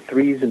things on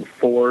threes and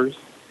fours.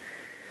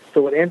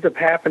 So what ends up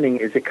happening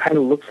is it kind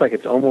of looks like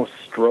it's almost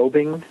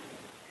strobing.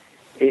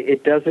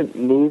 It doesn't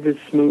move as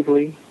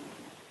smoothly.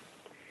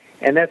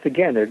 And that's,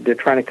 again, they're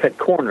trying to cut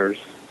corners.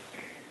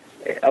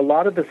 A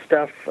lot of the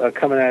stuff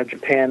coming out of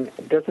Japan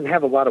doesn't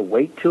have a lot of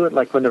weight to it.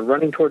 Like when they're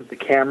running towards the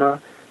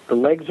camera, the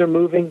legs are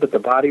moving, but the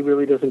body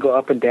really doesn't go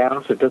up and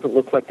down, so it doesn't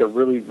look like they're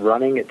really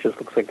running. It just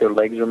looks like their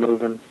legs are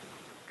moving.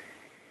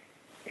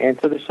 And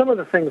so there's some of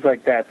the things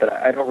like that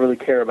I don't really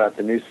care about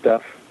the new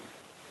stuff.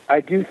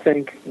 I do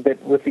think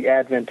that with the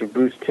advent of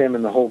Bruce Timm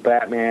and the whole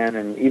Batman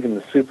and even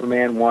the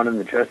Superman one and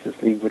the Justice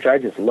League, which I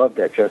just love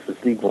that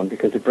Justice League one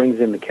because it brings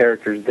in the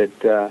characters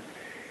that,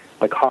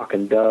 like Hawk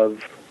and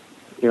Dove.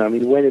 You know, I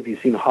mean, when have you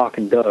seen Hawk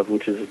and Dove,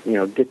 which is, you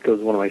know,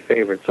 Ditko's one of my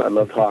favorites, so I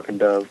loved Hawk and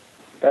Dove.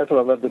 That's what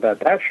I loved about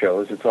that show,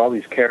 is it's all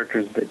these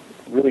characters that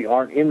really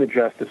aren't in the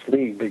Justice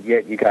League, but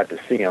yet you got to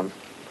see them.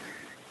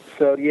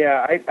 So,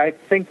 yeah, I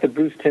think the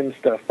Bruce Timm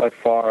stuff by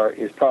far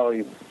is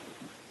probably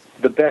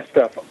the best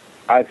stuff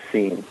I've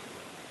seen.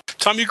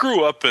 Tom, you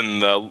grew up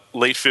in the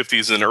late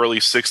 50s and early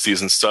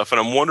 60s and stuff, and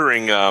I'm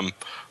wondering,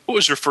 what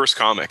was your first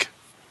comic?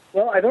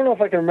 Well, I don't know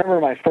if I can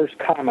remember my first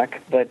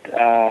comic, but,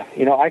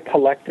 you know, I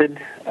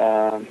collected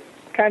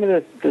kind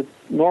of the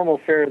normal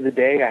fare of the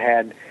day. I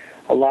had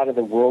a lot of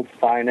the World's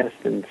Finest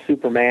and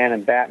Superman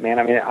and Batman.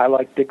 I mean, I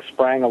liked Dick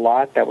Sprang a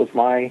lot. That was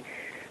my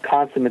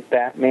consummate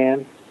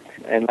Batman.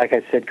 And like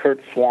I said, Kurt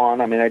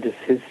Swan, I mean,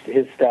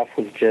 his stuff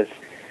was just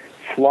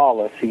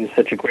flawless. He was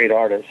such a great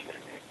artist.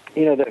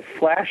 You know, the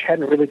Flash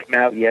hadn't really come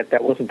out yet.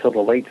 That wasn't until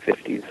the late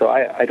 50s. So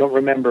I don't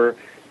remember.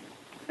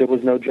 There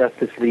was no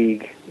Justice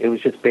League. It was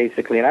just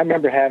basically, and I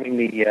remember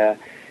having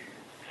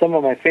some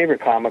of my favorite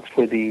comics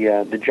were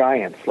the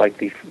Giants, like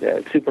the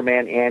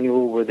Superman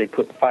annual, where they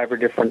put 5 or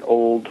different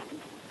old,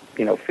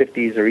 you know,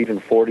 50s or even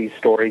 40s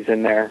stories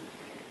in there.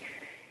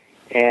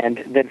 And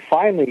then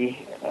finally,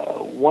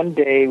 one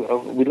day,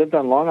 we lived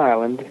on Long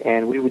Island,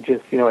 and we would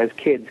just, you know, as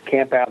kids,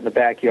 camp out in the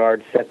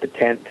backyard, set the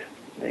tent.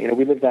 You know,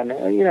 we lived on,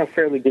 you know,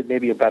 fairly good,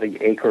 maybe about an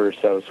acre or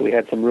so, so we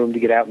had some room to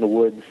get out in the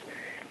woods,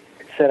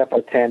 set up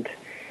our tent.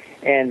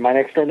 And my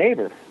next-door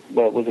neighbor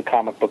was a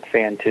comic book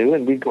fan, too,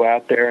 and we'd go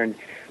out there and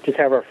just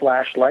have our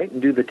flashlight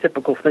and do the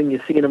typical thing you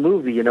see in a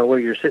movie, you know, where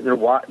you're sitting there,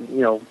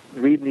 you know,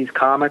 reading these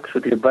comics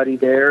with your buddy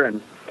there,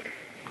 and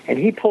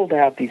he pulled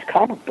out these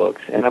comic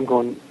books, and I'm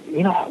going,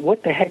 you know,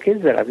 what the heck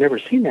is that? I've never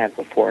seen that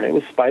before, and it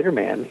was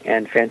Spider-Man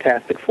and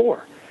Fantastic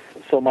Four.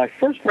 So my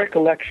first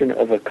recollection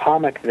of a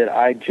comic that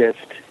I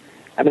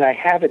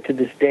have it to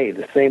this day,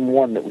 the same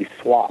one that we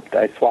swapped.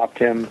 I swapped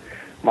him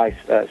my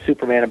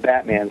Superman and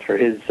Batman for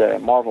his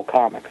Marvel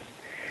Comics.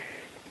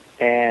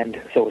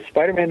 And so with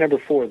Spider-Man number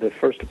 4, the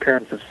first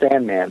appearance of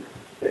Sandman,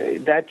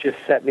 that just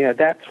set me,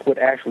 that's what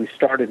actually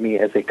started me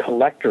as a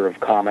collector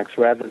of comics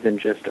rather than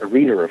just a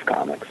reader of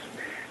comics.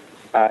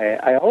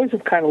 I always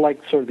have kind of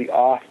liked sort of the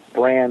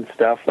off-brand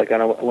stuff. Like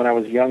when I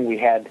was young, we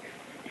had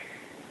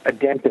a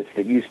dentist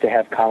that used to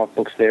have comic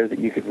books there that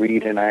you could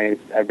read, and I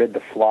read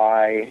The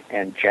Fly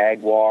and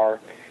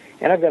Jaguar.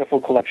 And I've got a full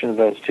collection of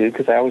those, too,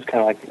 because I always kind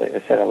of like I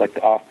said, I like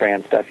the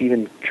off-brand stuff.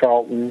 Even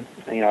Charlton,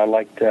 you know, I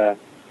liked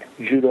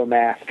Judo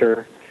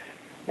Master,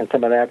 and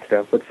some of that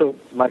stuff. But so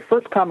my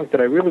first comic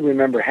that I really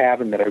remember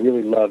having that I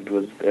really loved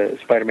was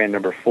Spider-Man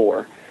number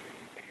 4.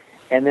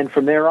 And then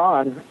from there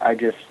on, I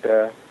just,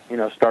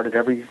 started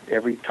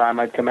every time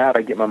I'd come out,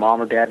 I'd get my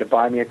mom or dad to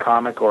buy me a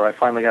comic, or I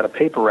finally got a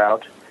paper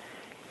route.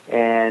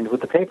 And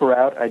with the paper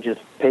route, I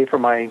just pay for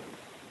my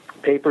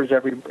papers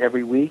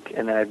every week,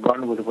 and then I'd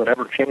run with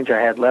whatever change I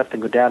had left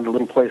and go down to a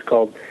little place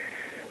called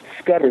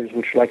Scudder's,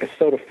 which is like a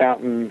soda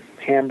fountain,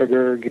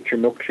 hamburger, get your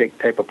milkshake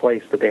type of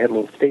place, but they had a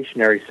little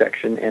stationery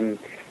section and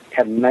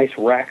had a nice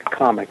rack of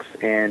comics,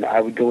 and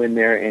I would go in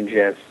there and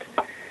just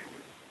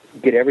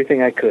get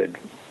everything I could,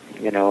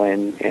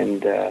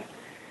 and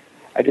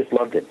I just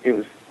loved it.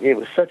 It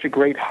was such a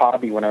great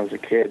hobby when I was a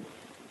kid,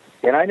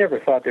 and I never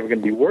thought they were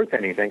going to be worth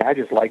anything. I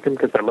just liked them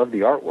because I loved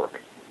the artwork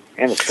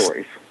and the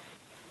stories.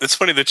 It's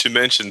funny that you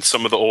mentioned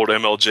some of the old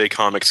MLJ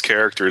Comics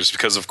characters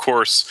because, of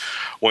course,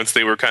 once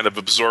they were kind of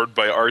absorbed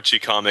by Archie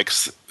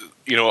Comics,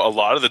 a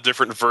lot of the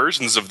different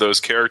versions of those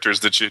characters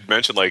that you'd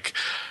mentioned, like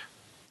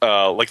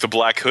the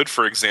Black Hood,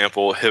 for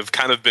example, have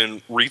kind of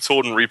been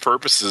retold and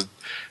repurposed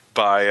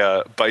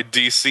by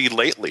DC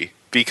lately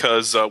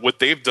because what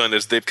they've done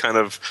is they've kind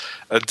of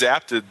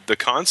adapted the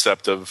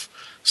concept of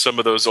some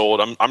of those old,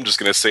 I'm just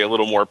going to say a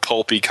little more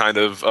pulpy kind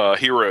of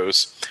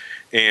heroes,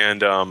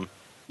 and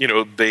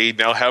they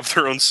now have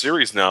their own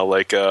series now.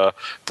 Like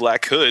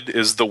Black Hood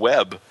is the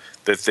Web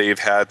that they've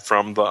had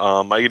from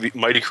the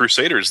Mighty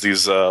Crusaders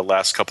these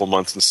last couple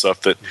months and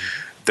stuff that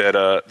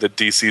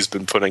DC's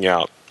been putting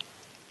out,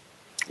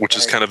 which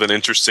is kind of an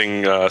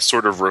interesting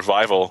sort of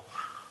revival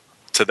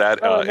to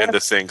that end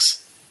of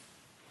things.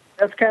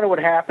 That's kind of what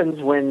happens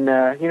when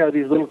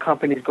these little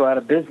companies go out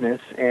of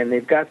business, and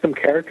they've got some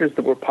characters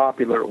that were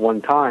popular at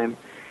one time.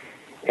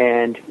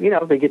 And,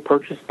 they get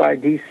purchased by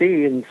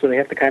DC, and so they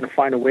have to kind of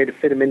find a way to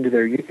fit them into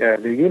their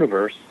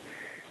universe.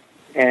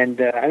 And,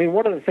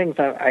 one of the things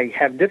I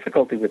have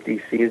difficulty with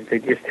DC is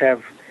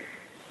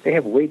they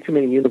have way too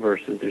many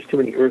universes. There's too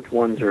many Earth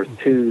 1s, Earth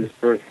 2s,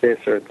 Earth this,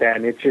 Earth that,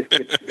 and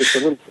it's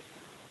a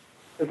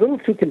little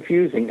too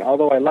confusing,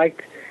 although I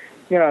liked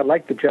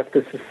the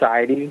Justice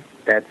Society,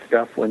 that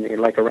stuff, when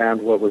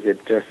around, what was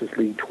it, Justice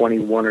League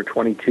 21 or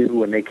 22,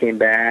 when they came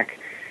back,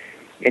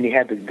 and you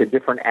had the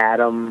different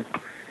Adam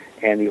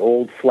and the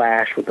old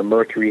Flash with the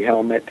Mercury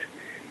helmet.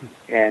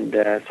 And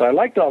so I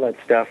liked all that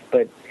stuff,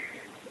 but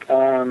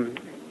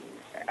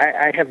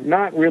I have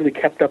not really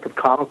kept up with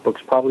comic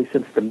books probably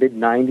since the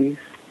mid-'90s.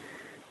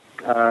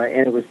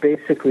 And it was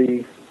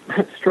basically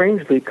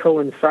strangely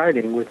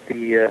coinciding with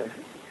the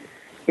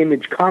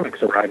Image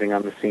Comics arriving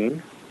on the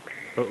scene.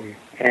 Uh-oh.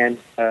 And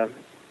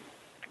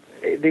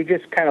they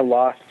just kind of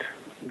lost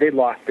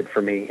it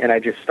for me, and I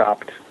just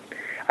stopped.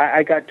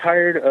 I got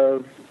tired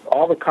of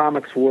all the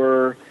comics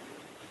where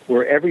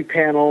every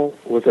panel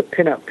was a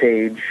pinup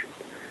page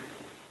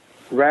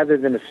rather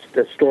than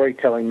a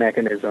storytelling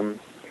mechanism.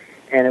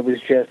 And it was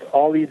just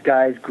all these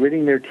guys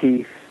gritting their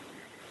teeth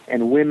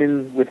and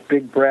women with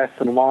big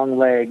breasts and long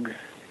legs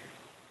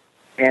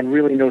and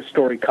really no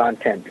story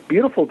content.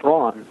 Beautiful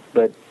drawn,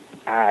 but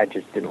I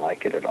just didn't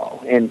like it at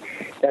all. And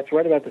that's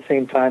right about the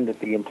same time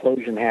that the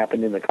implosion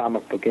happened in the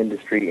comic book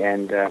industry,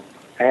 and I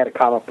had a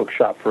comic book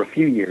shop for a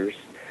few years.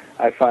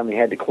 I finally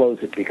had to close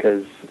it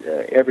because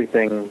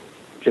everything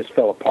just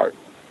fell apart.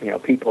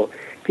 People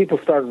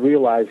started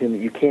realizing that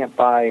you can't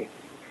buy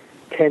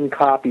 10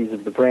 copies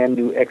of the brand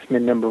new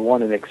X-Men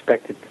 #1 and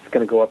expect it's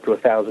going to go up to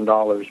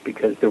 $1,000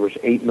 because there was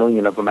 8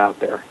 million of them out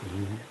there.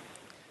 Mm-hmm.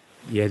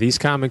 Yeah, these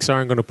comics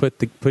aren't going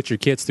to put your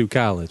kids through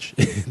college.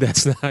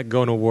 That's not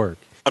going to work.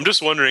 I'm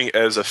just wondering,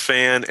 as a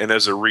fan and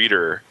as a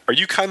reader, are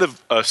you kind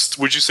of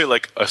would you say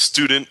like a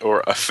student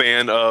or a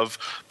fan of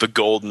the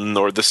Golden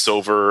or the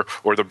Silver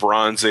or the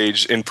Bronze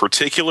Age in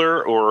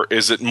particular, or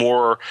is it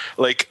more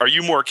like, are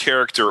you more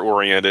character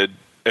oriented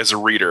as a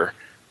reader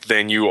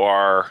than you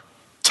are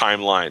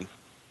timeline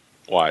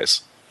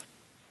wise?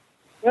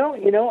 Well,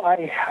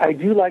 I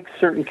do like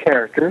certain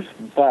characters,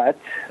 but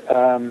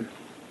I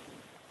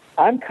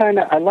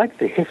like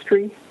the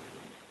history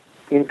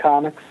in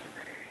comics,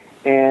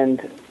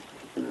 and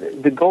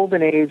the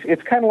Golden Age,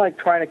 it's kind of like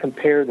trying to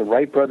compare the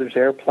Wright brothers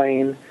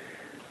airplane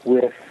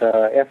with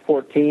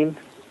F-14.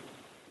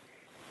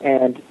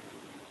 And,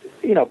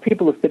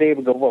 people have been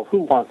able to go, well, who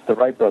wants the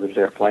Wright brothers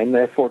airplane?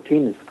 The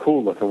F-14 is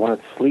cool looking one.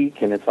 It's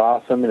sleek and it's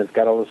awesome and it's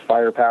got all this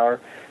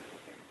firepower.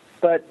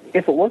 But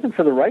if it wasn't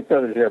for the Wright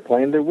brothers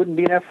airplane, there wouldn't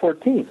be an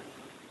F-14.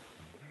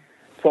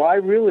 So I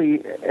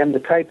really am the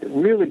type that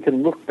really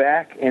can look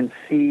back and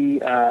see,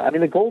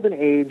 the Golden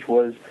Age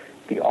was,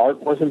 the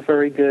art wasn't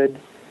very good.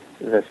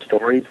 The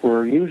stories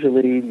were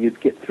usually,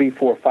 you'd get 3,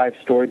 4, 5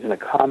 stories in a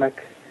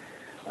comic,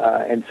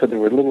 and so there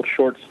were little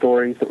short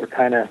stories that were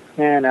kind of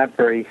not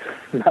very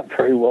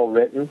well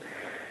written.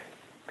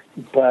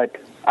 But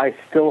I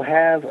still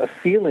have a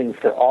feeling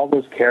for all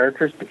those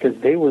characters because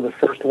they were the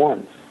first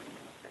ones.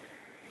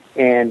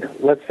 And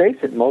let's face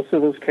it, most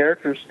of those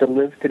characters still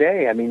live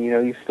today.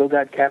 You've still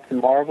got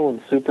Captain Marvel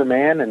and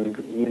Superman and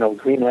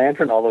Green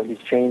Lantern, although he's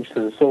changed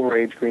to the Silver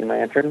Age Green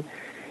Lantern,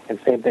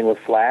 and same thing with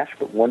Flash.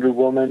 But Wonder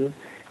Woman,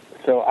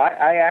 So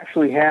I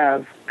actually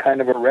have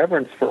kind of a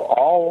reverence for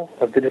all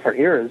of the different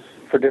eras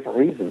for different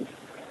reasons.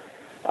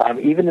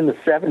 Even in the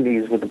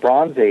 70s with the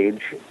Bronze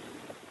Age,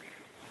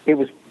 it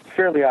was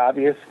fairly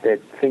obvious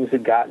that things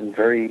had gotten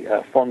very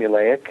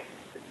formulaic.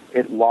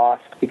 It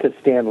lost because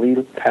Stan Lee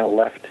kind of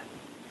left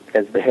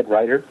as the head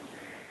writer,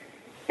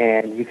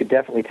 and you could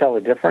definitely tell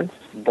a difference,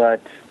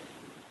 but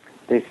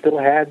they still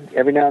had,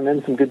 every now and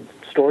then, some good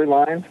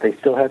storylines. They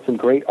still had some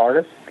great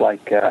artists,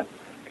 like,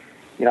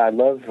 I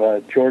love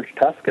George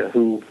Tuska,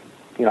 who,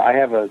 I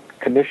have a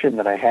commission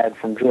that I had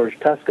from George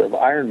Tuska of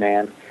Iron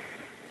Man,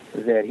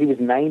 that he was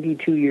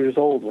 92 years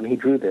old when he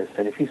drew this,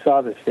 and if you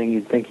saw this thing,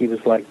 you'd think he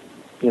was like,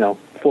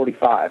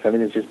 45. I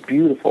mean, it's just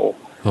beautiful.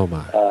 Oh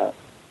my!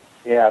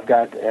 Yeah, I've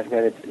got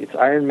it. It's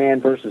Iron Man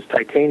versus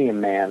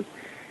Titanium Man,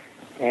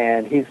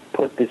 and he's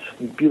put this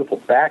beautiful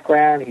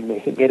background. He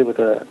made it with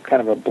a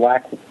kind of a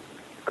black,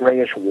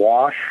 grayish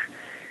wash.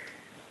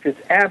 Just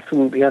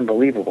absolutely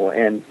unbelievable.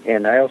 And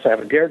I also have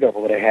a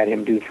Daredevil that I had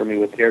him do for me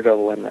with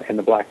Daredevil and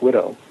the Black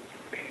Widow.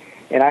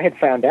 And I had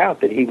found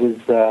out that he was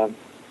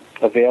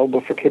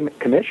available for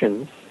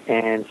commissions,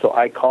 and so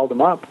I called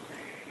him up,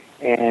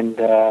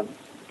 and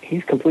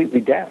he's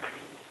completely deaf.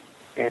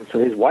 And so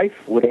his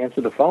wife would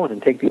answer the phone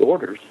and take the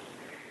orders.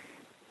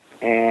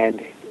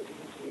 And,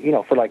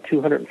 for like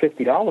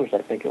 $250,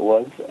 I think it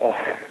was,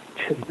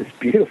 just this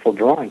beautiful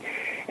drawing.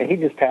 And he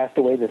just passed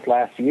away this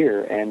last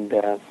year. And,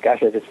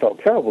 gosh, I just felt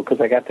terrible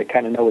because I got to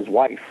kind of know his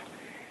wife.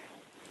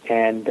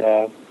 And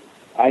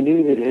I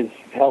knew that his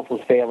health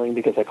was failing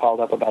because I called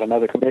up about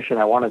another commission.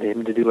 I wanted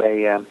him to do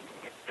a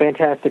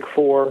Fantastic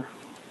Four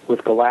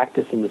with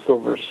Galactus and the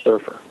Silver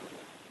Surfer.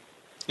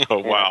 Oh,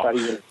 wow.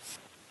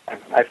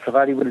 I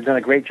thought he would have done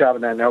a great job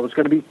in that. Now, it was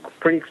going to be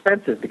pretty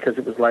expensive because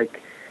it was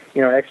like,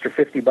 an extra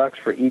 $50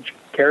 for each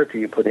character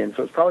you put in.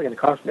 So it's probably going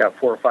to cost me about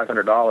 $400 or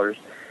 $500.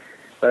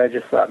 But I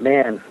just thought,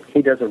 man,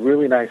 he does a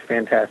really nice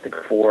Fantastic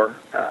Four.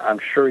 I'm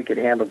sure he could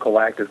handle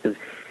Galactus because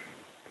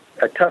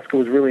Tuska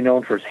was really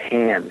known for his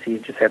hands. He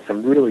just had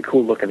some really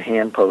cool-looking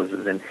hand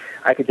poses. And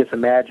I could just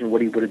imagine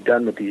what he would have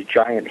done with these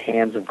giant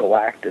hands of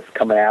Galactus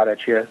coming out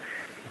at you.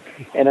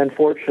 And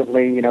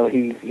unfortunately,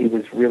 he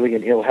was really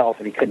in ill health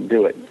and he couldn't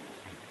do it.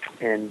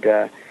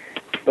 And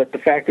but the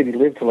fact that he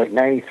lived to like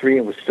 93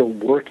 and was still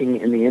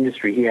working in the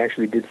industry, he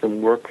actually did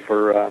some work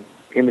for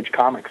Image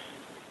Comics.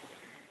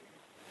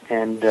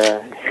 And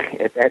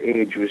at that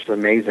age, it was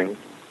amazing.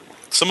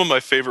 Some of my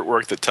favorite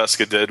work that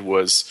Tuska did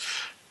was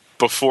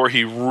before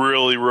he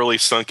really, really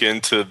sunk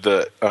into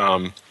the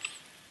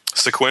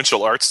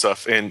sequential art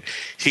stuff. And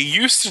he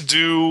used to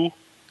do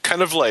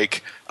kind of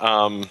like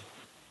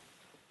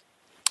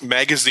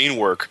magazine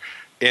work.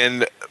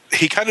 And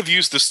he kind of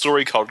used this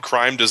story called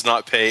Crime Does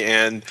Not Pay.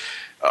 And,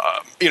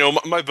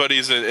 my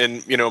buddies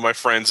and my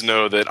friends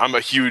know that I'm a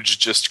huge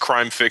just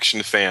crime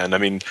fiction fan. I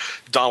mean,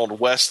 Donald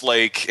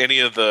Westlake, any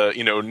of the,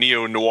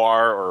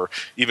 neo-noir or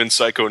even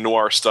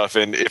psycho-noir stuff.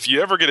 And if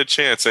you ever get a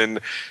chance,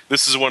 and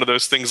this is one of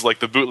those things like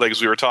the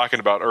bootlegs we were talking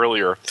about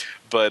earlier,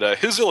 but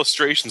his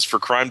illustrations for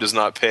Crime Does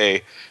Not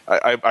Pay,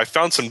 I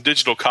found some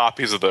digital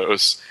copies of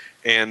those.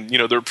 And,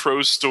 they're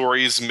prose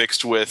stories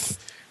mixed with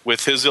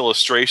his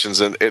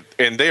illustrations, and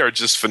they are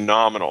just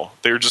phenomenal.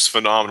 They're just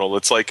phenomenal.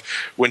 It's like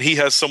when he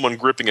has someone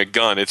gripping a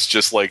gun, it's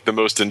just like the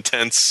most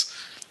intense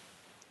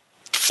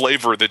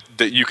flavor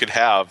that you could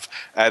have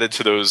added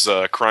to those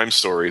crime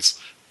stories.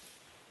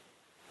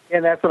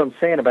 And that's what I'm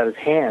saying about his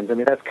hands. I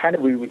mean, that's kind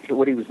of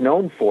what he was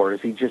known for.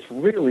 Is he just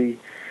really,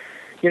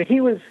 he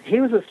was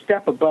a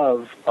step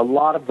above a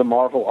lot of the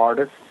Marvel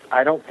artists.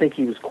 I don't think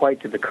he was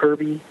quite to the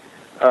Kirby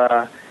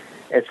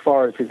as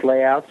far as his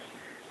layouts.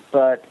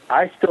 But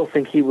I still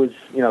think he was,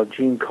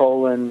 Gene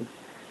Colan,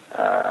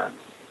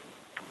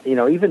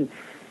 even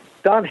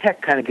Don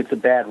Heck kind of gets a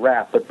bad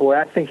rap. But, boy,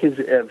 I think his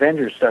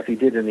Avengers stuff he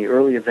did in the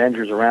early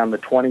Avengers around the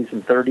 20s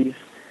and 30s,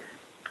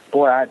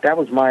 boy, that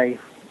was my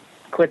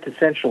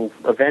quintessential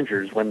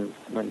Avengers when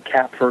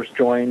Cap first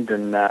joined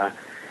and,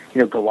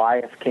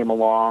 Goliath came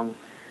along.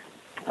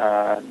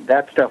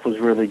 That stuff was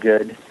really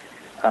good.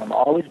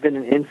 Always been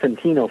an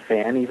Infantino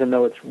fan, even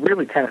though it's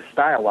really kind of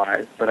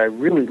stylized, but I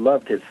really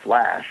loved his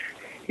Flash.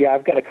 Yeah,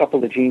 I've got a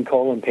couple of Gene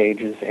Colan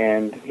pages,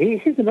 and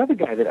he's another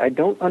guy that I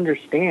don't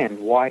understand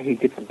why he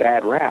gets a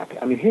bad rap.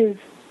 I mean, his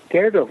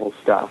Daredevil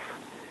stuff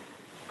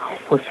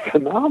was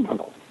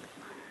phenomenal.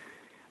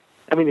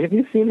 I mean, have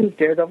you seen his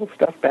Daredevil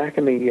stuff back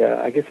in the,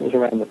 I guess it was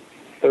around the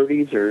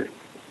 30s or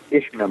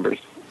issue numbers?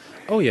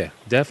 Oh yeah,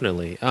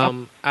 definitely.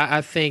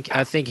 I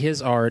think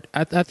his art.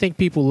 I think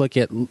people look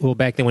at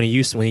back then when he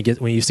used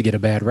to get a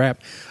bad rap.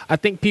 I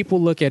think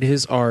people look at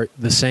his art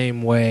the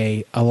same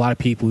way a lot of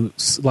people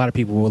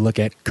will look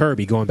at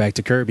Kirby. Going back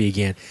to Kirby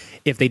again,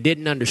 if they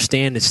didn't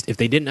understand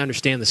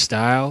the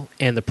style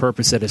and the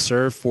purpose that it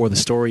served for the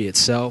story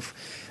itself,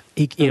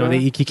 he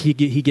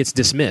gets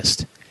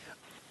dismissed.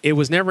 It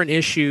was never an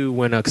issue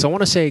when because I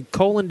want to say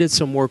Colan did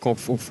some work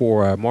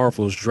for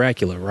Marvel's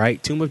Dracula,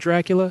 right? Tomb of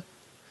Dracula.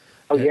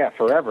 Oh, yeah,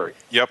 forever.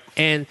 Yep.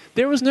 And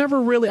there was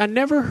I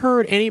never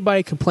heard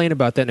anybody complain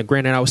about that. And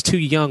granted, I was too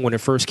young when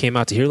it first came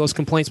out to hear those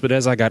complaints, but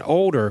as I got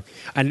older,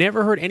 I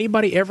never heard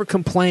anybody ever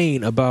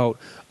complain about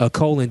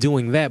Colin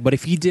doing that. But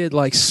if he did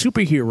like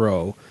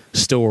superhero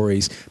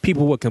stories,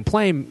 people would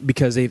complain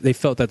because they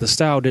felt that the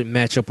style didn't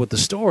match up with the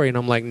story. And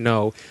I'm like,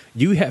 no,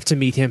 you have to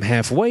meet him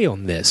halfway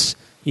on this,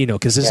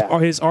 because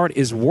his art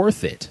is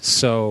worth it.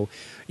 So,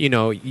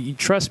 you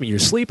trust me, you're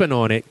sleeping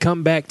on it,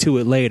 come back to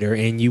it later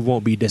and you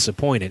won't be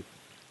disappointed.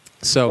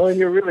 So, well, and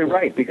you're really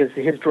right, because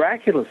his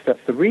Dracula stuff,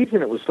 the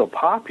reason it was so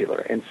popular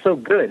and so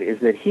good is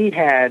that he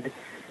had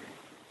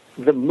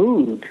the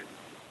mood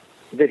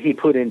that he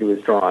put into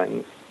his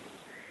drawings.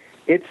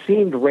 It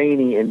seemed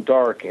rainy and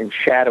dark and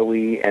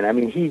shadowy, and I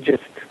mean,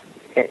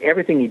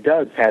 everything he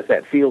does has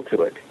that feel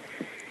to it.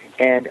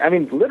 And I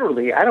mean,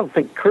 literally, I don't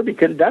think Kirby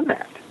could have done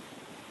that.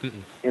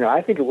 Mm-mm.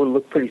 I think it would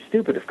look pretty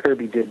stupid if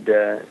Kirby did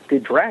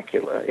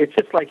Dracula. It's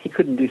just like he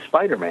couldn't do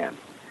Spider-Man.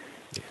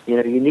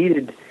 You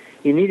needed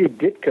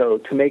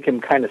Ditko to make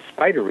him kind of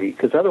spidery,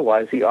 because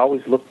otherwise he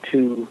always looked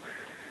too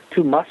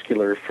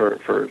muscular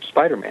for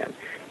Spider-Man.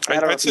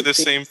 I'd say the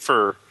same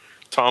for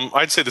Tom.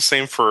 I'd say the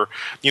same for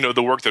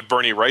the work that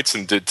Bernie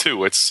Wrightson did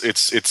too. It's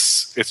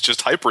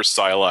just hyper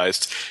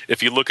stylized.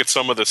 If you look at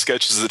some of the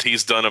sketches that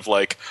he's done of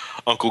like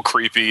Uncle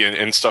Creepy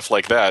and stuff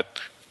like that.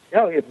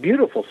 Oh, yeah,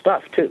 beautiful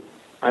stuff too.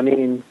 I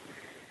mean,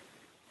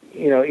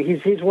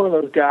 he's one of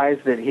those guys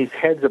that he's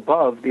heads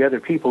above the other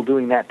people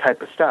doing that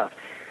type of stuff.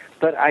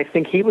 But I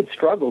think he would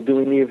struggle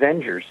doing the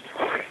Avengers.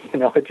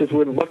 It just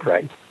wouldn't look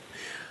right.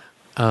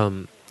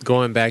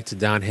 Going back to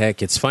Don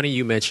Heck, it's funny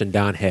you mentioned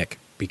Don Heck,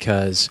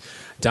 because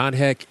Don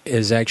Heck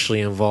is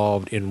actually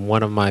involved in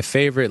one of my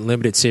favorite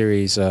limited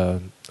series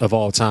of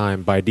all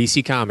time by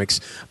DC Comics,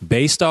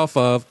 based off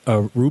of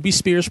a Ruby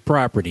Spears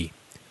property,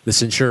 The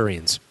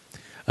Centurions,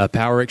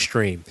 Power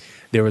Extreme.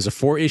 There was a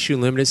 4-issue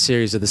limited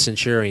series of The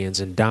Centurions,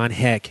 and Don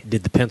Heck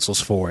did the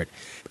pencils for it.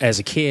 As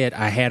a kid,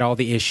 I had all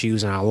the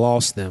issues, and I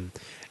lost them.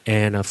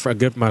 And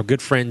my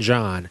good friend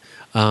John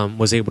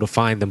was able to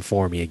find them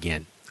for me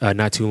again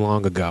not too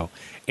long ago.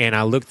 And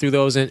I looked through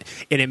those, and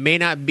it may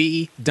not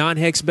be Don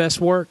Heck's best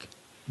work,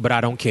 but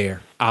I don't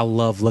care. I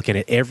love looking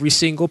at every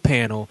single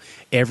panel,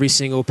 every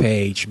single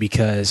page,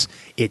 because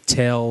it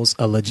tells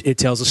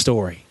a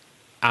story.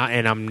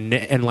 I'm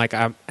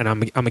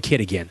a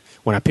kid again.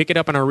 When I pick it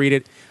up and I read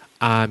it,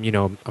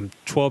 I'm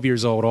 12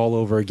 years old all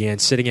over again,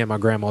 sitting at my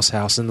grandma's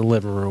house in the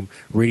living room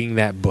reading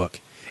that book.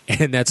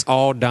 And that's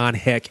all Don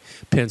Heck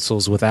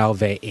pencils with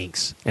Alvé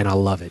inks, and I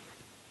love it.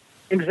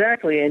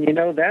 Exactly, and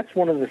that's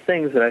one of the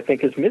things that I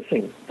think is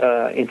missing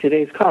in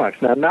today's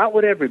comics. Now, not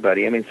with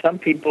everybody. I mean, some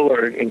people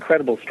are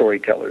incredible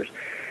storytellers,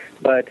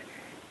 but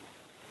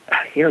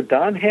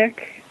Don Heck,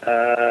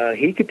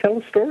 he could tell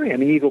a story. I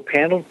mean, you go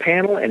panel to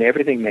panel, and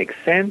everything makes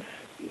sense.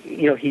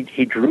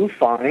 He drew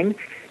fine.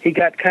 He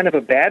got kind of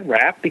a bad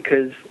rap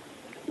because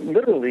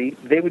literally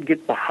they would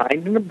get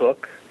behind in the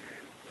book,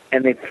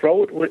 and they'd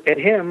throw it at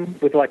him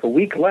with like a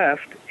week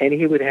left, and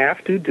he would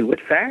have to do it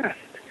fast.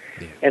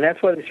 Yeah. And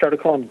that's why they started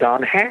calling him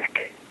Don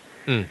Hack.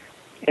 Mm.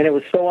 And it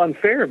was so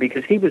unfair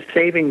because he was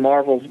saving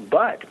Marvel's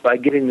butt by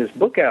getting this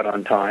book out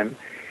on time,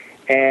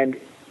 and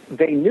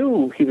they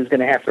knew he was going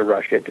to have to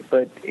rush it.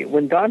 But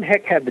when Don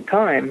Heck had the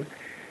time,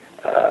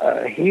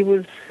 he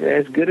was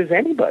as good as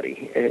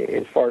anybody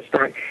as far as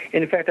story.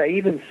 And in fact, I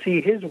even see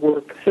his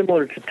work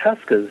similar to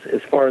Tuska's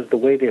as far as the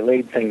way they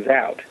laid things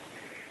out.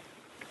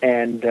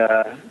 And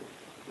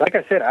like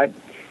I said,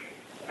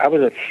 I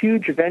was a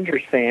huge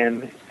Avengers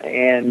fan,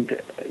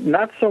 and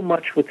not so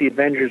much with the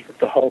Avengers, but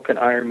the Hulk and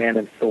Iron Man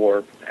and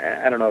Thor.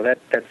 I don't know,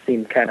 that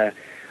seemed kind of,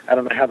 I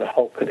don't know how the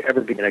Hulk could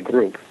ever be in a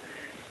group.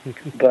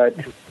 But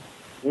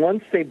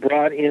once they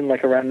brought in,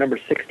 like around number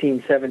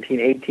 16, 17,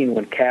 18,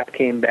 when Cap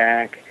came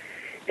back,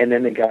 and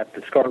then they got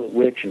the Scarlet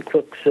Witch and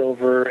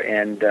Quicksilver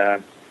and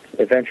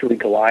eventually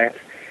Goliath,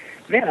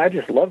 man, I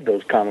just loved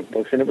those comic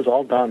books, and it was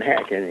all Don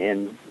Heck,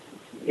 and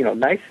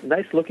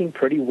nice looking,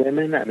 pretty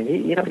women. I mean,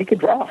 he could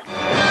draw.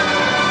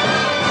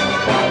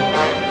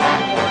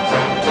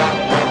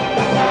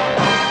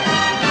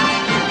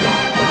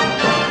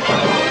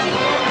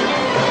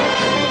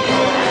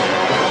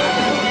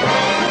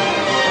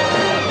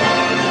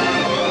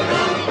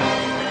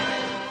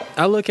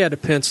 I look at a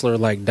penciler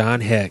like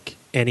Don Heck,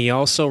 and he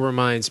also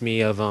reminds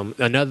me of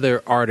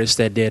another artist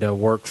that did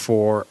work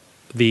for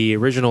the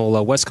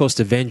original West Coast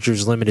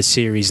Avengers limited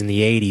series in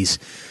the 80s.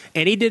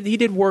 And he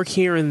did work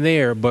here and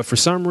there, but for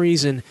some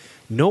reason,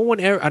 no one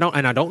ever, I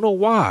don't know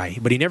why,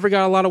 but he never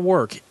got a lot of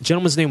work. The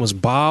gentleman's name was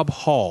Bob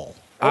Hall.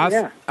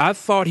 I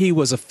thought he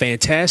was a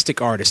fantastic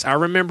artist. I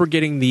remember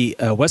getting the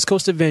West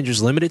Coast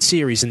Avengers limited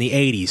series in the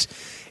 80s,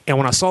 and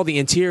when I saw the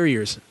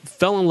interiors,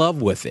 fell in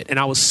love with it. And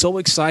I was so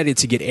excited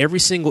to get every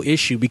single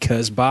issue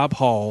because Bob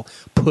Hall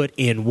put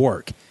in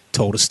work,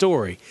 told a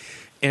story.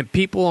 And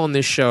people on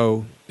this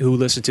show who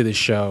listen to this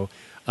show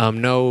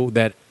know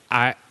that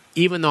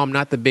even though I'm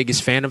not the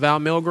biggest fan of Al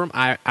Milgrom,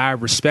 I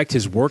respect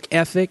his work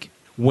ethic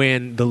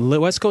when the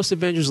West Coast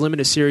Avengers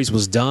limited series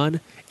was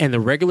done and the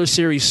regular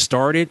series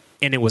started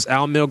and it was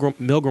Al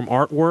Milgrom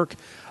artwork,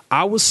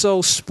 I was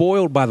so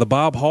spoiled by the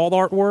Bob Hall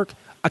artwork.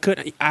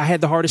 I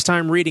had the hardest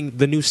time reading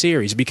the new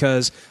series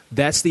because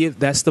that's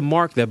the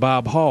mark that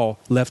Bob Hall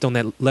left on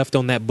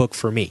that book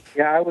for me.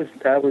 Yeah,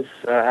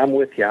 I'm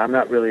with you. I'm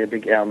not really a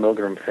big Al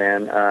Milgrom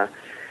fan. I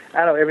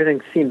don't know,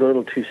 everything seemed a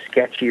little too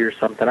sketchy or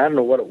something. I don't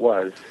know what it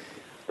was.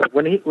 But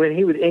when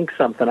he would ink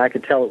something, I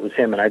could tell it was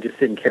him, and I just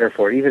didn't care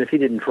for it. Even if he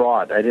didn't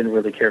draw it, I didn't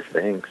really care for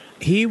the inks.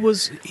 He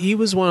was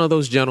one of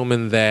those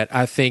gentlemen that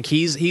I think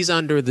he was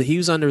under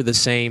the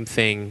same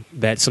thing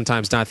that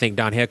sometimes I think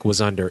Don Heck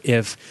was under.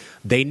 If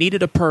they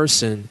needed a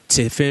person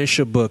to finish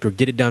a book or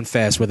get it done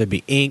fast, whether it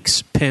be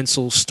inks,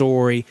 pencil,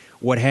 story,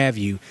 what have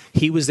you,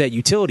 he was that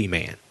utility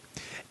man.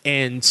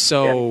 And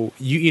so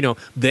you know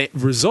the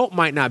result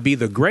might not be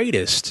the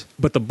greatest,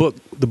 but the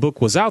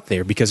book was out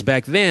there because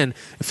back then,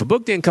 if a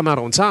book didn't come out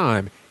on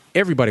time,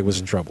 everybody was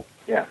in trouble.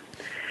 Yeah,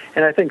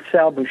 and I think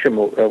Sal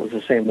Buscema was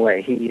the same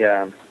way.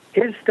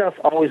 His stuff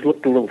always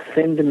looked a little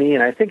thin to me,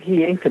 and I think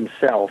he inked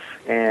himself,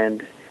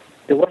 and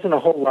there wasn't a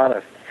whole lot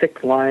of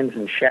thick lines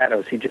and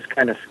shadows. He just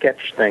kind of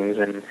sketched things,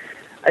 and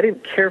I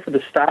didn't care for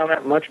the style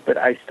that much, but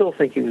I still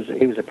think he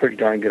was a pretty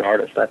darn good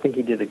artist. I think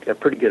he did a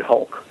pretty good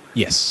Hulk.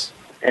 Yes.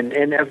 And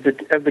of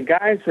the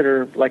guys that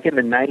are like in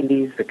the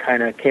 '90s that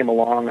kind of came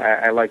along,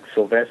 I like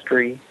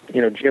Silvestri.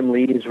 You know, Jim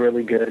Lee is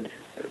really good.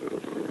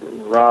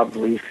 Rob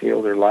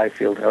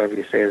Liefeld, however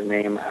you say his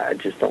name, I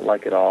just don't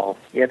like it all.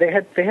 Yeah, they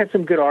had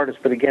some good artists,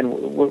 but again,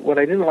 what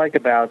I didn't like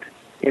about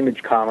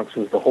Image Comics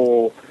was the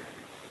whole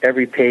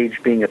every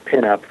page being a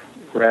pinup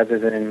rather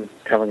than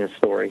telling a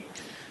story.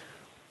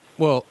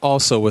 Well,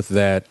 also with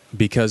that,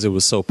 because it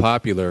was so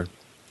popular,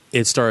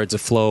 it started to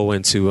flow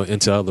into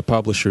other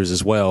publishers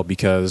as well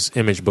because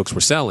Image books were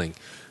selling.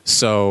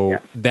 So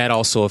that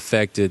also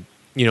affected,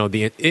 you know,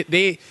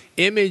 the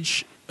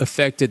Image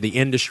affected the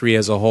industry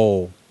as a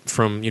whole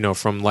from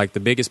like the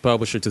biggest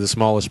publisher to the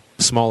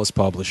smallest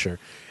publisher.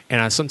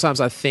 And sometimes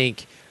I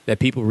think that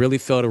people really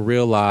fail to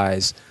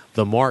realize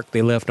the mark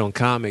they left on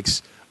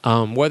comics,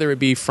 whether it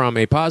be from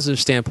a positive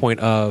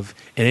standpoint of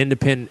an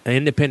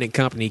independent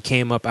company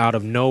came up out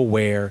of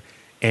nowhere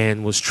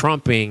and was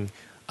trumping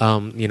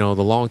the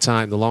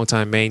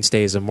longtime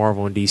mainstays of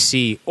Marvel and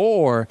DC,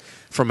 or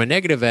from a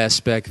negative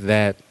aspect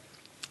that,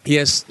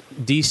 yes,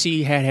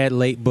 DC had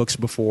late books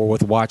before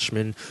with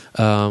Watchmen,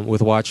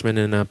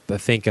 and I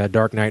think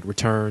Dark Knight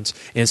Returns,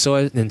 and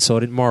so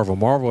did Marvel.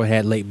 Marvel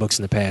had late books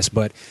in the past,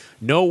 but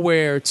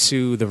nowhere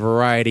to the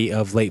variety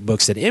of late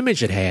books that Image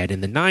had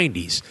in the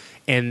 '90s,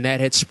 and that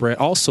had spread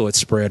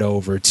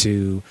over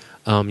to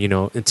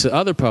into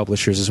other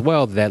publishers as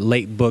well. That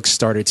late books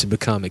started to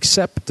become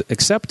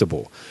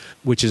acceptable.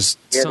 Which is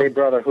they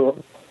brought a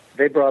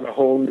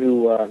whole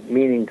new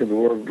meaning to the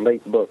word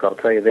late book. I'll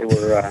tell you, they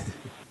were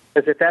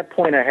because at that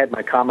point I had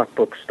my comic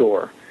book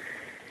store,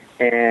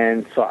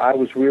 and so I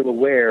was real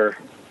aware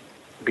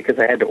because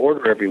I had to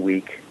order every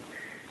week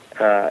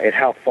at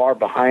how far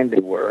behind they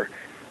were,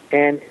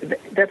 and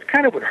that's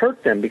kind of what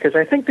hurt them because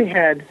I think they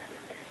had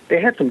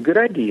some good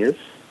ideas.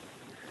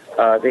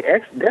 They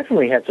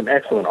definitely had some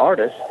excellent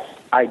artists.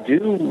 I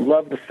do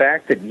love the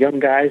fact that young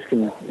guys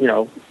can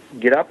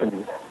get up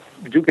and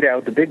duke it out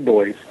with the big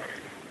boys,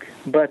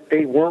 but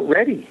they weren't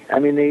ready. I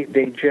mean,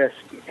 they just,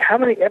 how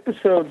many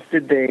episodes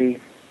did they,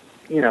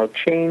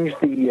 change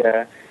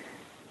the,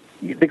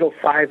 they go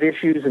 5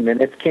 issues and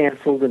then it's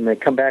canceled and they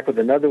come back with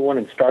another one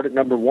and start at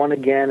number 1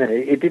 again, and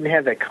it didn't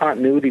have that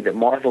continuity that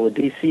Marvel or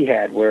DC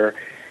had where,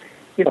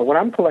 when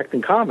I'm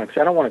collecting comics,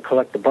 I don't want to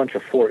collect a bunch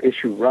of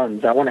 4-issue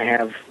runs. I want to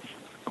have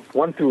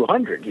 1 through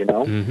 100,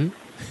 Mm-hmm.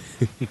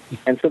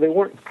 And so they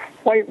weren't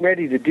quite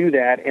ready to do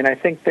that, and I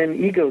think then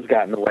egos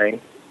got in the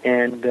way.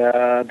 And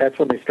that's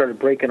when they started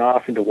breaking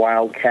off into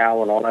Wild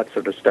Cal and all that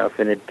sort of stuff.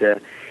 And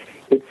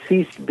it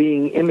ceased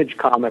being Image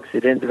Comics.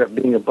 It ended up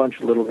being a bunch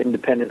of little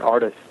independent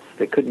artists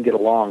that couldn't get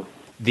along.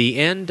 The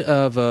end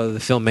of the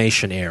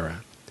Filmation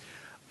era,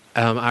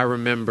 I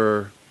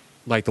remember,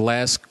 like the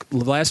last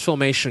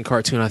Filmation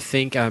cartoon I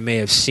think I may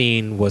have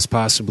seen was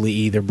possibly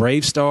either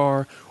Brave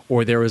Star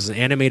or there was an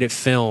animated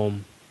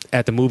film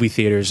at the movie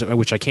theaters,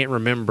 which I can't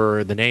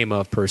remember the name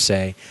of per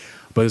se.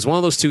 But it was one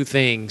of those two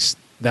things.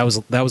 That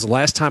was the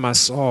last time I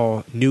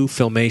saw new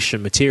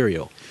Filmation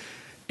material,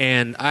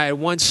 and I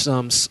once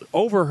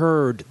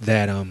overheard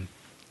that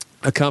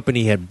a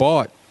company had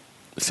bought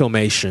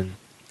Filmation,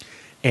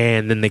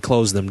 and then they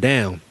closed them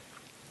down.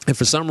 And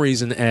for some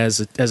reason,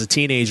 as a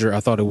teenager, I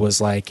thought it was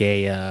like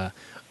a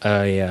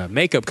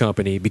makeup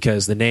company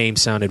because the name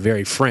sounded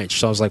very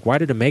French. So I was like, why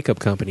did a makeup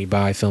company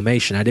buy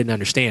Filmation? I didn't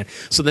understand.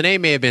 So the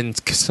name may have been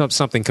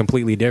something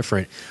completely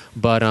different.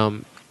 But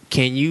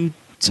can you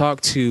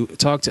talk to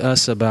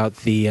us about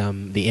the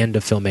end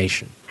of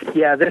Filmation?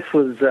 Yeah, this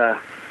was.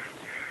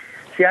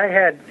 I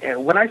had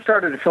when I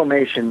started at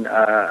Filmation,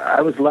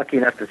 I was lucky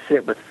enough to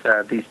sit with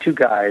these two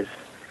guys.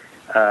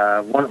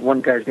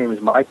 One guy's name is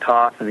Mike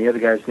Toth, and the other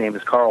guy's name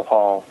is Carl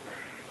Hall,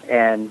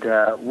 and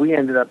we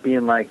ended up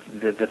being like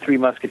the Three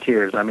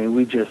Musketeers. I mean,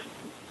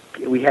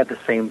 we had the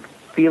same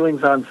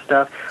feelings on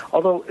stuff.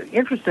 Although,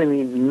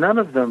 interestingly,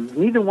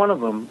 neither one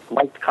of them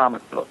liked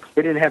comic books.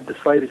 They didn't have the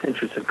slightest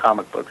interest in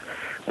comic books.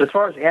 But as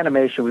far as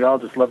animation, we all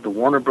just loved the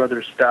Warner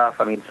Brothers stuff.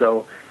 I mean,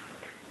 so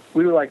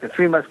we were like the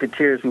Three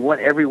Musketeers. We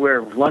went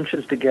everywhere,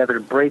 lunches together,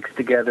 breaks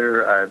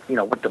together,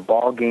 went to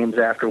ball games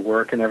after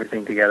work and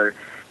everything together.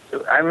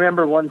 I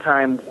remember one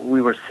time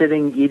we were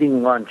sitting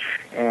eating lunch,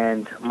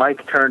 and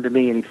Mike turned to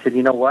me and he said,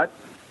 "You know what?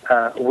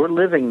 We're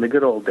living the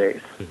good old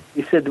days."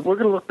 He said, "We're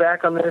going to look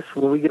back on this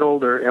when we get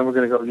older, and we're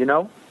going to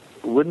go,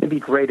 wouldn't it be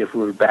great if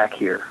we were back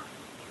here?"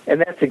 And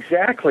that's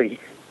exactly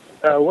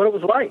what it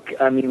was like.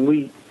 I mean,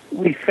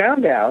 we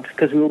found out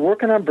because we were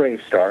working on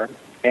Brave Star,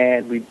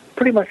 and we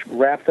pretty much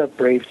wrapped up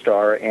Brave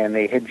Star, and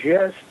they had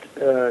just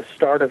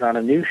started on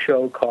a new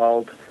show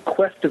called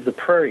Quest of the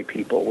Prairie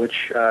People,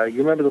 which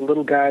you remember the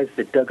little guys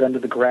that dug under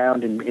the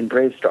ground in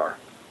Brave Star?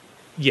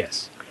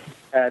 Yes.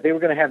 They were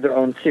going to have their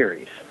own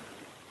series.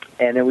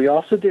 And then we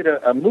also did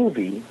a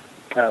movie.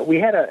 We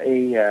had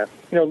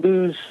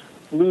Lou's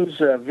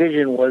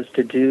vision was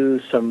to do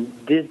some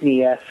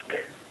Disney-esque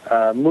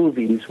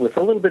movies with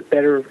a little bit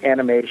better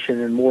animation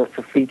and more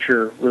for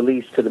feature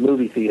release to the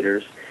movie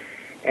theaters.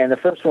 And the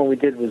first one we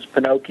did was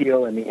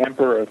Pinocchio and the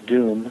Emperor of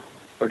Doom,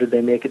 or did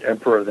they make it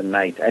Emperor of the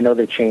Night? I know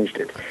they changed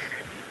it.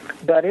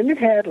 But and it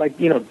had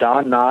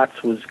Don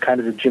Knotts was kind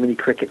of the Jiminy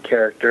Cricket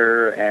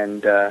character,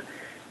 and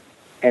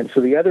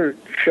so the other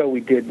show we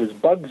did was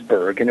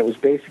Bugsburg, and it was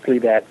basically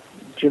that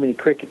Jiminy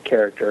Cricket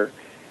character,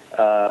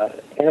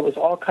 and it was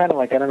all kind of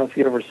like, I don't know if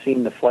you've ever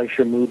seen the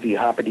Fleischer movie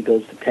Hoppity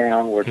Goes to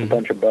Town, where it's a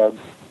bunch of bugs.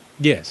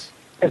 Yes.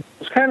 It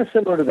was kind of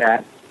similar to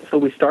that. So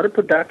we started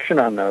production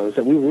on those,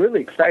 and we were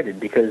really excited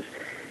because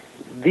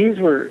these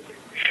were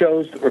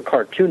shows that were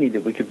cartoony,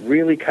 that we could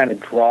really kind of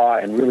draw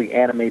and really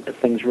animate the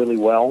things really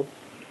well.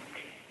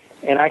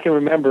 And I can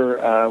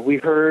remember we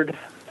heard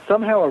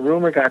somehow a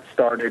rumor got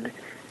started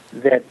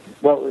that,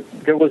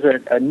 there was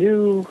a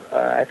new,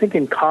 I think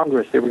in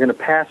Congress, they were going to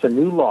pass a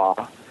new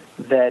law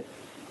that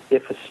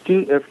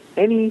if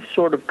any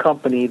sort of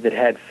company that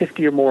had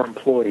 50 or more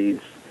employees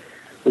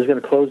was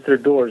going to close their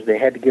doors, they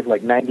had to give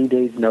 90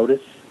 days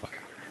notice.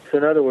 So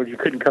in other words, you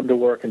couldn't come to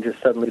work and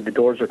just suddenly the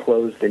doors are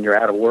closed and you're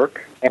out of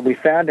work. And we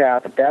found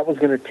out that was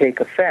going to take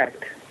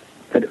effect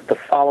the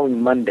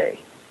following Monday.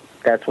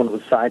 That's when it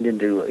was signed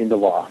into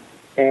law.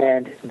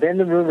 And then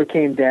the rumor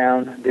came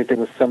down that there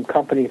was some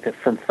company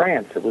from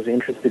France that was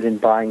interested in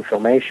buying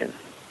Filmation.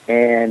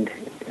 And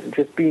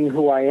just being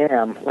who I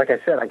am, like I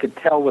said, I could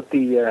tell with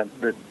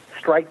the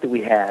strike that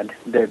we had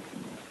that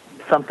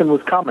something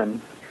was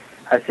coming.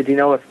 I said,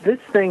 if this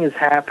thing is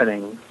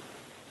happening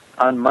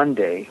on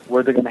Monday,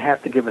 where they're going to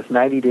have to give us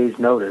 90 days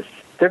notice,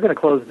 they're going to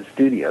close the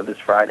studio this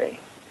Friday.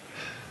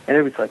 And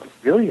everybody's like,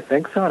 "Really, you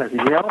think so?" And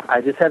I said,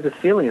 I just have this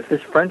feeling if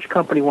this French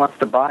company wants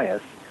to buy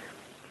us,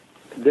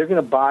 they're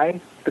going to buy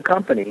the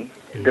company.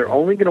 They're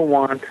only going to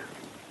want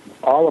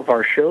all of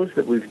our shows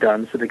that we've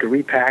done so they can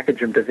repackage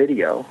them to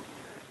video.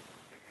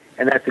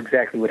 And that's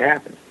exactly what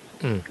happened.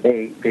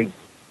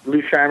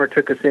 Lou Scheimer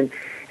took us in,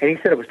 and he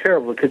said it was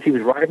terrible because he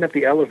was riding up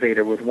the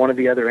elevator with one of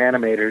the other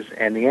animators,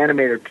 and the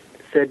animator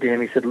said to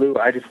him, he said, "Lou,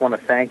 I just want to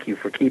thank you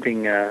for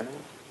keeping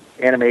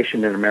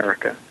animation in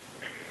America."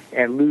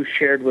 And Lou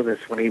shared with us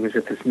when he was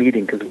at this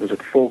meeting, because it was a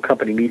full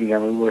company meeting,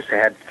 and we must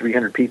have had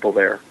 300 people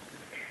there.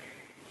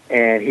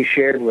 And he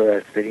shared with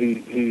us that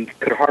he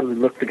could hardly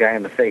look the guy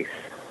in the face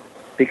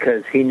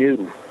because he knew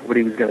what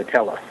he was going to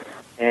tell us.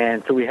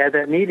 And so we had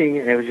that meeting,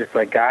 and it was just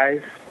like,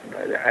 guys,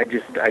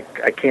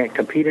 I can't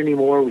compete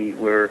anymore.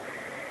 We're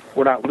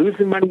not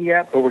losing money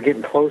yet, but we're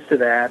getting close to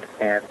that.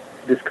 And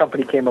this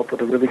company came up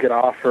with a really good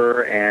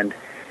offer, and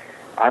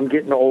I'm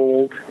getting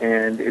old,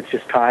 and it's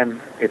just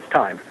time. It's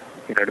time,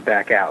 to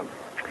back out.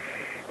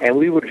 And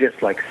we were just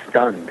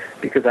stunned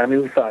because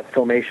we thought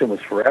Filmation was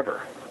forever.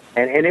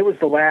 And it was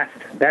the last,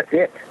 that's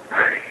it.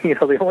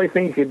 The only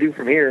thing you can do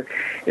from here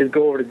is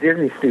go over to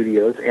Disney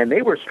Studios, and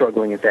they were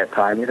struggling at that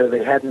time.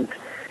 They hadn't,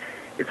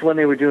 it's when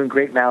they were doing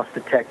Great Mouse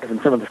Detective and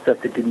some of the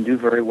stuff that didn't do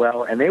very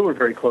well, and they were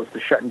very close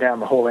to shutting down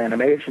the whole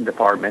animation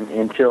department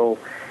until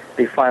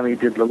they finally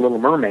did The Little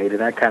Mermaid, and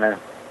that kind of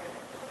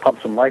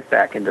pumped some life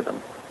back into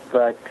them.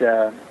 But,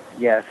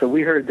 so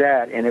we heard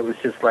that, and it was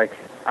just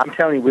I'm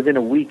telling you, within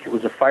a week, it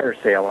was a fire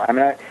sale.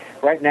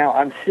 Right now,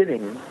 I'm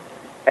sitting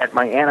at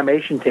my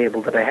animation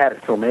table that I had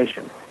at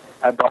Filmation.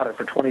 I bought it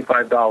for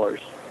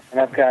 $25, and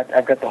I've got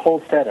the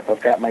whole setup.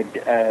 I've got my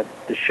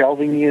the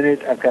shelving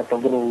unit. I've got the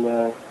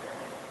little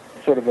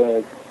sort of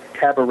a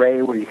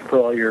cabaret where you can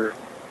put all your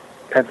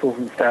pencils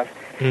and stuff,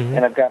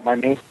 and I've got my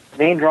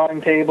main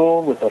drawing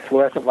table with the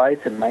fluorescent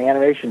lights and my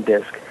animation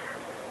disc.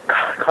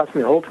 It cost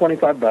me a whole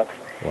 $25.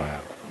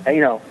 Wow!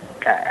 And,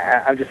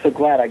 I'm just so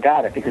glad I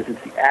got it because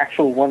it's the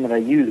actual one that I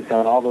used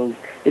on all those.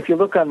 If you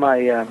look on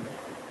my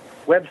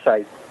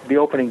website, the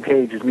opening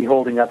page is me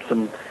holding up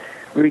some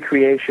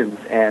recreations,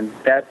 and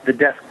the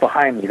desk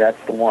behind me,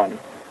 that's the one.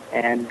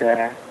 And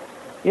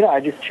I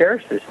just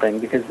cherish this thing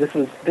because this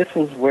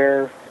was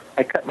where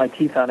I cut my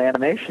teeth on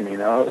animation. It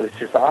was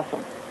just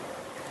awesome.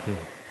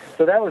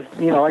 So that was,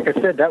 like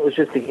I said, that was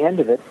just the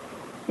end of it.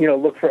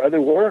 look for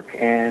other work.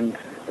 And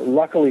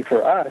luckily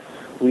for us,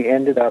 we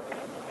ended up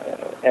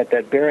at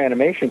that Bear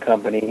Animation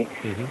Company,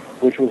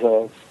 which was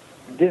a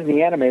Disney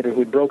animator who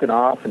had broken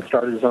off and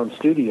started his own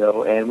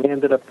studio. And we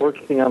ended up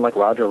working on like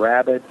Roger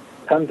Rabbit,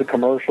 tons of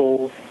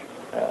commercials.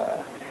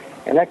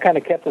 And that kind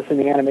of kept us in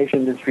the animation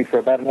industry for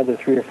about another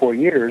 3 or 4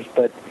 years.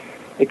 But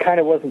it kind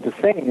of wasn't the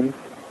same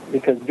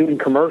because doing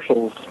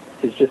commercials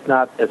is just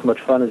not as much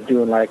fun as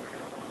doing like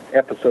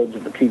episodes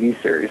of the TV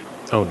series.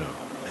 Oh no,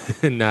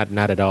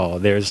 not at all.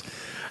 There's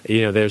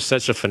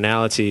such a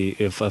finality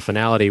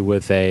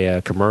with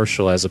a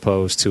commercial as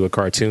opposed to a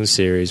cartoon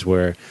series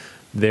where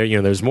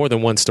there's more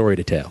than one story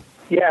to tell.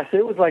 Yeah, so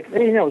it was like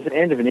it was the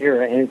end of an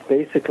era, and it's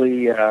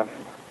basically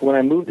when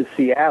I moved to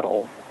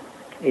Seattle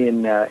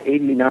in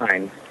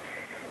 '89.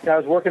 I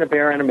was working at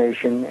Bear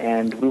Animation,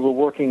 and we were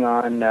working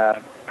on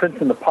Prince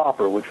and the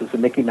Pauper, which was a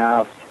Mickey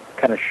Mouse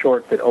kind of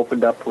short that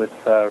opened up with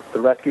the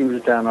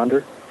Rescuers Down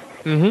Under.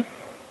 Mm-hmm.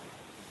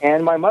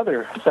 And my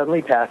mother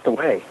suddenly passed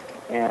away.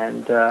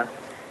 And I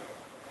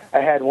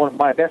had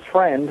my best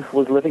friend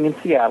was living in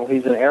Seattle.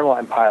 He's an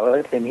airline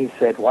pilot, and he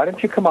said, why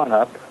don't you come on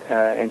up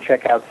and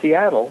check out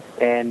Seattle?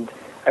 And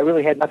I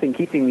really had nothing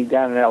keeping me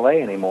down in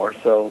L.A. anymore,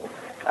 so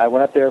I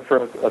went up there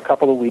for a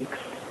couple of weeks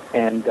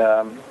and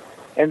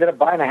ended up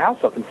buying a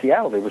house up in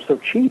Seattle. They were so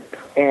cheap.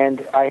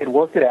 And I had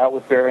worked it out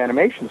with Bear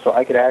Animation, so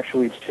I could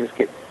actually just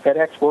get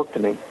FedEx work to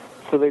me.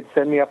 So they'd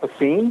send me up a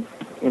scene,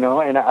 and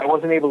I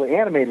wasn't able to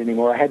animate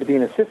anymore. I had to be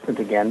an assistant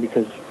again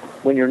because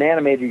when you're an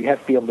animator, you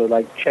have to be able to,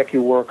 like, check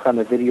your work on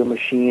the video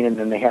machine, and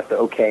then they have to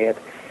okay it.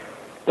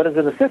 But as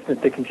an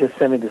assistant, they can just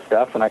send me the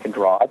stuff, and I can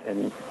draw it,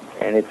 and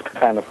it's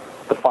kind of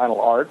the final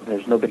art, and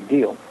there's no big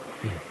deal.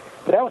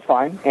 But that was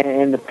fine,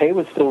 and the pay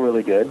was still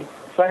really good.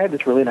 So I had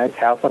this really nice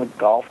house on a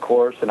golf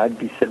course, and I'd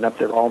be sitting up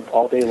there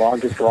all day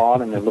long just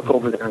drawing, and then look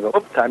over there and go,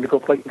 time to go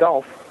play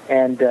golf.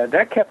 And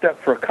that kept up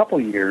for a couple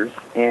years,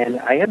 and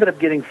I ended up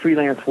getting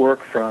freelance work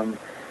from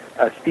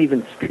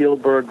Steven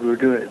Spielberg.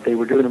 They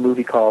were doing a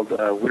movie called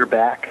We're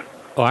Back.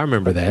 Oh, I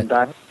remember that.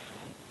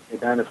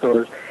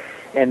 Dinosaurs.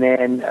 And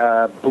then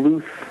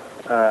Bluth,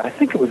 I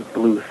think it was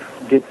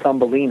Bluth, did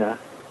Thumbelina.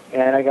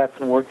 And I got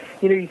some work.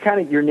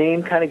 Your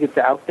name kind of gets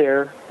out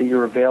there that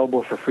you're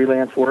available for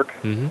freelance work.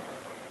 Mm-hmm.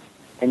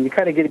 And you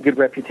kind of get a good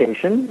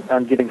reputation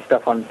on getting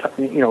stuff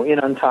in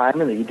on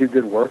time, and that you do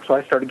good work. So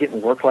I started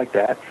getting work like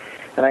that.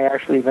 And I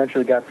actually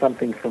eventually got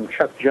something from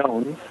Chuck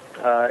Jones.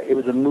 It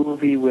was a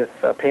movie with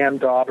Pam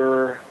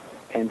Dauber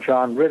and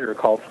John Ritter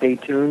called Stay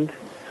Tuned.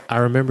 I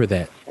remember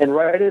that. And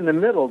right in the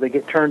middle, they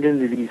get turned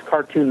into these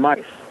cartoon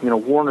mice,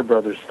 Warner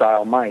Brothers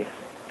style mice.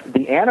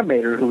 The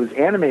animator who was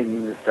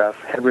animating this stuff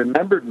had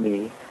remembered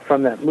me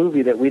from that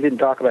movie that we didn't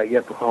talk about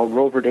yet called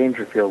Rover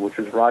Dangerfield, which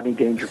was Rodney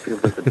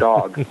Dangerfield as a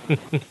dog.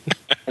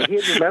 And he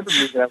had remembered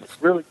me that I was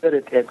really good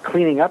at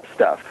cleaning up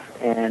stuff.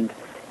 And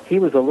he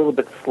was a little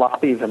bit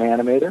sloppy as an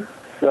animator.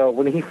 So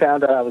when he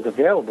found out I was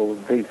available,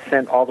 they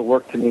sent all the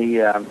work to me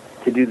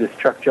to do this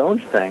Chuck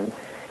Jones thing.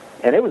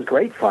 And it was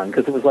great fun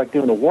because it was like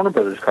doing a Warner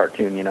Brothers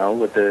cartoon,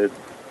 with the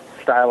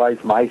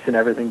stylized mice and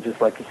everything,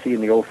 just like you see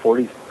in the old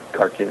 40s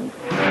cartoons.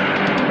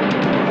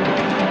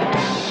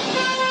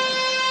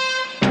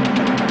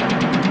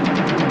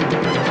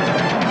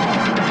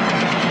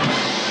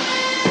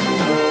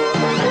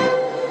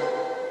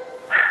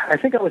 I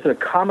think I was at a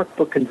comic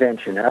book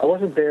convention, and I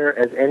wasn't there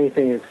as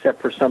anything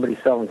except for somebody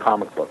selling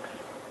comic books.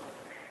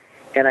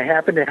 And I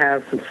happened to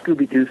have some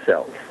Scooby-Doo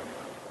cells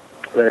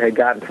that I had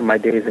gotten from my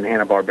days in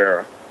Hanna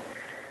Barbera.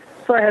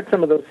 So I had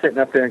some of those sitting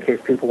up there in case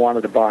people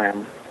wanted to buy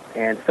them.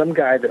 And some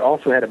guy that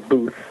also had a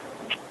booth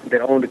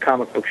that owned a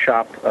comic book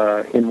shop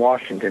in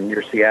Washington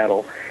near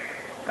Seattle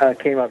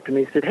came up to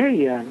me and said,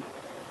 hey,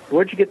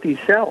 where'd you get these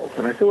cells?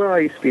 And I said, well, I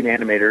used to be an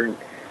animator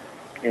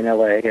in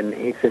L.A. And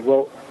he said,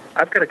 well,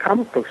 I've got a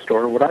comic book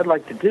store. What I'd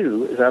like to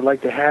do is I'd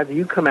like to have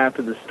you come out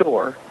to the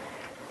store,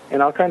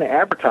 and I'll kind of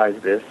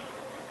advertise this.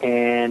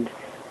 And,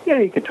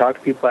 you can talk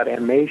to people about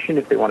animation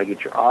if they want to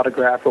get your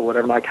autograph or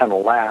whatever. And I kind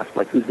of laughed,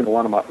 like, who's going to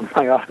want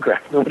my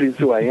autograph? Nobody's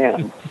who I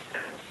am.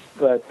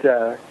 But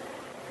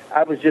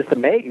I was just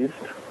amazed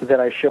that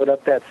I showed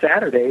up that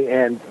Saturday,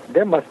 and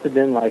there must have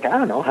been,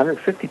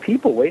 150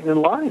 people waiting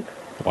in line.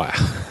 Wow.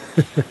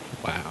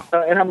 Wow.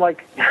 And I'm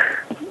like,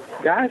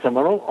 guys, I'm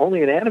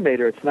only an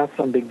animator. It's not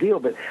some big deal,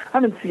 but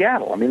I'm in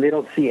Seattle. I mean, they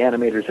don't see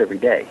animators every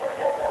day.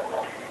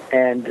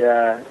 And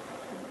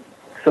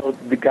so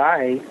the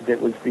guy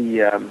that was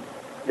the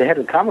head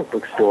of the comic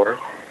book store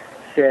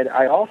said,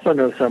 I also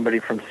know somebody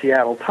from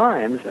Seattle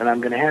Times, and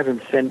I'm going to have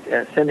him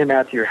send him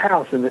out to your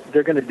house, and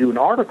they're going to do an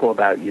article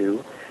about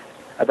you,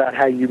 about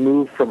how you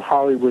moved from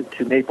Hollywood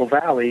to Maple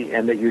Valley,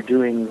 and that you're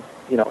doing,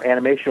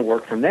 animation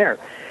work from there.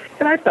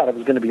 And I thought it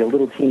was going to be a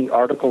little teeny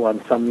article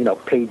on some,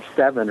 page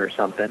 7 or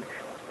something.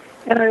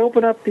 And I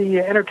open up the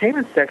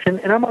entertainment section,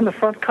 and I'm on the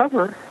front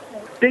cover.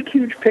 Big,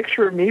 huge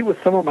picture of me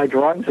with some of my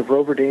drawings of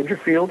Rover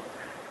Dangerfield.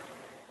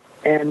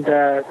 And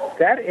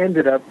that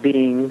ended up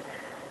being,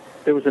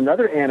 there was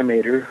another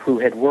animator who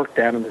had worked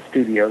down in the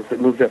studios that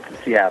moved up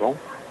to Seattle.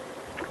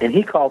 And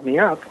he called me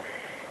up,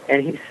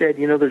 And he said,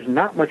 there's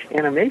not much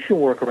animation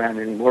work around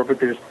anymore, but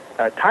there's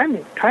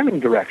timing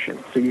direction,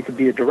 so you could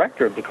be a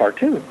director of the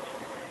cartoons.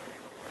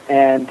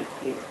 And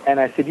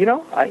I said,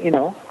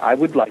 I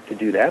would like to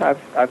do that.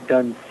 I've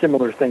done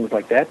similar things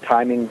like that,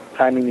 timing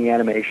the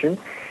animation.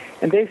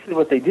 And basically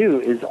what they do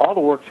is all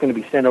the work's going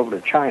to be sent over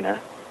to China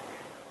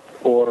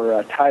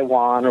or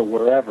Taiwan or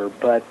wherever.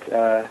 But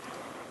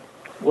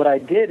what I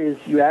did is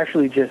you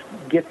actually just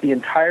get the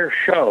entire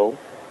show,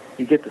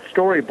 you get the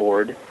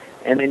storyboard,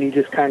 and then you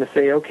just kind of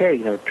say, okay,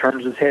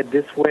 turns his head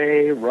this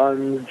way,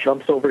 runs,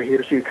 jumps over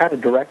here. So you're kind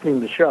of directing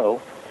the show.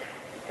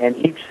 And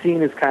each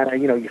scene is kind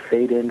of, you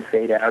fade in,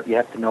 fade out. You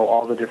have to know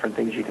all the different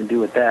things you can do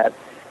with that.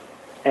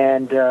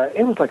 And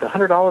it was like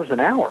 $100 an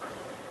hour.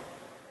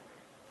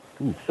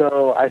 Ooh.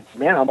 So,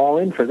 I'm all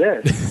in for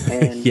this.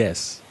 And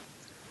yes.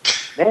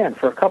 Man,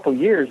 for a couple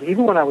years,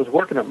 even when I was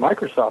working at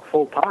Microsoft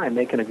full-time,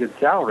 making a good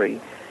salary,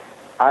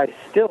 I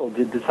still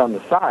did this on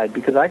the side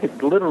because I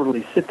could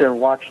literally sit there and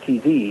watch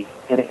TV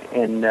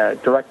and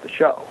direct the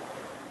show.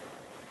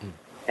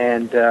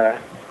 And,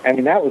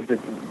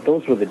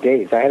 those were the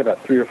days. I had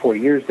about 3 or 4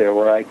 years there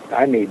where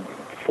I made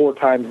 4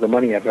 times the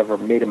money I've ever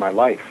made in my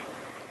life.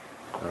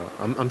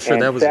 I'm sure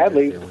and that was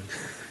sadly, a good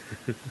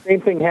feeling.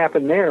 Same thing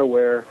happened there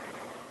where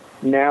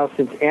now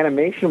since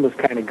animation was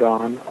kind of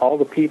gone, all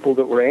the people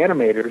that were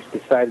animators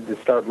decided to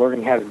start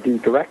learning how to do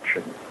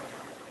direction.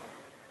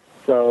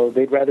 So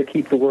they'd rather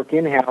keep the work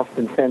in-house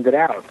than send it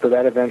out. So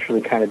that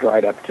eventually kind of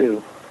dried up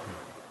too.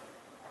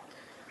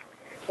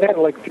 I had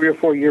like 3 or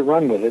 4 year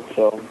run with it.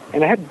 So,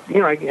 and I had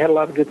a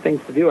lot of good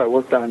things to do. I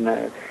worked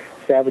on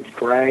Savage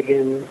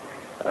Dragon,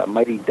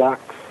 Mighty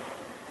Ducks,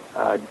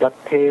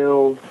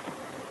 Ducktales,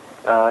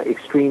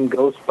 Extreme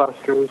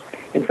Ghostbusters.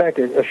 In fact,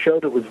 a show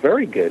that was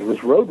very good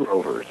was Road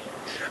Rovers.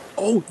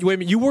 Oh, wait a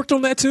minute! You worked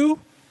on that too?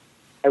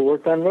 I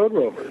worked on Road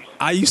Rovers.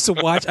 I used to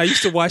watch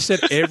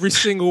that every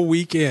single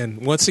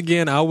weekend. Once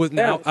again, I was in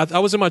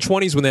my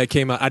 20s when that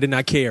came out. I did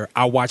not care.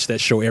 I watched that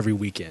show every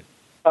weekend.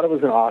 I thought it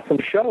was an awesome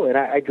show, and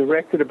I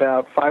directed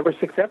about 5 or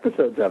 6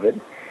 episodes of it.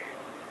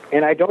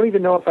 And I don't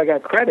even know if I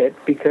got credit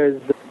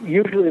because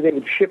usually they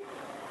would ship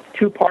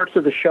 2 parts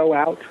of the show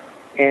out,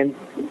 and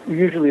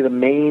usually the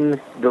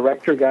main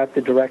director got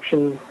the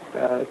direction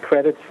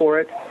credits for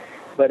it.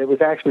 But it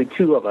was actually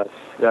 2 of us.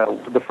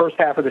 The first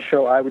half of the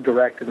show I would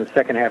direct, and the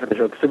second half of the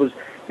show, because it was,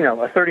 a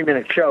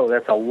 30-minute show.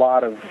 That's a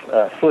lot of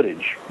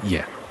footage.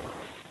 Yeah.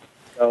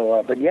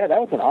 So, but yeah,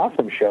 that was an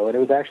awesome show, and it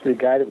was actually a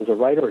guy that was a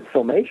writer at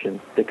Filmation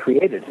that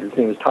created it. His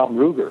name was Tom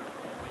Ruger.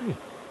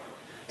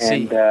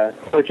 And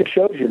so it just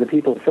shows you the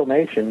people at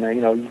Filmation.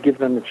 You give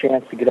them the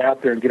chance to get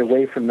out there and get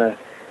away from the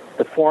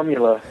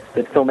formula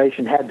that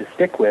Filmation had to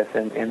stick with,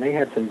 and they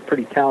had some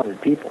pretty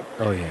talented people.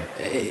 Oh yeah,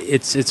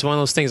 it's one of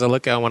those things I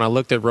look at. When I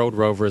looked at Road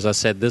Rovers, I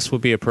said this would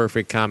be a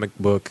perfect comic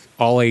book,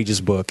 all ages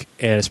book,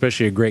 and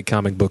especially a great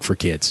comic book for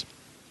kids.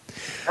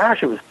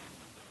 Gosh, it was.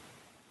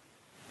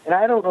 And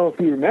I don't know if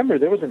you remember,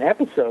 there was an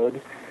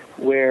episode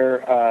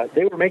where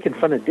they were making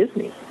fun of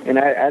Disney, and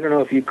I don't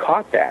know if you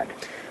caught that.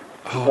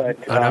 Oh,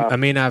 but I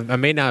may not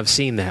have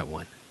seen that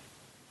one.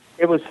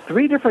 It was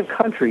 3 different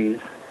countries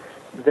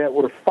that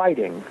were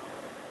fighting.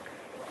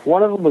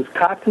 One of them was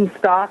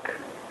Katzenstock,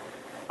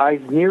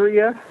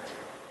 Eisneria,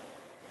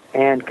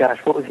 and gosh,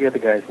 what was the other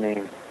guy's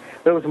name?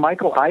 There was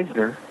Michael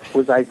Eisner,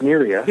 was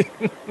Eisneria.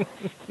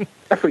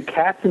 Jeffrey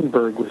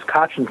Katzenberg was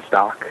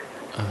Katzenstock.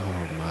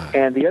 Oh my!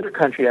 And the other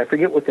country, I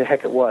forget what the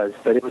heck it was,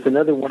 but it was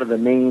another one of the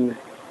main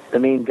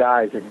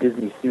guys at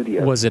Disney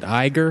Studios. Was it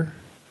Iger?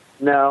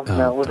 No,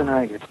 it wasn't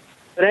Iger.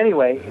 But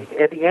anyway,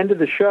 at the end of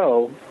the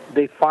show,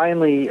 they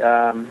finally,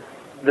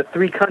 the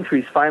 3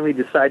 countries finally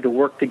decide to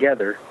work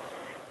together.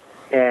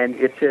 And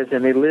it says,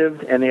 and they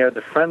lived, and they are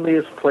the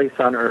friendliest place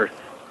on earth.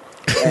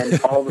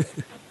 And all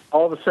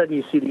of a sudden,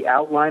 you see the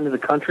outline of the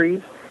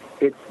countries.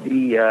 It's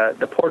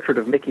the portrait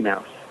of Mickey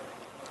Mouse.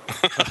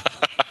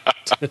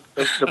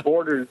 the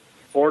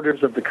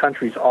borders of the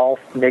countries all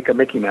make a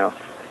Mickey Mouse.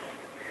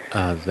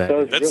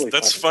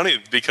 That's funny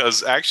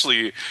because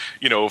actually,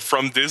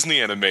 from Disney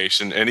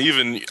Animation, and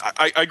even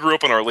I grew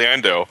up in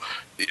Orlando,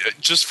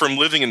 just from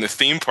living in the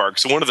theme park.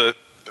 So one of the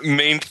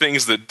main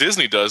things that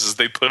Disney does is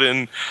they put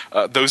in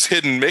those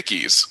hidden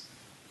Mickeys.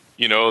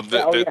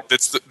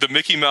 That's the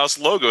Mickey Mouse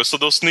logo. So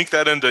they'll sneak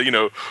that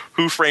into,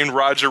 Who Framed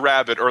Roger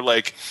Rabbit, or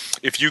like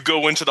if you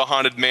go into the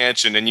Haunted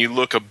Mansion and you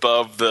look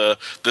above the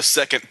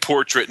second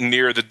portrait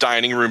near the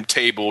dining room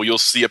table, you'll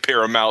see a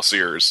pair of mouse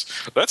ears.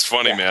 That's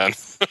funny, man.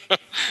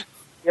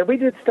 Yeah, we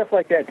did stuff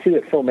like that too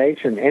at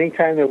Filmation.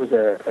 Anytime there was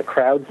a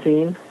crowd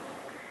scene,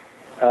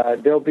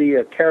 there'll be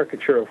a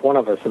caricature of one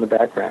of us in the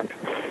background.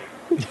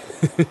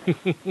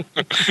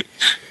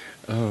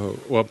 Oh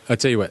well, I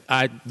tell you what.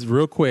 I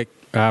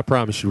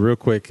promise you, real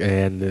quick,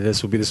 and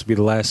this will be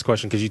the last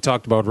question because you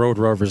talked about Road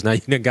Rovers. Now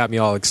you done got me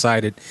all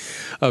excited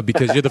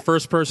because you're the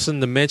first person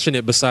to mention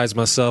it besides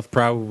myself.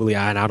 Probably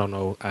I don't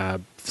know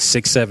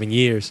 6-7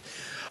 years.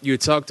 You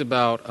had talked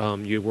about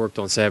you worked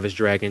on Savage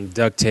Dragon,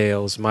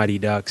 Ducktales, Mighty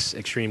Ducks,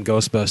 Extreme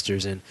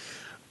Ghostbusters,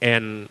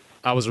 and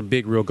I was a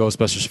big Real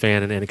Ghostbusters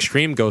fan and an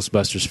Extreme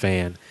Ghostbusters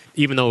fan,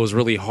 even though it was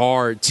really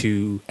hard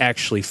to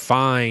actually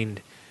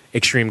find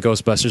Extreme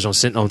Ghostbusters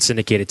on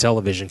syndicated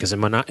television, because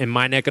in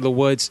my neck of the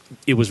woods,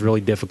 it was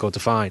really difficult to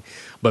find.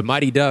 But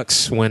Mighty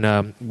Ducks,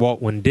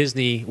 when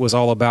Disney was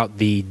all about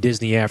the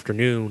Disney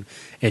afternoon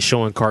and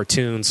showing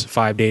cartoons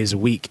 5 days a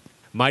week,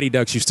 Mighty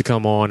Ducks used to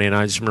come on, and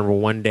I just remember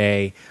one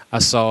day I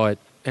saw it,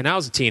 and I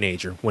was a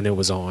teenager when it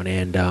was on,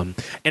 and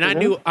I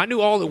knew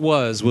all it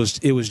was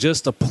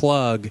just a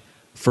plug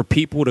for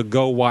people to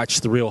go watch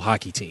the real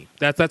hockey team.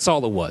 That's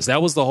all it was.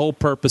 That was the whole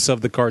purpose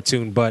of the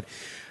cartoon. But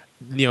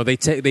they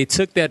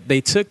took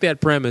that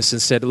premise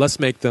and said, let's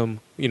make them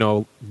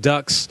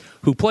ducks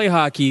who play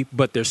hockey,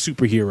 but they're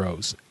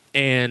superheroes.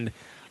 And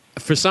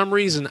for some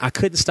reason, I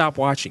couldn't stop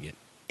watching it.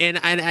 And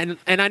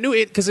I knew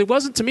it because it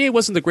wasn't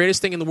the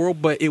greatest thing in the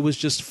world, but it was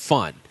just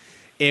fun.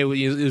 It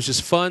was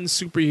just fun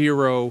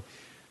superhero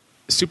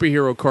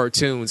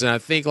cartoons. And I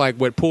think like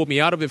what pulled me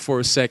out of it for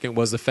a second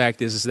was the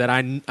fact is that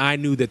I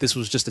knew that this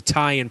was just a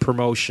tie-in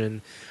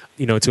promotion,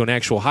 to an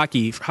actual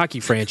hockey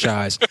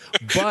franchise.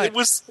 But it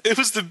was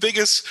the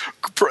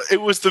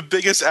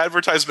biggest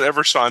advertisement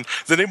ever, Shawn.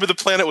 The name of the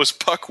planet was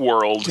Puck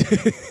World.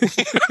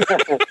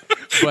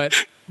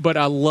 But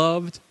I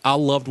loved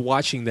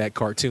watching that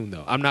cartoon,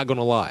 though. I'm not going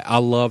to lie. I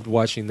loved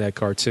watching that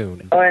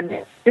cartoon. Oh,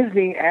 and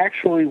Disney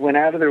actually went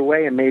out of their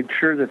way and made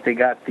sure that they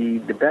got the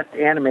best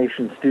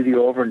animation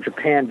studio over in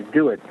Japan to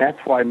do it. That's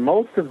why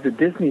most of the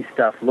Disney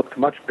stuff looked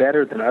much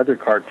better than other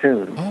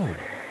cartoons. Oh.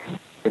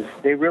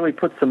 They really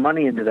put some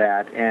money into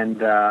that,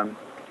 and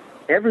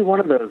every one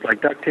of those,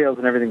 like DuckTales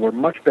and everything, were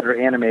much better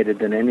animated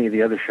than any of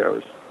the other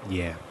shows.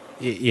 Yeah.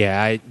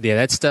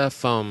 That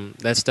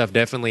stuff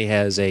definitely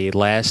has a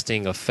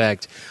lasting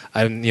effect.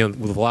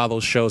 With a lot of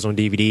those shows on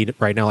DVD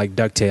right now, like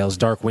DuckTales,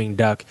 Darkwing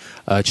Duck,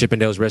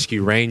 Chippendales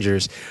Rescue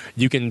Rangers,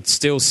 you can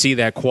still see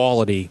that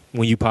quality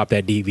when you pop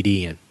that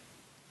DVD in.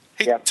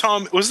 Hey, yep.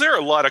 Tom, was there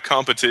a lot of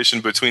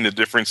competition between the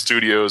different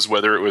studios,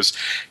 whether it was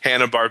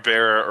Hanna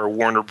Barbera or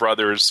Warner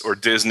Brothers or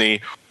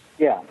Disney?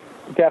 Yeah,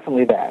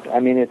 definitely that. I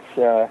mean,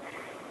 it's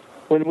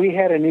when we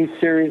had a new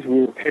series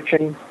we were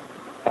pitching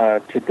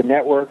to the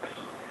networks.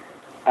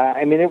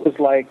 It was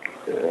like,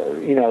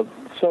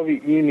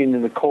 Soviet Union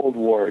in the Cold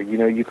War.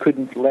 You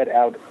couldn't let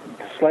out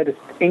the slightest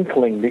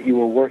inkling that you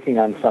were working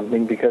on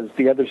something because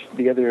the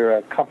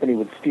other company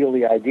would steal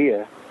the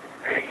idea.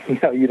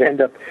 You'd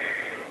end up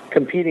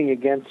competing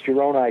against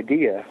your own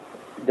idea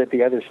that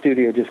the other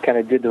studio just kind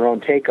of did their own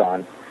take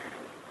on.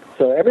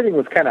 So everything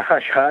was kind of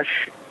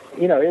hush-hush.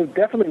 It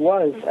definitely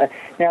was.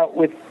 Now,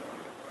 with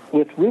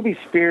Ruby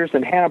Spears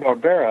and Hanna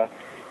Barbera,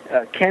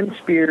 Ken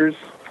Spears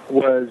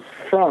was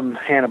from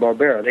Hanna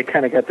Barbera. They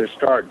kind of got their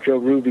start. Joe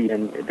Ruby,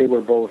 and they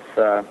were both.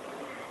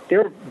 They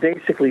were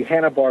basically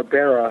Hanna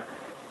Barbera,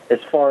 as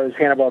far as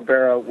Hanna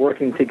Barbera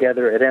working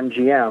together at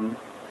MGM,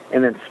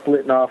 and then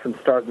splitting off and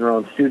starting their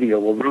own studio.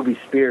 Well, Ruby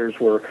Spears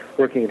were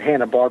working at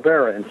Hanna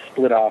Barbera and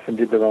split off and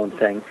did their own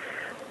thing.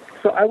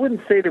 So I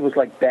wouldn't say there was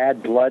like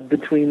bad blood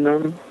between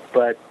them,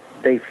 but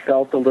they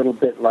felt a little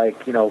bit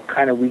like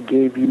kind of we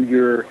gave you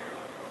your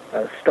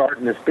start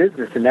in this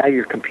business, and now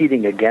you're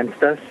competing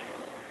against us.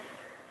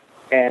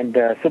 And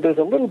so there's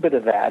a little bit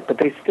of that, but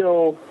they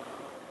still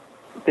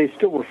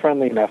were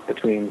friendly enough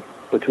between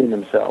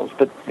themselves.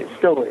 But it's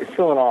still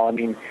in all. I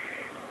mean,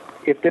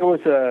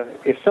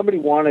 if somebody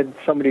wanted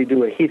somebody to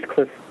do a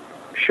Heathcliff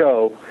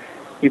show,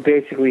 you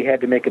basically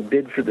had to make a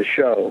bid for the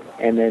show,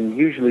 and then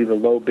usually the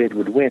low bid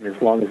would win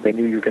as long as they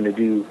knew you were going to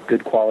do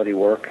good quality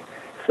work.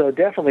 So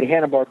definitely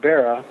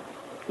Hanna-Barbera,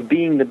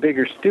 being the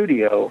bigger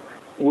studio,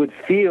 would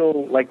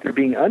feel like they're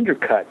being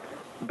undercut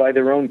by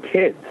their own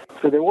kids.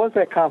 So there was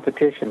that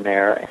competition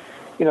there.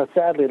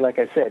 Sadly, like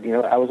I said,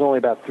 I was only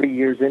about 3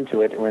 years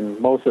into it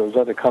when most of those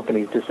other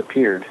companies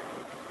disappeared,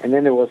 and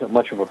then there wasn't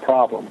much of a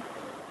problem.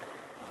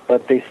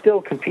 But they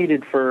still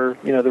competed for,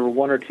 there were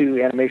one or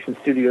two animation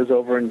studios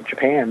over in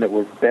Japan that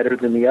were better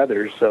than the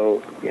others,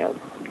 so,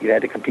 you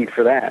had to compete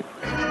for that.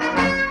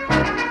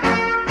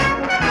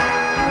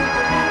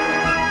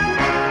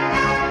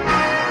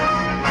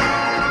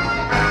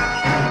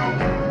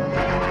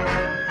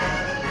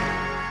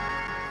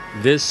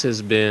 This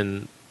has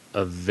been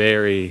a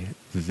very,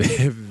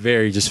 very,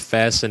 very just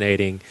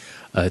fascinating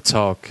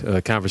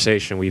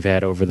conversation we've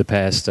had over the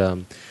past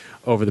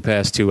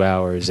 2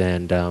 hours,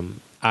 and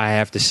I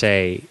have to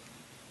say,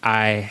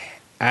 I've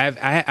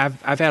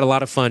had a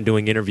lot of fun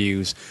doing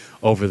interviews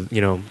over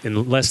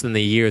in less than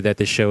the year that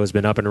this show has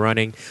been up and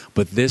running.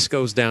 But this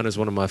goes down as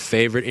one of my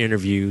favorite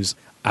interviews.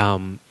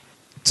 Tom,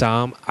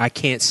 I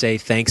can't say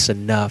thanks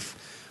enough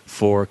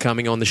for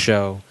coming on the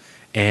show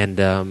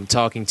and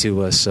talking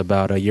to us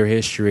about your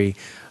history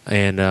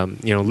and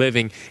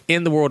living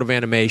in the world of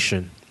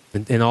animation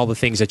and all the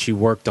things that you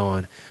worked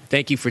on.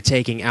 Thank you for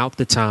taking out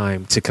the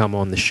time to come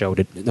on the show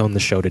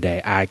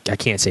today. I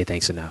can't say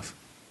thanks enough.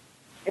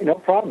 Hey, no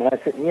problem. I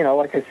said,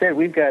 like I said,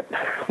 we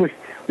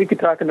could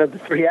talk another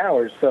 3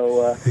 hours.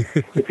 So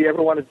if you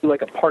ever want to do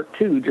like a part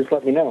 2, just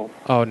let me know.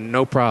 Oh,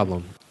 no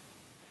problem.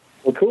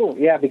 Well, cool.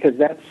 Yeah, because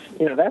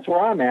that's where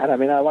I'm at. I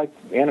mean, I like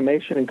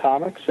animation and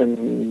comics,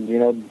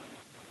 and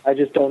I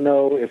just don't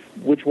know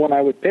which one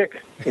I would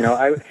pick.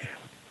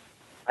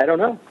 I don't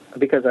know,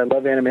 because I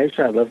love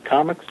animation, I love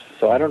comics,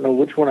 so I don't know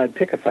which one I'd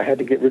pick if I had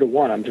to get rid of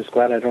one. I'm just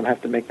glad I don't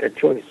have to make that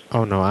choice.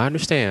 Oh no, I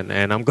understand,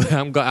 and I'm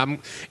glad.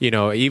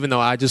 Even though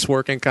I just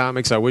work in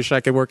comics, I wish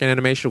I could work in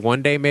animation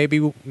one day.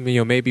 Maybe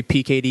maybe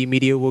PKD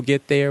Media will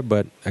get there,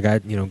 but I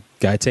got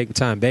to take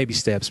time, baby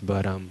steps.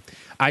 But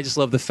I just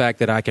love the fact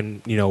that I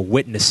can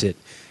witness it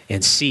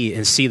and see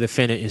the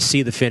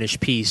finished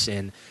piece,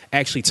 and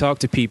actually talk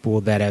to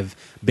people that have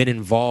been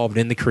involved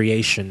in the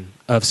creation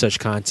of such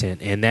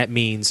content, and that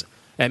means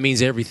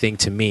everything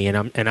to me,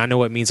 and I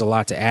know it means a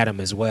lot to Adam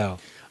as well.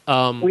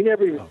 We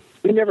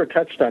never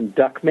touched on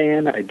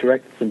Duckman. I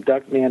directed some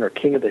Duckman or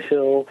King of the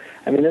Hill.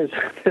 I mean, there's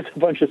a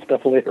bunch of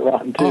stuff later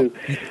on too.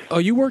 Oh,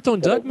 you worked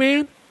on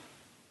Duckman?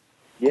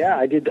 Yeah,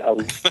 I did a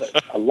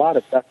lot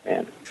of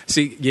Duckman.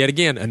 See, yet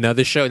again,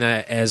 another show.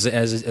 Now, as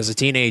a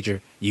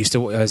teenager,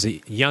 as a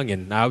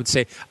youngin', I would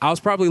say I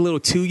was probably a little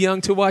too young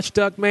to watch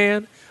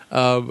Duckman,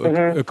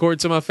 according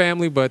to my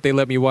family, but they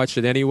let me watch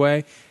it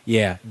anyway.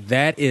 Yeah,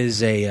 that is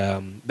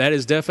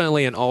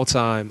definitely an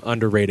all-time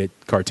underrated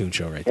cartoon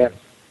show right there.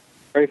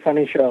 Very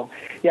funny show.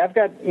 Yeah, I've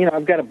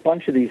got a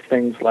bunch of these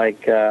things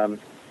like the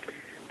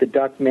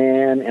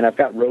Duckman, and I've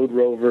got Road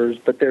Rovers,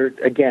 but they're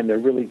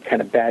really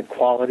kind of bad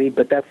quality,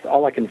 but that's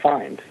all I can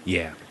find.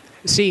 Yeah.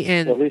 See,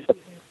 and so at least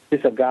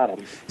I've got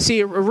them.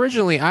 See,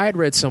 originally I had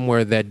read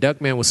somewhere that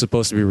Duckman was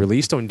supposed to be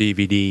released on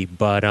DVD,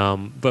 but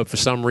for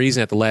some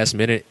reason at the last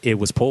minute it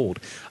was pulled.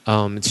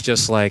 It's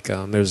just like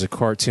there's a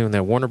cartoon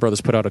that Warner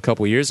Brothers put out a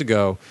couple years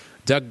ago,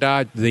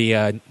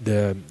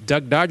 the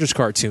Duck Dodgers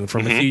cartoon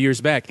from a few years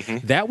back.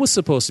 That was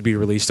supposed to be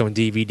released on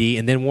DVD,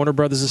 and then Warner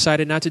Brothers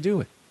decided not to do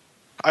it.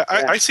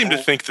 I seem to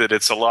think that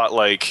it's a lot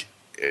like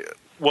the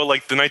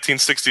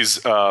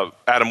 1960s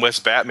Adam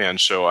West Batman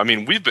show. I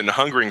mean, we've been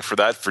hungering for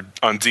that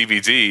on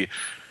DVD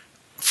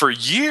for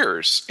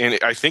years, and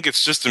I think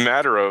it's just a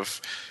matter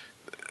of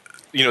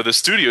the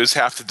studios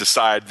have to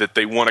decide that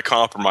they want to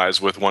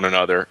compromise with one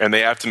another, and they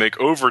have to make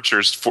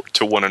overtures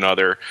to one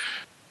another.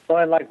 Well,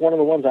 and like one of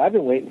the ones I've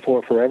been waiting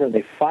for forever, and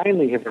they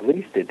finally have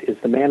released it, is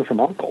The Man from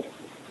U.N.C.L.E.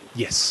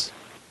 Yes.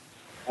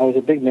 I was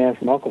a big Man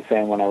from U.N.C.L.E.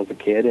 fan when I was a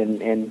kid,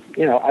 and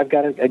I've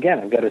got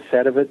a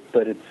set of it,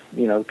 but it's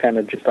kind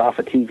of just off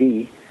of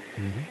TV,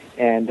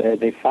 and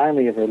they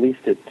finally have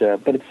released it,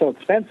 but it's so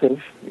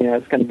expensive.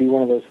 It's going to be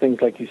one of those things,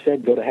 like you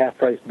said, go to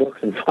half-price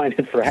books and find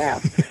it for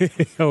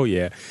half. Oh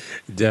yeah,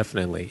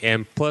 definitely.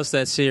 And plus,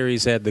 that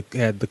series had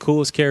the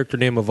coolest character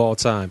name of all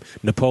time,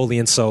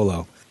 Napoleon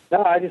Solo.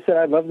 No, I just said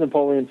I love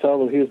Napoleon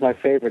Solo. He was my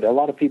favorite. A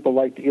lot of people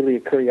liked Ilya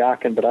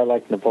Kuryakin, but I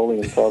liked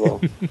Napoleon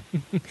Solo.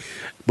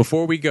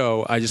 Before we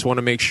go, I just want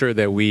to make sure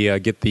that we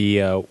get the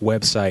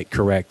website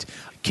correct.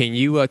 Can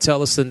you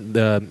tell us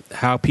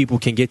how people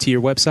can get to your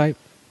website?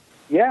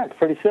 Yeah, it's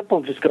pretty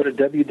simple. Just go to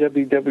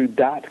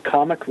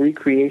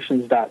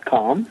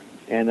www.comicrecreations.com,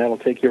 and that'll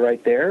take you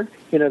right there.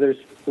 There's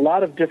a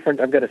lot of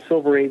different. I've got a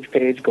Silver Age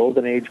page,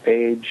 Golden Age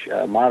page,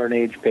 Modern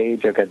Age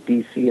page. I've got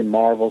DC and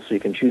Marvel, so you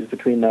can choose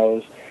between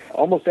those.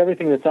 Almost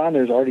everything that's on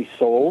there is already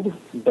sold,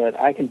 but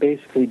I can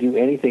basically do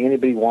anything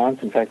anybody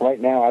wants. In fact,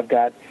 right now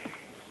it's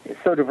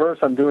so diverse.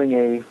 I'm doing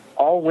a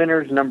All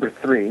Winners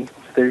 #3. So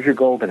there's your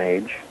Golden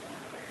Age.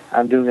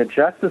 I'm doing a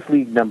Justice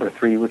League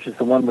 #3, which is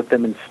the one with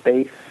them in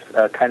space,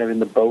 kind of in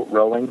the boat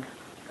rowing.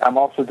 I'm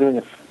also doing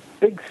a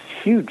big,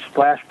 huge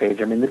splash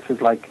page. I mean, this is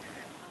like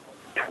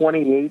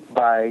 28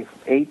 by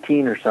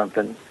 18 or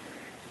something,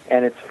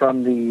 and it's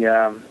from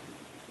the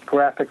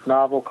graphic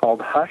novel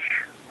called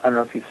Hush. I don't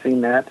know if you've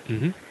seen that.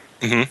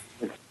 It's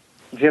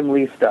Jim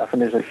Lee stuff,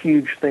 and there's a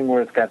huge thing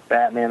where it's got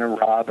Batman and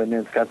Robin,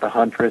 and it's got the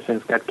Huntress, and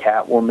it's got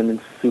Catwoman and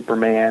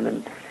Superman,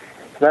 and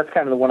so that's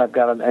kind of the one I've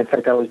got. In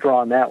fact, I was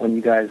drawing that when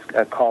you guys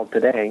called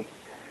today.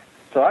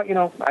 So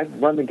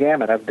I've run the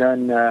gamut. I've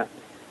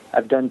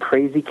done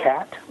Crazy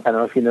Cat. I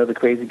don't know if you know the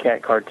Crazy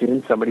Cat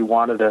cartoon. Somebody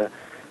wanted a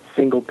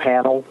single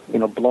panel,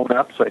 blown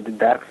up, so I did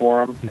that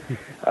for them.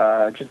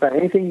 Just about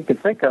anything you can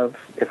think of.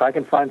 If I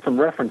can find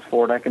some reference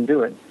for it, I can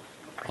do it.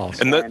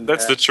 Awesome. And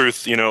that's the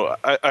truth.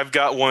 I've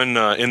got one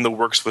in the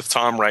works with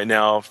Tom right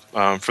now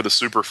for the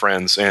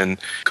Superfriends, and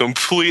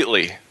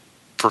completely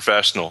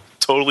professional,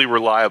 totally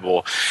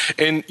reliable.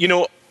 And,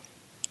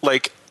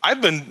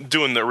 I've been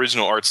doing the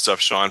original art stuff,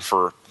 Shawn,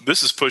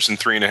 this is pushing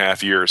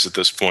 3.5 years at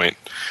this point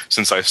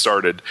since I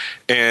started.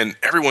 And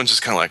everyone's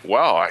just kind of like,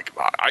 wow,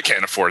 I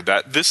can't afford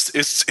that.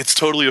 It's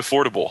totally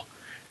affordable.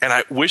 And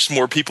I wish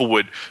more people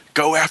would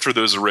go after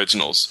those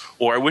originals,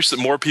 or I wish that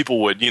more people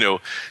would,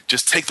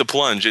 just take the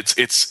plunge.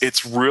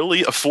 It's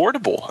really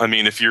affordable. I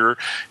mean,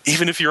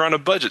 even if you're on a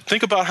budget,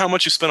 think about how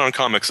much you spend on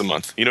comics a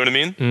month. You know what I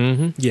mean?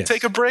 Mm-hmm. Yes.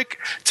 Take a break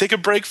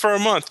for a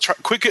month.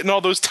 Quit getting all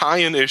those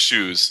tie-in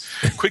issues.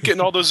 Quit getting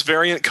all those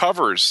variant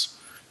covers.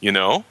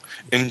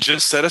 And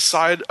just set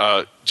aside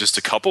just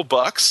a couple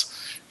bucks,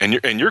 and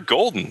you're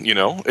golden.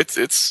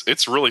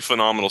 It's really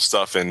phenomenal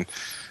stuff. And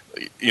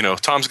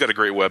Tom's got a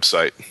great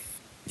website.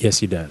 Yes,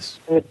 he does.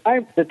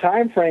 The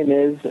time frame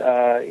is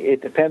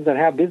it depends on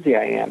how busy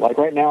I am. Like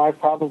right now, I've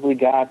probably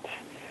got,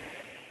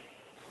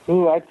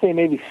 I'd say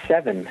maybe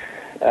 7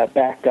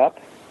 backed up,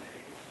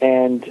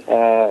 and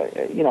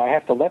I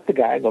have to let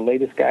the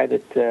latest guy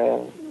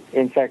that.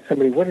 In fact,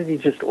 what did he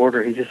just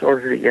order? He just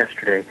ordered it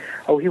yesterday.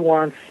 Oh, he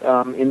wants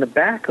in the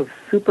back of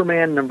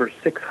Superman number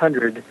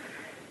 600.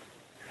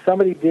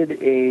 Somebody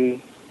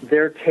did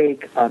their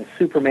take on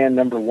Superman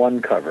number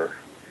 1 cover,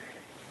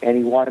 and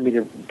he wanted me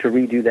to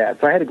redo that.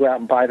 So I had to go out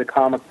and buy the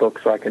comic book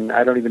I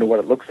don't even know what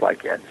it looks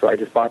like yet. So I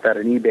just bought that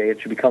on eBay.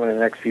 It should be coming in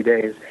the next few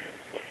days.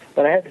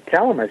 But I had to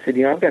tell him, I said,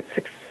 I've got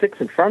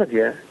six in front of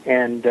you,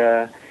 and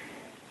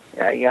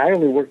I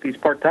only work these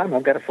part-time.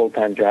 I've got a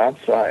full-time job,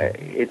 so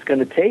it's going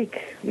to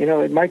take,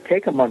 it might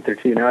take a month or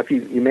two. Now, if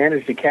you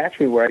manage to catch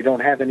me where I don't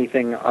have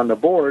anything on the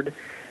board,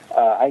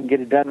 I can get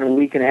it done in a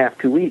week and a half,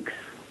 2 weeks.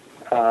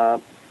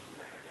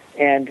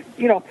 And,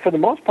 for the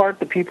most part,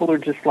 the people are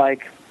just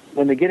like,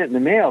 when they get it in the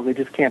mail, they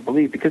just can't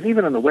believe, because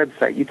even on the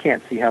website, you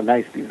can't see how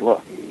nice these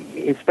look.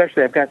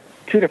 Especially, I've got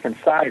 2 different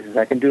sizes.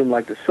 I can do them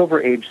like the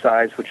Silver Age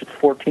size, which is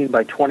 14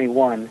 by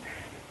 21,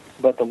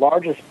 but the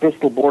largest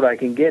Bristol board I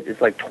can get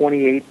is like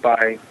 28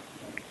 by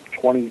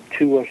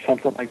 22 or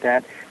something like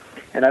that.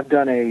 And I've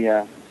done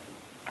a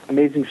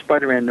Amazing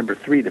Spider-Man number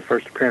 3, the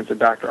first appearance of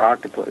Dr.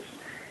 Octopus.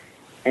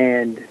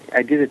 And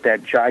I did it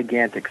that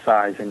gigantic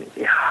size, and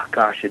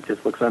gosh, it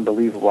just looks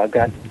unbelievable.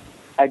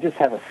 I just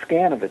have a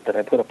scan of it that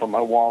I put up on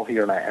my wall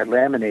here, and I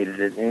laminated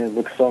it, and it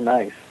looks so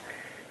nice.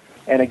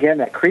 And again,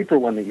 that Creeper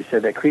one that you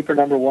said, that Creeper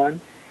number 1,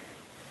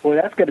 well,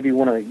 that's got to be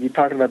one of you're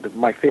talking about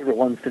my favorite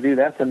ones to do.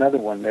 That's another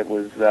one that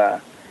was,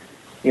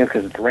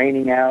 because it's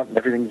raining out and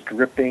everything's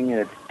dripping, and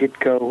it's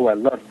Ditko, who I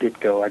love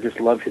Ditko. I just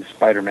love his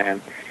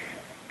Spider-Man.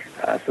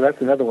 So that's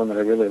another one that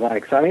I really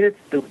like. So, I mean,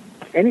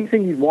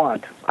 anything you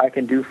want, I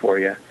can do for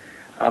you.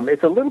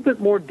 It's a little bit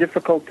more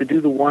difficult to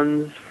do the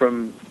ones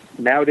from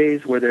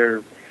nowadays where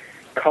they're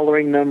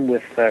coloring them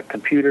with a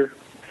computer.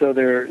 So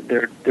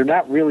they're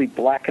not really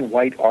black and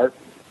white art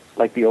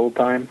like the old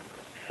time.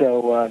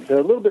 So they're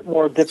a little bit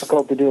more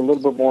difficult to do, a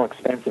little bit more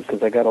expensive,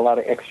 because I got a lot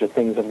of extra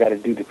things I've got to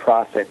do to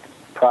process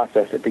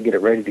it to get it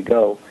ready to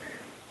go.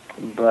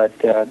 But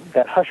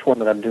that Hush one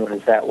that I'm doing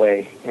is that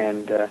way,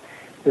 and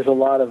there's a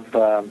lot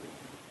of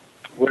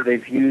where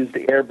they've used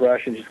the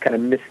airbrush and just kind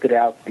of misted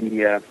out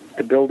the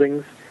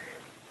buildings,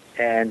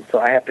 and so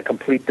I have to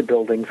complete the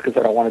buildings because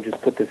I don't want to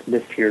just put this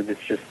mist here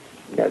that's just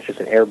it's just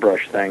an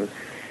airbrush thing.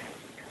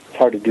 It's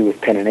hard to do with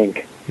pen and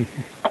ink.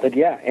 But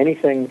yeah,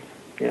 anything.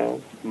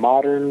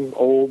 Modern,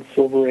 old,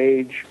 Silver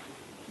Age,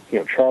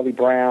 Charlie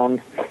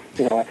Brown.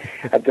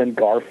 I've done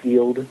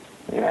Garfield.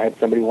 I had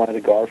somebody wanted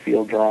a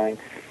Garfield drawing.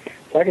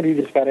 So I can do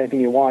just about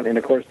anything you want. And,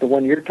 of course, the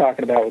one you're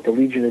talking about with the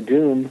Legion of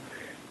Doom,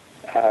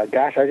 I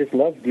just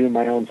love doing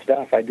my own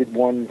stuff. I did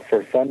one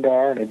for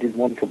Thundar, and I did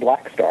one for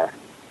Black Star.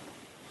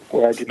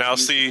 Now,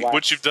 see,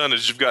 what you've done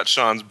is you've got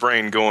Shawn's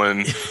brain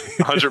going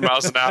 100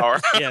 miles an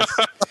hour. Yes.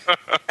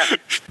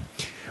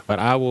 But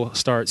I will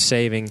start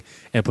saving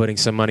and putting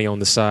some money on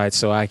the side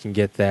so I can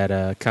get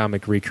that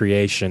comic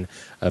recreation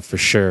for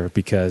sure.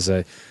 Because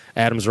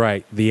Adam's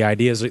right, the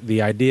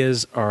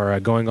ideas are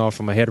going off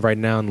in my head right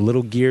now, and the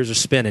little gears are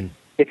spinning.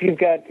 If you've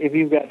got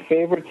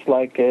favorites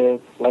like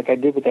I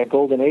did with that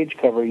Golden Age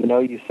cover,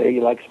 you say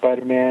you like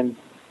Spider-Man,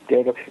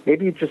 Daredevil.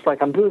 Maybe it's just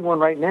like I'm doing one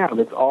right now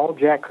that's all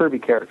Jack Kirby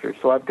characters.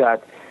 So I've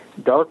got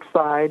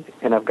Darkseid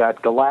and I've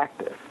got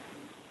Galactus.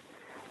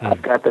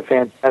 I've got the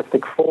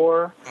Fantastic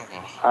Four.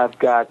 I've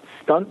got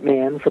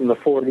Stuntman from the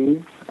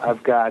 40s.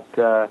 I've got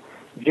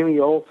Jimmy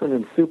Olsen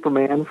and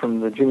Superman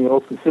from the Jimmy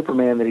Olsen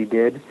Superman that he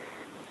did.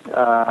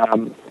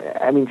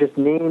 Just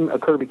name a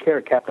Kirby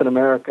character, Captain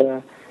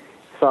America.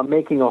 So I'm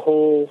making a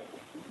whole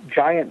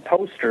giant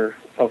poster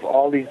of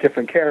all these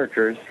different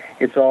characters.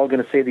 It's all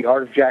going to say the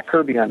art of Jack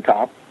Kirby on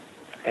top.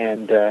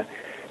 And so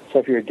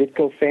if you're a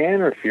Ditko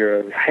fan, or if you're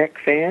a Heck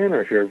fan,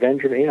 or if you're a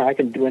Avenger, I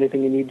can do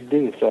anything you need to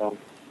do. So.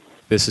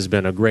 This has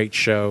been a great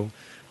show.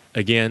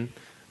 Again,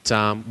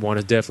 Tom, want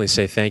to definitely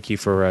say thank you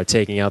for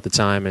taking out the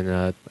time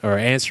and or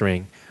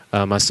answering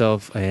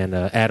myself and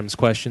Adam's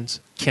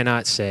questions.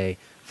 Cannot say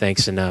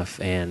thanks enough,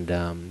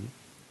 and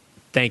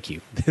thank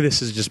you.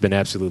 This has just been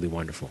absolutely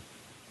wonderful.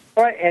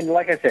 All right, and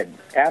like I said,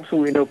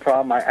 absolutely no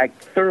problem. I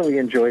thoroughly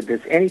enjoyed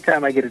this.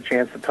 Anytime I get a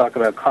chance to talk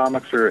about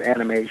comics or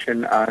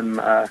animation, I'm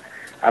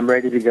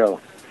ready to go.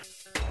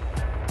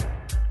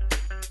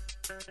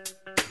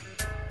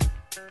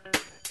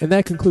 And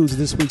that concludes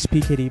this week's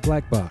PKD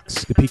Black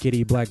Box. The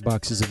PKD Black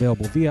Box is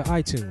available via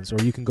iTunes,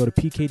 or you can go to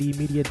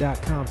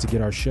pkdmedia.com to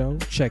get our show,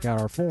 check out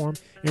our forum,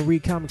 and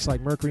read comics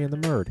like Mercury and the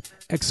Murd,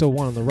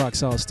 XO1 and the Rock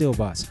Solid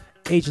Steelbots,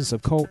 Agents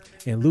of Cult,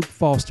 and Luke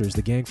Foster's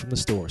The Gang from the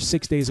Store,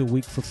 6 days a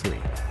week for free.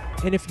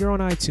 And if you're on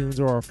iTunes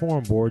or our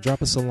forum board,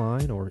 drop us a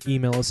line or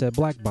email us at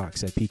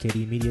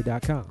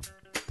blackbox@pkdmedia.com.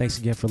 Thanks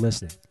again for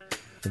listening.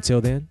 Until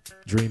then,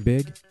 dream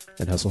big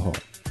and hustle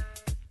hard.